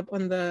like end up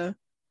on the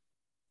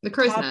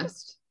crow's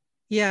nest.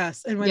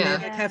 Yes, and when they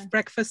like have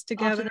breakfast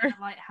together. After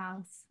the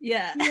lighthouse.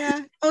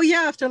 Yeah. Oh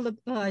yeah, after the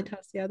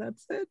lighthouse. Yeah,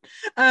 that's it.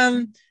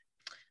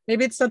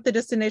 Maybe it's not the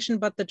destination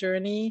but the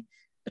journey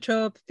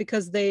trope,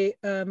 because they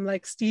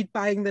like Steed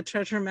buying the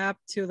treasure map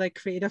to like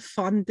create a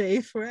fun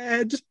day for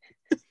Ed.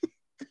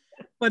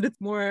 But it's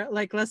more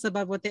like less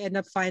about what they end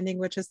up finding,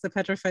 which is the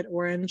petrified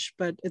orange,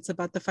 but it's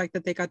about the fact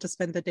that they got to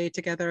spend the day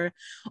together.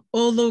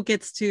 Olu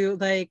gets to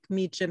like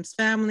meet Jim's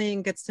family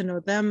and gets to know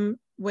them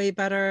way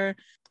better,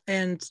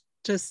 and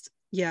just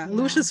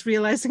Lucius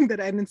realizing that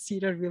Ed and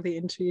Steed are really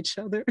into each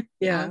other.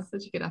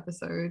 Such a good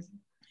episode.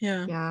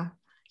 Yeah.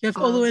 You have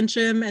Olu and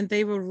Jim, and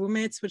they were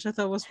roommates, which I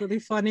thought was really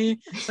funny.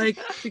 Like,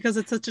 because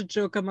it's such a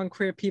joke among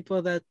queer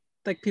people that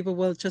like people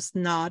will just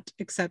not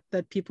accept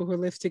that people who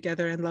lived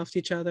together and loved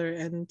each other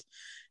and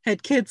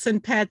had kids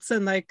and pets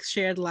and like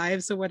shared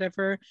lives or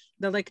whatever.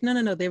 They're like,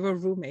 no, they were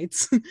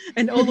roommates.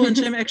 And Olu and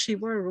Jim actually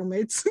were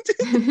roommates.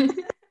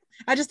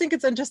 I just think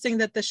it's interesting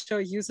that the show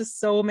uses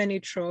so many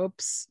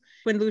tropes.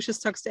 When Lucius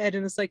talks to Ed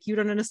and it's like, you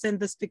don't understand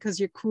this because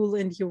you're cool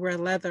and you wear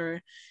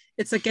leather.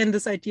 It's again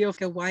this idea of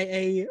a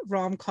YA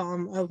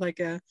rom-com of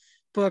like a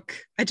book.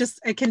 I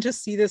can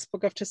just see this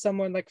book of just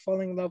someone like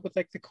falling in love with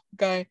like the cool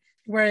guy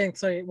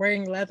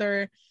wearing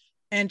leather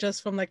and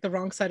just from like the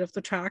wrong side of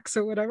the tracks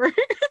or whatever.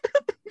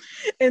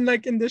 And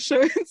like in the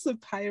show it's a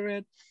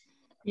pirate.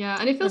 Yeah,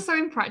 and it feels so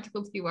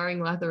impractical to be wearing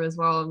leather as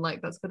well. I'm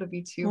like, that's gotta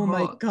be too hot.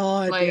 My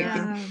god. Like,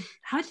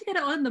 how'd you get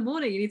it on in the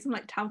morning? You need some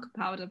like talcum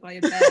powder by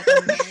your bed.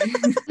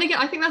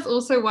 I think that's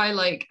also why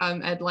like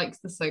Ed likes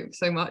the soap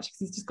so much, because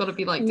he's just got to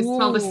be like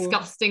smell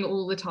disgusting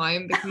all the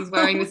time because he's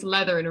wearing this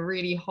leather in a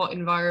really hot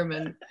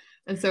environment,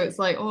 and so it's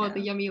like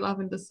the yummy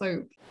lavender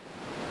soap.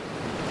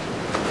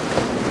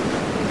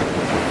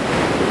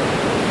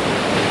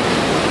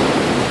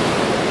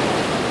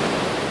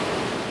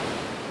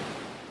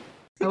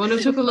 I want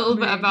to talk a little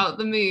bit about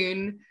the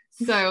moon.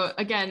 So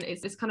again,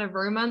 it's this kind of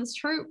romance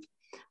trope,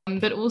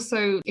 but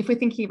also if we're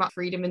thinking about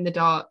freedom in the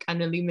dark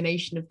and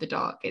illumination of the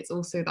dark, it's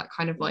also that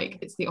kind of like,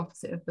 it's the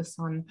opposite of the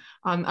sun.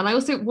 And I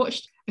also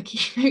watched a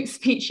keynote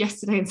speech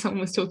yesterday and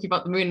someone was talking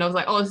about the moon and I was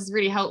like, this is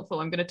really helpful,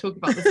 I'm going to talk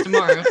about this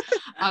tomorrow.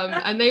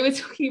 And they were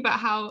talking about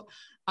how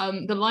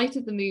the light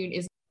of the moon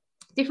is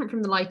different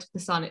from the light of the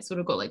sun. It's sort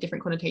of got like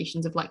different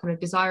connotations of like kind of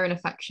desire and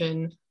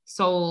affection,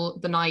 soul,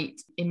 the night,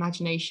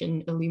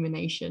 imagination,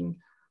 illumination.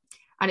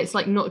 And it's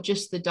like not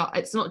just the dark,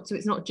 it's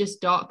not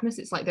just darkness,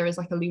 it's like there is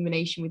like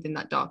illumination within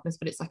that darkness,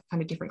 but it's like a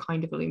kind of different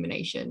kind of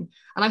illumination.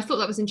 And I thought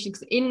that was interesting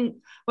because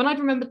when I'd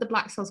remembered the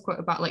Black Sails quote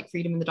about like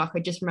freedom in the dark, I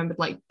just remembered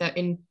like that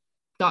in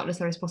darkness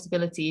there is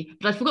possibility,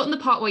 but I'd forgotten the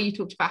part where you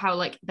talked about how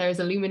like there is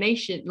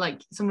illumination,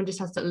 like someone just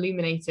has to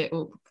illuminate it.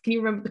 Or can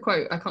you remember the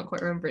quote? I can't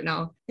quite remember it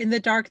now. In the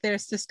dark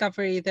there's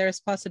discovery,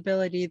 there's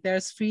possibility,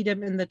 there's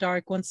freedom in the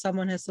dark once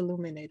someone has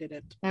illuminated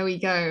it. There we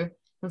go.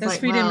 There's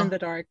like, freedom in the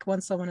dark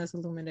once someone has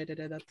illuminated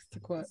it. That's the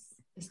quote.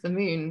 It's the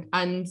moon.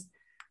 And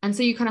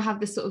so you kind of have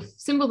this sort of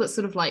symbol that's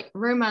sort of like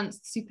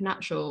romance,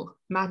 supernatural,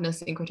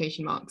 madness in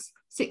quotation marks,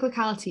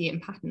 cyclicality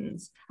and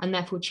patterns, and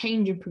therefore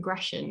change and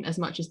progression. As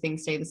much as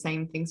things stay the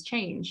same, things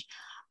change.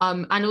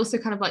 And also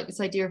kind of like this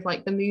idea of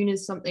like the moon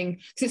is something,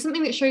 because it's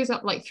something that shows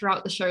up like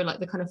throughout the show, like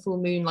the kind of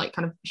full moon like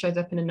kind of shows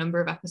up in a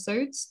number of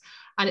episodes.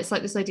 And it's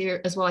like this idea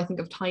as well, I think,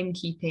 of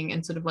timekeeping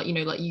and sort of like, you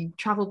know, like you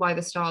travel by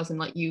the stars and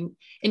like you,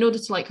 in order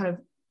to like kind of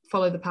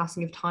follow the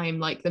passing of time,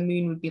 like the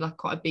moon would be like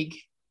quite a big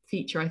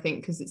feature, I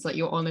think, because it's like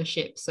you're on a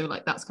ship, so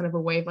like that's kind of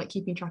a way of like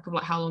keeping track of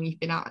like how long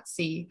you've been out at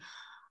sea.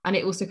 And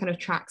it also kind of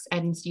tracks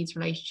Ed and Steed's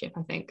relationship,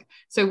 I think.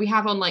 So we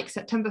have on like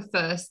September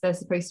 1st there's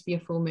supposed to be a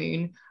full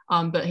moon,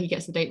 but he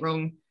gets the date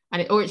wrong,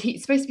 and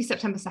it's supposed to be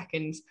September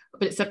 2nd,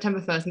 but it's September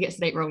 1st, he gets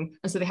the date wrong,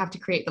 and so they have to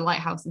create the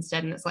lighthouse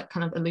instead, and it's like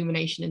kind of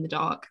illumination in the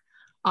dark.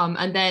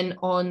 And then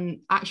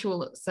on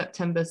actual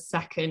September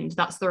 2nd,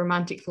 that's the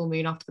romantic full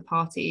moon after the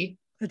party.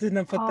 I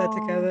didn't put that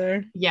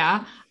together.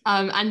 Yeah.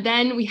 And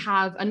then we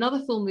have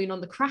another full moon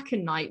on the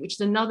Kraken night, which is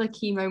another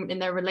key moment in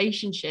their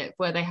relationship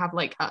where they have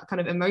like a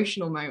kind of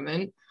emotional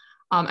moment.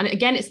 And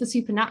again, it's the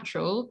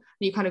supernatural.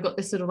 And you kind of got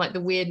this sort of like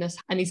the weirdness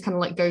and these kind of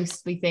like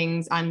ghostly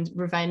things and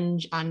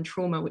revenge and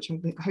trauma, which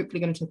I'm hopefully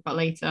going to talk about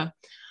later.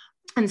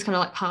 And it's kind of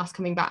like past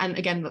coming back. And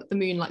again, the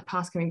moon like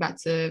past coming back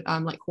to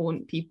like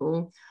haunt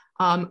people.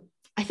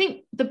 I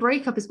think the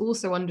breakup is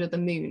also under the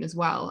moon as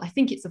well. I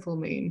think it's a full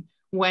moon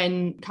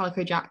when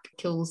Calico Jack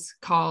kills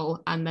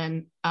Carl and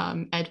then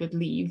Edward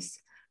leaves.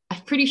 I'm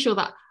pretty sure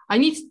that, I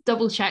need to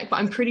double check, but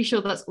I'm pretty sure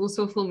that's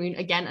also a full moon.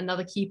 Again,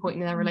 another key point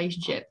in their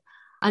relationship.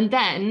 And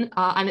then,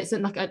 and it's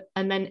like,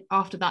 and then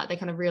after that, they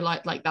kind of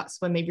realize, like,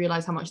 that's when they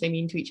realize how much they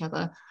mean to each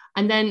other.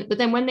 And then, but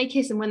then when they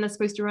kiss and when they're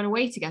supposed to run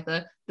away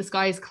together, the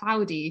sky is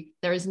cloudy,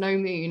 there is no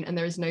moon and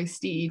there is no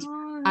Steed.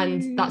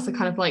 And that's a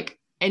kind of like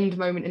end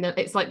moment in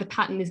it's like the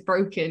pattern is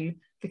broken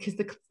because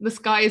the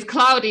sky is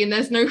cloudy and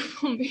there's no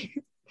full moon.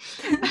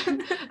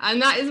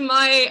 And that is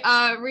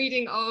my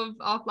reading of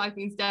Our Flag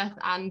Means Death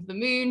and the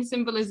moon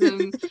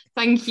symbolism.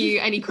 Thank you.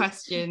 Any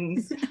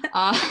questions?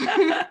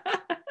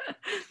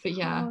 But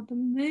yeah, the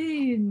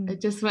moon.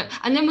 It just went.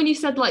 And then when you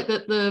said like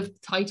that the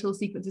title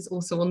sequence is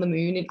also on the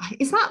moon,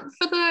 is that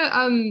for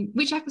the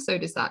which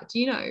episode is that? Do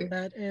you know?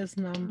 That is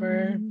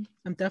number.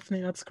 I'm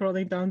definitely not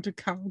scrolling down to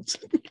count.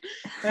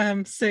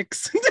 6.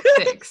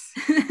 6.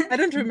 I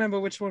don't remember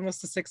which one was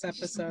the 6th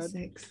episode.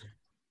 6.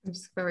 I'm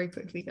just very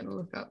quickly gonna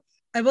look up.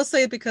 I will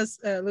say it because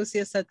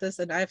Lucia said this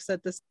and I've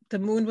said this. The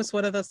moon was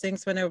one of those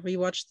things when I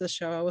rewatched the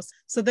show.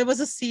 So there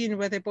was a scene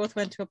where they both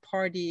went to a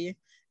party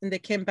and they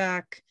came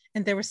back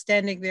and they were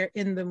standing there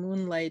in the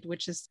moonlight,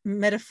 which is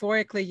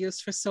metaphorically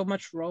used for so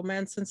much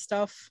romance and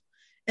stuff.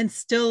 And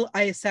still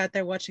I sat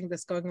there watching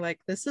this going like,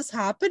 this is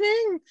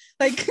happening?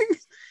 Like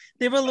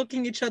they were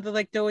looking each other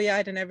like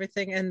doughy-eyed and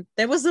everything. And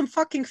there was a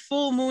fucking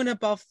full moon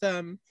above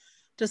them,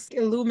 just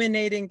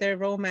illuminating their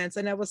romance.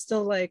 And I was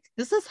still like,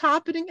 this is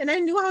happening. And I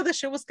knew how the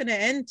show was going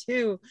to end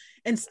too.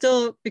 And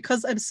still,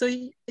 because I'm so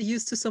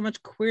used to so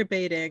much queer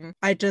baiting,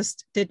 I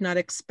just did not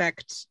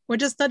expect, or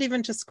just not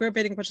even just queer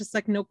baiting, but just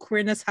like no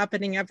queerness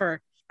happening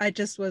ever. I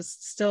just was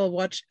still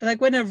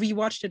like when I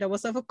rewatched it, I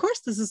was like, of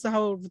course, this is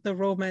how the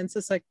romance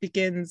is like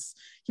begins.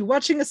 You're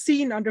watching a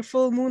scene under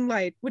full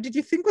moonlight. What did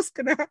you think was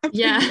going to happen?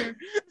 Yeah.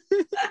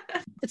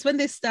 It's when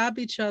they stab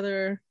each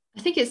other. I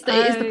think it is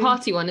the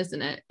party one,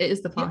 isn't it? It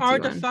is the party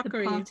one. The art of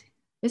fuckery.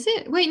 Is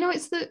it? Wait, no,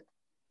 it's the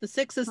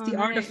 6 is the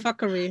art of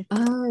fuckery.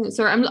 Oh,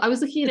 sorry, I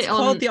was looking at it's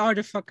called the art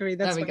of fuckery.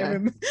 That's what I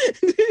remember.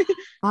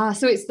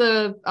 So it's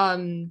the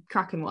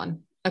Kraken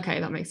one. Okay,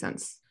 that makes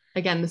sense.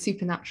 Again, the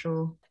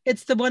supernatural.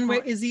 It's the one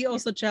where Izzy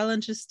also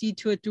challenges Steed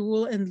to a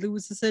duel and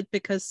loses it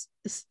because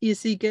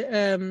Izzy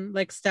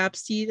like stabs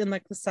Steed in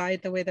like the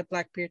side the way that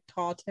Blackbeard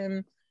taught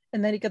him,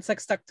 and then he gets like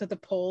stuck to the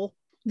pole.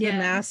 The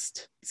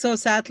mast. So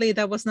sadly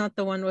that was not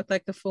the one with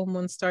like the full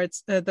moon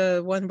starts.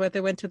 The one where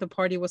they went to the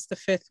party was the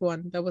 5th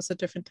one. That was a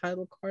different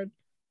title card.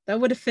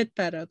 That would have fit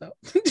better though.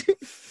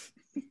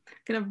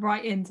 Gonna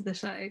write into the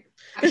show.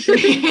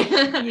 Actually,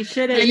 you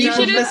should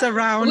have mess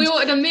around. We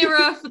wanted a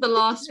mirror for the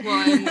last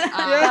one. And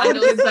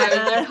also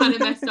they kind of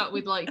messed up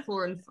with like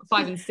 4 and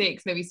 5 and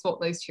 6. Maybe swap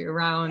those 2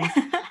 around.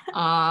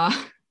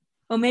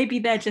 Or maybe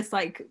they're just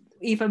like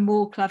even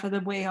more clever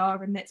than we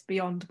are and it's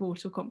beyond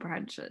mortal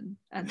comprehension.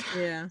 And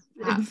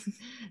that's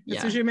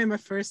usually my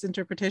first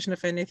interpretation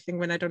of anything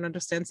when I don't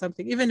understand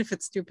something. Even if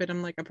it's stupid,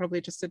 I'm like, I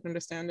probably just didn't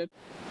understand it.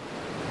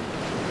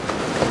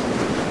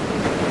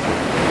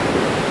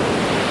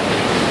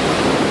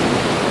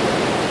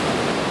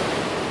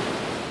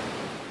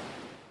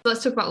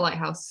 Let's talk about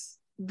Lighthouse.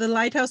 The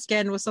lighthouse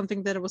again was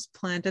something that was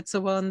planted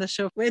so well in the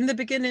show. In the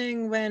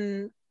beginning,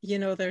 when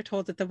they're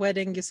told at the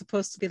wedding you're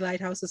supposed to be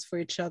lighthouses for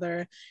each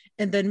other,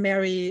 and then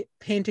Mary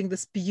painting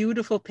this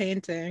beautiful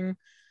painting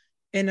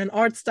in an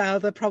art style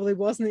that probably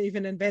wasn't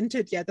even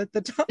invented yet at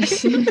the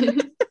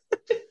time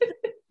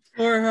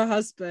for her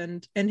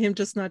husband, and him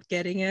just not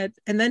getting it.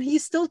 And then he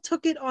still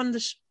took it on the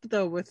show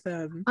though with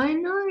them. I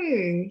know,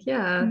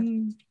 yeah.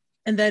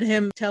 And then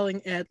him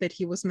telling Ed that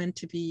he was meant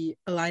to be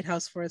a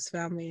lighthouse for his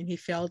family and he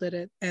failed at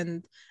it.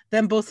 And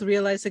them both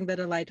realizing that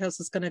a lighthouse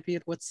is going to be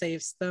what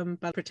saves them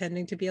by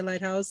pretending to be a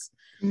lighthouse.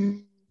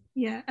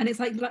 Yeah, and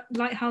it's like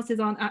lighthouses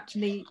aren't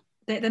actually,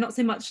 they're not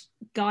so much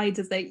guides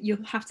as you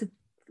have to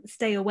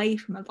stay away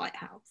from a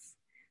lighthouse.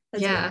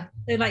 Yeah.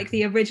 So like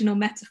the original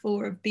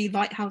metaphor of be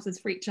lighthouses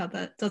for each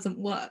other doesn't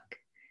work.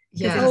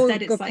 Yeah.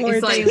 Instead it's like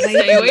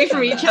stay away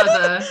from each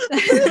other.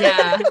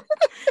 Yeah.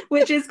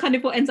 Which is kind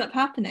of what ends up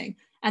happening.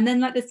 And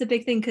then like there's a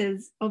big thing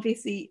because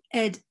obviously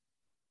Ed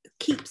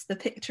keeps the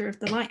picture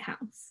of the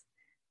lighthouse.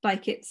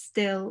 Like it's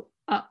still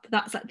up.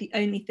 That's like the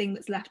only thing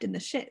that's left in the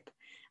ship.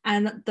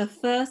 And the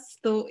first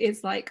thought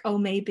is like, oh,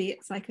 maybe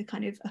it's like a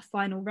kind of a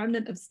final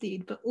remnant of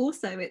Steed, but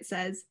also it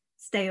says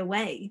stay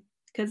away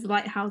because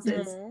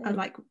lighthouses are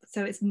like,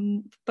 so it's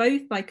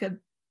both like a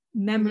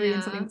memory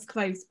and something that's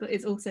close, but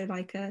it's also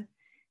like a,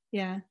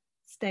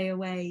 stay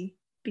away,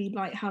 be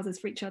lighthouses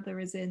for each other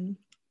as in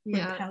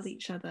repel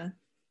each other.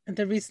 And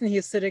the reason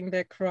he's sitting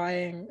there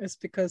crying is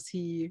because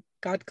he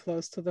got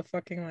close to the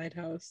fucking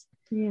lighthouse.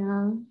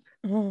 Yeah.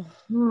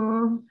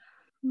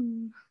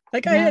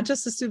 Like I had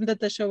just assumed that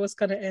the show was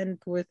going to end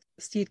with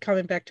Steed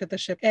coming back to the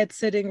ship. Ed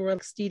sitting where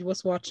Steed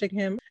was watching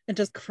him and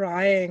just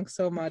crying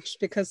so much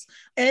because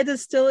Ed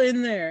is still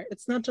in there.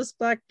 It's not just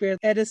Blackbeard.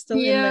 Ed is still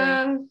in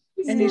there.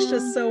 And he's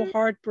just so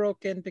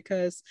heartbroken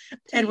because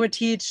Edward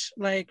Teach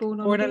like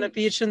born on a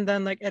beach and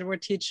then like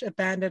Edward Teach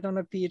abandoned on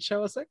a beach. I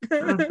was like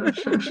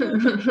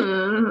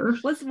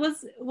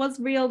was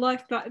real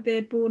life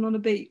Blackbeard born on a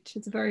beach?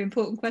 It's a very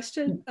important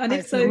question. And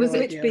if so,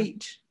 which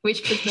beach?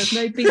 Which beach? There's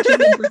no beaches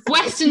in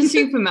Western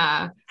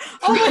Supermare.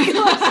 Oh my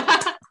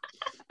god.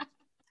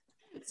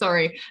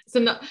 Sorry.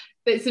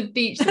 It's a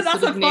beach that's,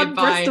 that's sort of a fun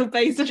nearby.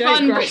 Bristol-based It's a joke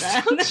fun right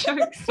Bristol there.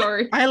 joke.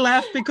 Sorry. I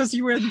laughed because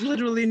you were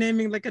literally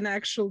naming like an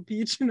actual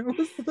beach, and I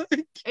was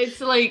like, it's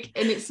like,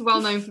 and it's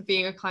well known for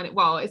being a kind of,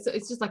 well, it's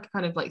just like a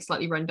kind of like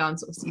slightly run down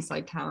sort of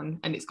seaside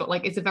town, and it's got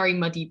like, it's a very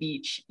muddy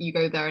beach. You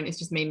go there and it's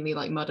just mainly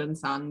like mud and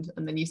sand,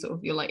 and then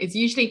you're like, it's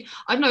usually,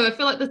 I don't know, I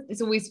feel like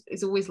it's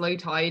always low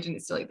tide, and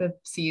it's like the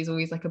sea is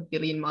always like a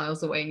billion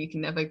miles away and you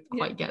can never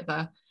quite get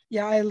there.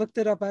 Yeah, I looked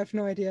it up. I have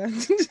no idea.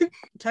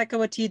 Taika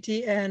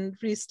Waititi and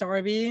Rhys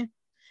Darby.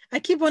 I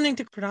keep wanting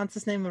to pronounce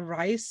his name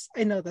Rice.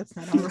 I know that's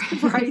not how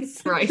Rice.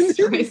 Sorry.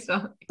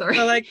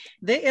 But like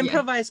they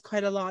improvise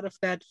quite a lot of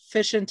that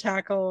fish and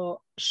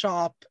tackle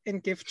shop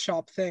and gift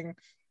shop thing.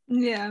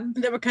 Yeah.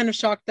 They were kind of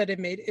shocked that it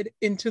made it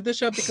into the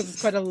show because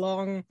it's quite a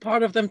long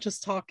part of them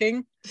just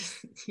talking.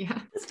 Yeah.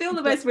 It's still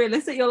the most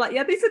realistic. You're like,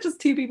 yeah, these are just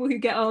two people who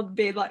get on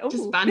being like, oh,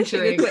 just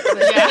bantering.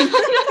 Yeah.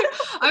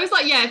 I was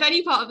like, yeah, if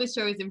any part of this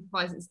show is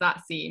improvised, it's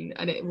that scene,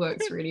 and it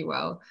works really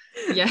well.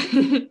 Yeah.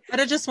 But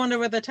I just wonder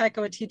whether Taika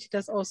Waititi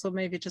does also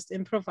maybe just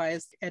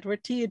improvise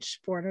Edward Teach,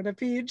 Born on a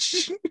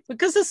Beach.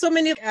 Because there's so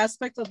many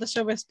aspects of the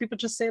show where people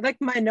just say, like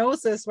my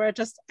noses, where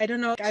I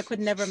don't know, I could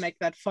never make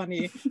that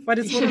funny, but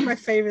it's one of my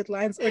favorite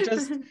lines. Or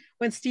just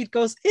when Steed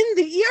goes, in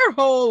the ear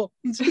hole.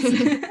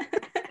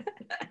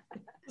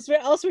 Where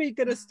else were you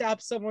gonna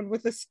stab someone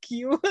with a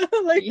skew?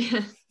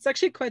 It's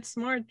actually quite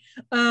smart.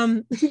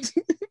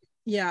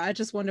 Yeah, I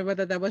just wonder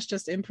whether that was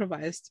just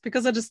improvised,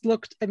 because I just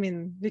looked, I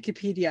mean,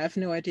 Wikipedia, I have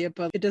no idea,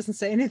 but it doesn't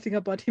say anything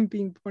about him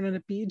being born on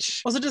a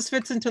beach. Also just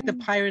fits into the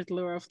pirate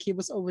lore of he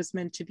was always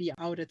meant to be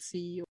out at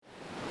sea.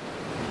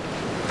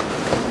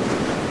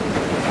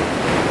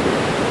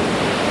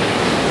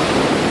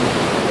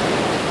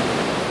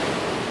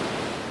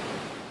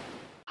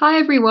 Hi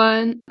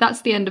everyone,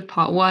 that's the end of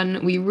part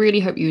 1. We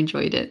really hope you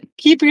enjoyed it.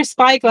 Keep your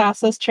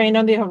spyglasses trained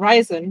on the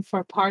horizon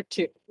for part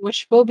 2,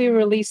 which will be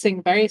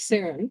releasing very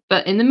soon.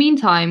 But in the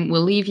meantime,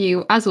 we'll leave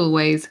you, as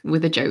always,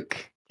 with a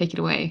joke. Take it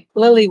away.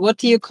 Lily, what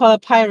do you call a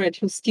pirate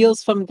who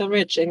steals from the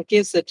rich and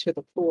gives it to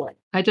the poor?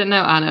 I don't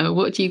know, Anna.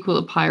 What do you call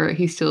a pirate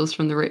who steals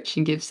from the rich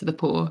and gives to the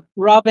poor?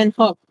 Robin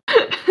Hood.